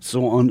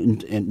so on.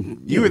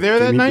 And you were there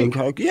that night?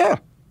 Yeah.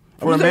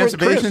 For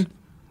Emancipation?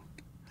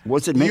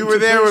 Was it You were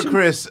there with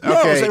Chris. Okay. Yeah,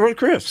 I was there with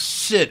Chris.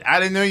 Shit, I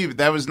didn't know you.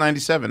 That was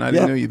 97. I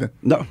didn't know you then.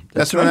 No.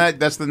 That's the night.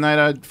 That's the night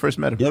I first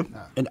met him. Yep.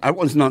 And I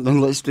wasn't on the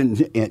list, and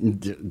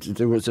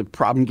there was a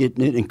problem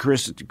getting it, and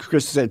Chris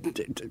said,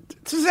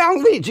 this is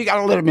Alan Leeds, you got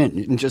to let him in,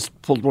 and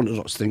just pulled one of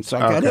those things. So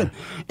I got in.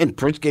 And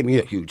Prince gave me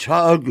a huge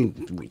hug,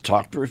 and we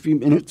talked for a few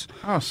minutes.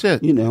 Oh,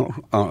 shit.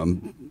 So, I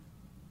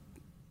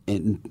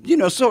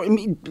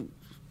mean,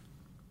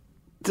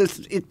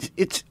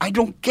 I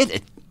don't get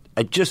it.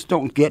 I just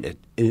don't get it.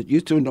 And it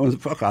used to annoy the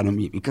fuck out of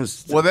me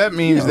because... Well, that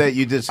means that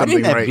you did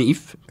something right. I didn't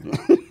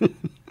have beef.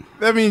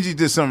 That means you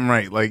did something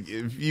right. Like,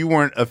 if you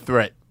weren't a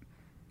threat,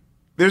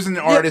 There's an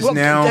artist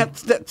now.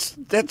 That's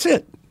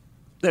it.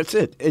 That's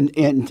it.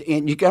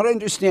 And you got to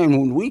understand,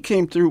 when we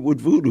came through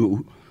with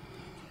Voodoo,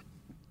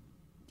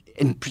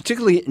 and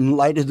particularly in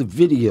light of the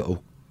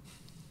video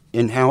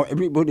and how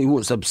everybody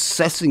was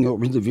obsessing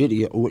over the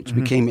video, which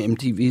became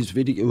MTV's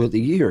Video of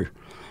the Year.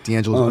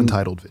 D'Angelo's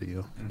Untitled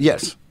video.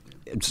 Yes.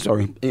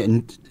 Sorry.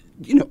 And,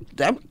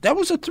 that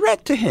was a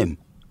threat to him.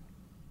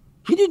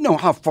 He didn't know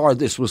how far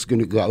this was going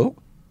to go.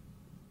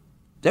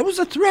 That was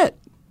a threat,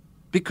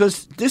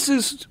 because this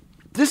is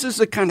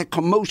the kind of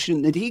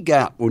commotion that he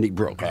got when he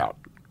broke out.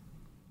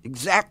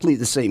 Exactly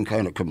the same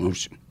kind of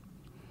commotion.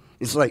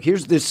 It's like,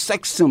 here's this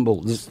sex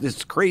symbol,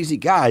 this crazy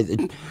guy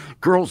that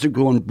girls are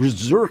going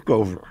berserk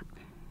over.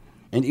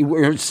 And he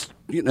wears,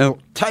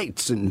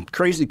 tights and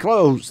crazy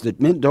clothes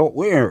that men don't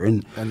wear.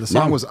 And the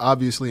song was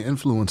obviously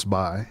influenced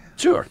by.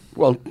 Sure.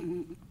 Well,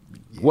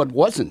 what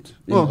wasn't?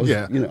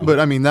 Yeah. But,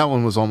 I mean, that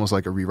one was almost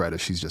like a rewrite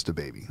of She's Just a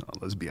Baby.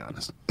 Let's be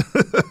honest.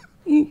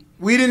 We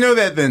didn't know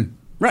that then.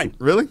 Right.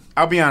 Really?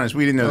 I'll be honest.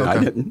 We didn't know that then.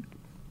 I didn't.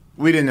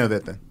 We didn't know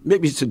that then.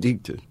 Maybe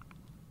Sadiq did.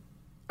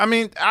 I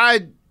mean,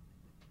 I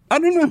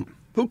don't know.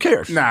 Who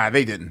cares? Nah,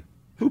 they didn't.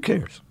 Who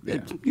cares?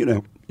 Yeah.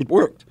 It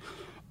worked.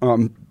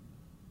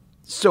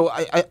 So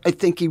I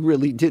think he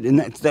really did, and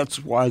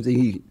that's why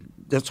the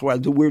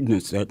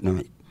weirdness that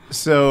night.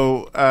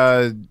 So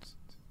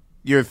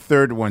your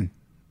third one,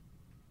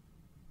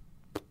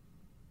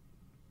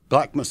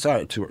 Black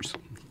Messiah tours.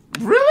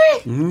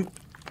 Really? Mm-hmm.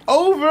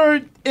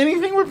 Over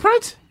anything with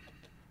Prince?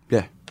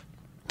 Yeah.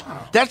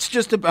 That's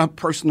just about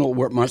personal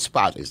where my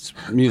spot is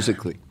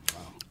musically.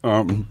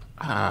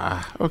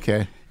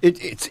 Okay.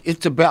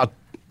 It's about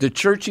the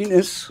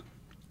churchiness.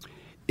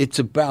 It's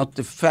about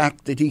the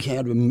fact that he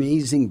had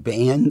amazing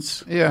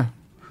bands. Yeah.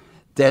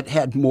 That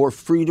had more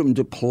freedom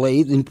to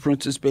play than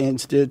Prince's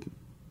bands did.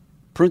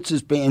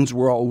 Prince's bands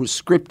were always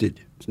scripted.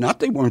 It's not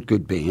they weren't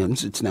good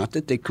bands. It's not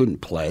that they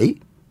couldn't play.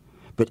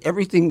 But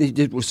everything they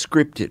did was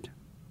scripted.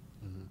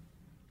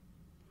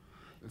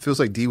 It feels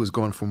like D was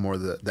going for more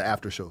the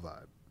after show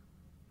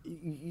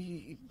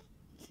vibe.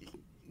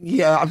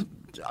 Yeah,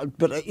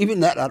 but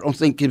even that I don't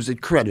think gives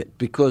it credit,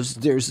 because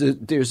there's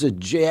a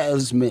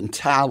jazz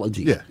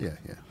mentality. Yeah.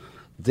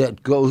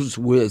 That goes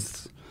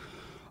with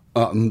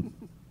the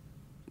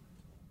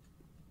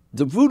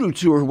Voodoo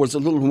tour was a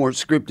little more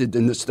scripted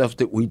than the stuff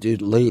that we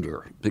did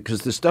later,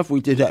 because the stuff we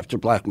did after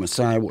Black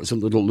Messiah was a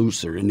little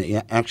looser, and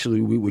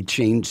we would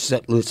change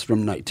set lists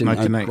from night to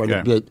night quite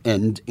a bit,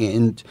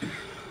 and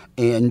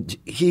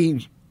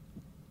he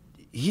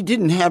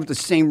didn't have the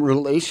same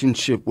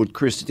relationship with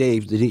Chris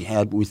Dave that he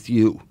had with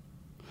you.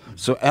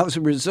 So as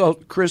a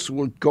result, Chris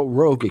would go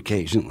rogue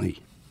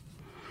occasionally.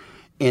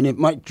 And it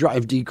might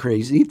drive D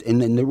crazy.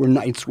 And then there were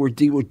nights where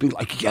D would be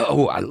like,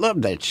 yo, I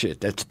love that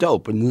shit. That's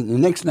dope. And then the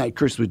next night,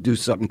 Chris would do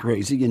something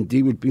crazy. And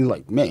D would be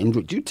like, man,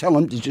 would you tell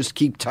him to just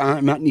keep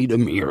time? I need a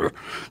mirror.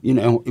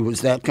 It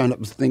was that kind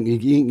of thing,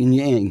 yin and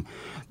yang.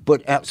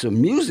 But as a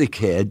music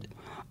head,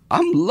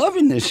 I'm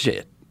loving this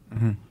shit.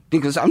 Mm-hmm.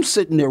 Because I'm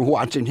sitting there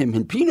watching him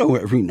and Pino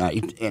every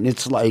night. And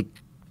it's like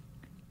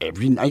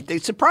every night they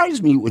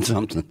surprise me with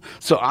something.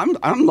 So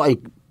I'm like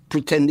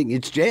pretending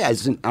it's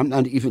jazz, and I'm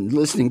not even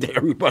listening to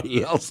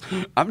everybody else.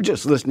 I'm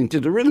just listening to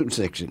the rhythm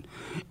section.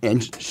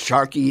 And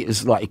Sharkey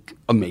is like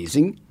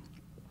amazing.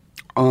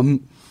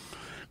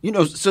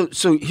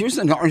 So here's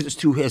an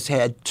artist who has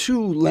had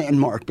 2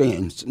 landmark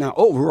bands. Now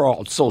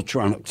overall,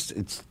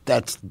 Soultronics,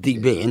 that's the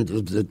band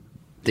of the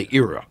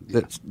era.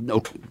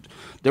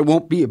 There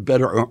won't be a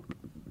better,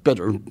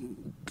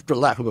 for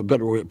lack of a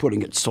better way of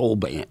putting it, soul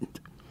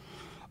band.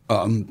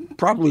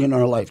 Probably in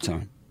our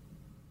lifetime.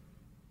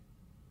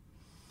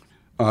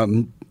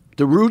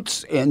 The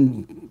Roots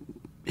and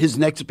his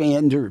next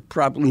band are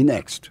probably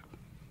next.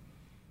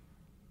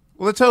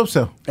 Well, let's hope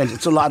so. And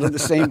it's a lot of the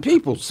same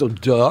people, so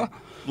duh.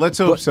 Let's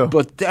hope so.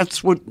 But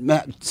that's what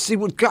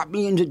what got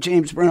me into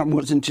James Brown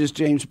wasn't just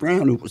James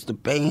Brown, it was the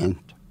band.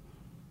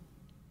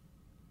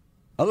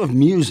 I love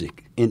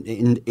music,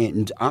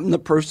 and I'm the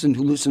person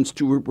who listens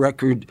to a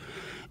record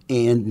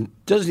and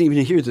doesn't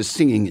even hear the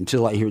singing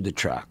until I hear the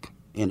track.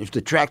 And if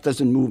the track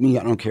doesn't move me,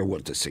 I don't care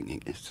what the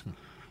singing is.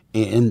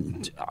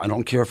 And I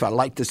don't care if I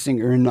like the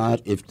singer or not.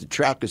 If the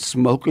track is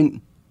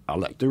smoking, I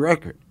like the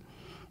record.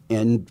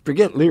 And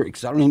forget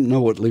lyrics. I don't even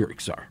know what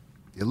lyrics are.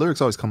 Yeah,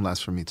 lyrics always come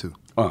last for me, too.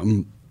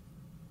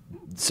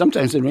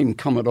 Sometimes they don't even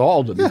come at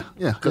all to me.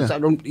 Because I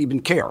don't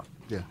even care.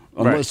 Yeah.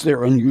 Unless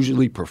they're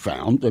unusually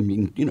profound. I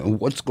mean,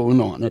 what's going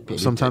on?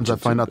 Sometimes I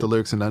find out the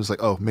lyrics and I'm just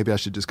like, oh, maybe I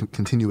should just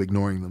continue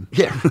ignoring them.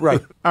 Yeah,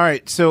 right. All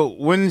right, so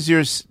when's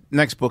your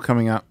next book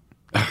coming out?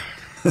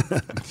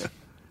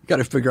 Got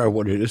to figure out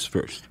what it is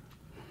first.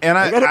 And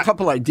I got a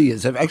couple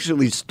ideas. I've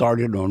actually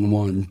started on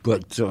one,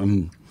 but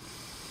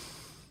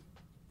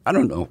I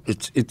don't know.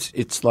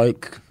 It's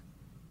like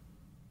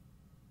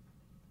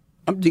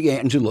I'm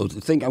D'Angelo.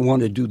 The thing I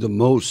want to do the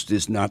most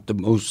is not the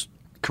most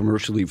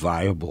commercially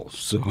viable.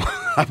 So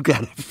I've got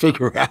to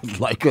figure out,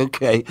 like,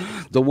 okay,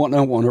 the one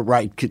I want to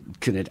write,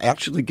 can it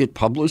actually get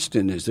published?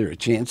 And is there a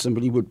chance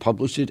somebody would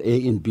publish it,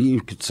 A, and B,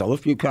 could sell a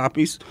few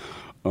copies?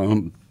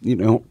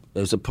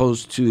 as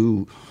opposed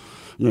to,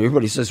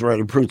 everybody says write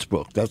a Prince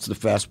book. That's the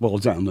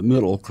fastball down the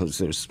middle because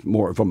there's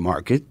more of a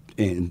market.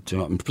 And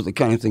for the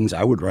kind of things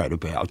I would write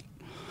about,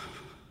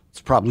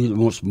 it's probably the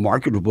most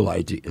marketable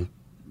idea.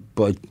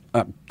 But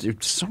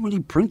there's so many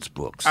Prince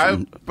books.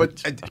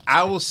 But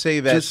I will say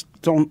that just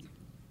don't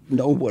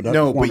know what I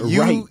want to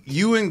write.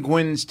 You and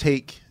Gwen's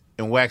take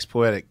in Wax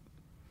Poetic,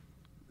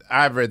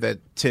 I've read that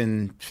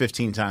 10,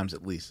 15 times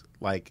at least.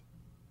 Like,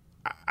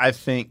 I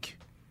think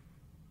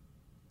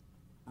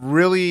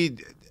really,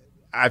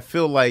 I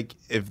feel like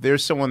if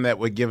there's someone that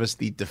would give us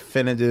the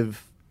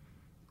definitive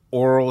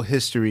oral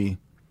history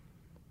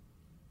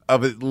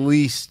of at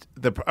least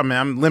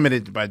I'm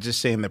limited by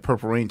just saying the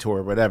Purple Rain Tour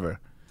or whatever.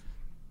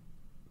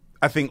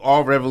 I think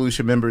all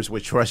Revolution members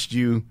would trust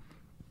you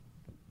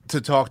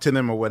to talk to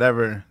them or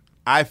whatever.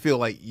 I feel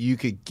like you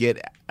could get,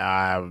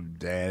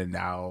 and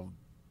now,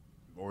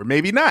 or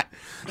maybe not.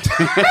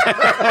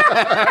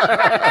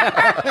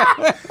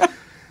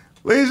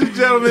 Ladies and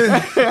gentlemen,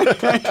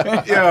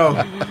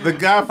 the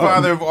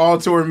godfather of all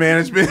tour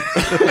management,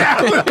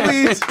 Alan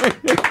Leeds,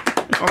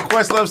 on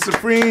Questlove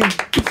Supreme,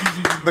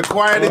 the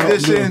quiet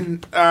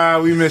edition.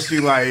 We miss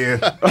you,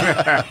 Laia.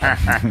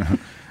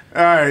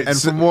 All right. And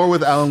for more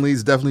with Alan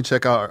Leeds, definitely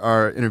check out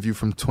our interview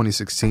from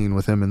 2016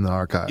 with him in the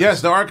archives.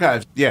 Yes, the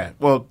archives. Yeah.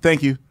 Well,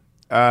 thank you.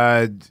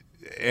 And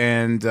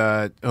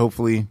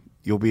hopefully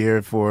you'll be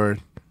here for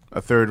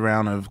a third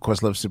round of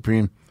Questlove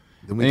Supreme.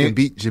 Then we can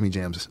beat Jimmy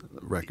Jam's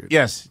record.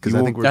 Yes. Because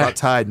I think we're about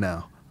tied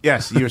now.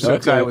 Yes, you're so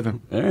tied with him.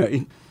 All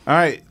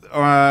right.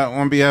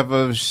 On behalf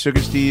of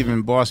Sugar Steve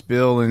and Boss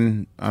Bill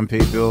and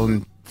Unpaid Bill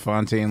and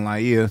Fontaine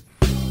Laia.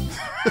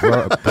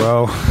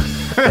 Bro.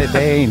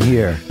 They ain't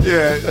here.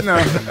 Yeah,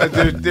 no,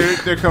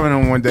 they're coming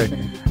home one day.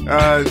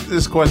 This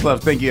is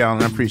Questlove. Thank you,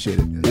 Alan. I appreciate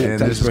it. And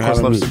this is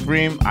Questlove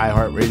Supreme,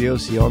 iHeartRadio.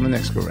 See you on the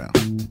next go round.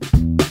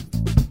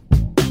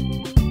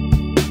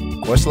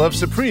 Questlove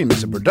Supreme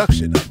is a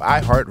production of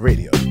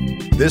iHeartRadio.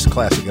 This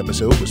classic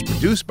episode was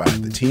produced by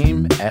the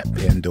team at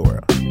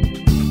Pandora.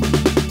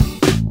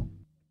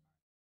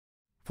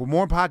 For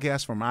more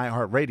podcasts from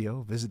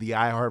iHeartRadio, visit the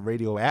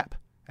iHeartRadio app,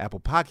 Apple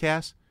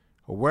Podcasts,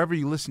 or wherever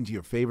you listen to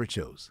your favorite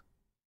shows.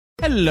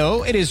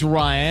 Hello, it is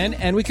Ryan,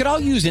 and we could all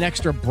use an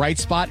extra bright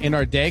spot in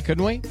our day,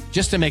 couldn't we?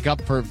 Just to make up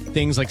for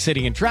things like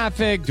sitting in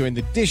traffic, doing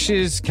the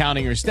dishes,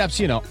 counting your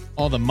steps,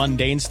 all the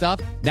mundane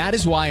stuff. That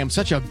is why I'm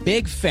such a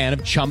big fan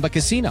of Chumba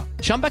Casino.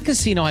 Chumba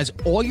Casino has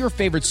all your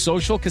favorite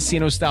social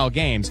casino-style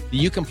games that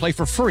you can play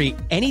for free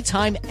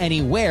anytime,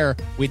 anywhere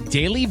with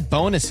daily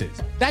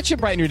bonuses. That should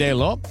brighten your day a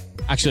little.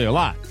 Actually, a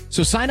lot.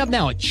 So sign up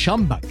now at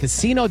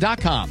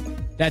ChumbaCasino.com.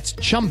 That's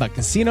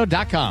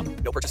ChumbaCasino.com.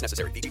 No purchase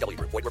necessary. VGW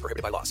Group. Void where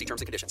prohibited by law. See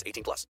terms and conditions.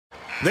 18+.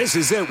 This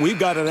is it. We've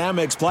got an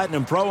Amex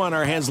Platinum Pro on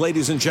our hands,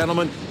 ladies and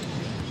gentlemen.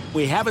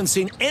 We haven't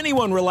seen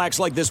anyone relax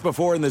like this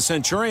before in the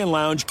Centurion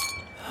Lounge.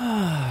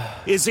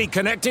 Is he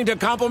connecting to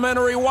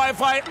complimentary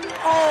Wi-Fi?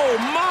 Oh,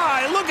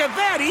 my. Look at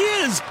that. He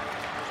is.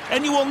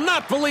 And you will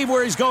not believe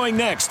where he's going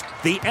next.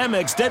 The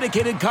Amex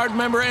dedicated card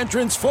member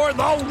entrance for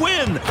the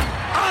win.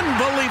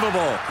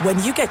 Unbelievable.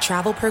 When you get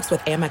travel perks with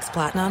Amex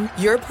Platinum,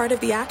 you're part of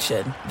the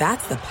action.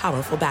 That's the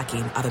powerful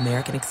backing of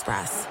American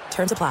Express.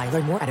 Terms apply.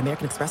 Learn more at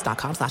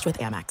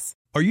americanexpress.com/withAmex.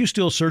 Are you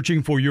still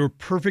searching for your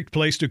perfect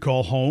place to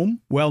call home?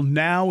 Well,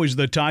 now is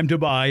the time to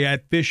buy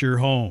at Fisher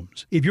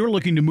Homes. If you're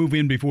looking to move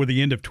in before the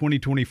end of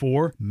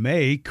 2024,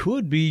 May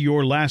could be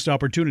your last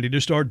opportunity to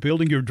start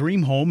building your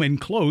dream home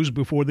and close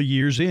before the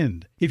year's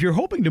end. If you're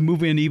hoping to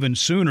move in even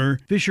sooner,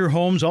 Fisher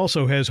Homes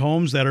also has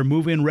homes that are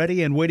move-in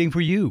ready and waiting for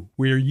you,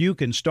 where you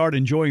can start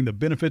enjoying the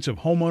benefits of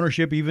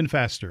homeownership even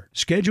faster.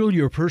 Schedule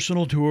your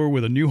personal tour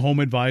with a new home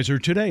advisor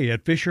today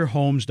at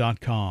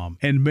FisherHomes.com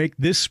and make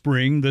this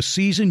spring the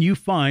season you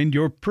find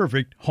your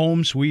perfect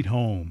home sweet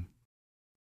home.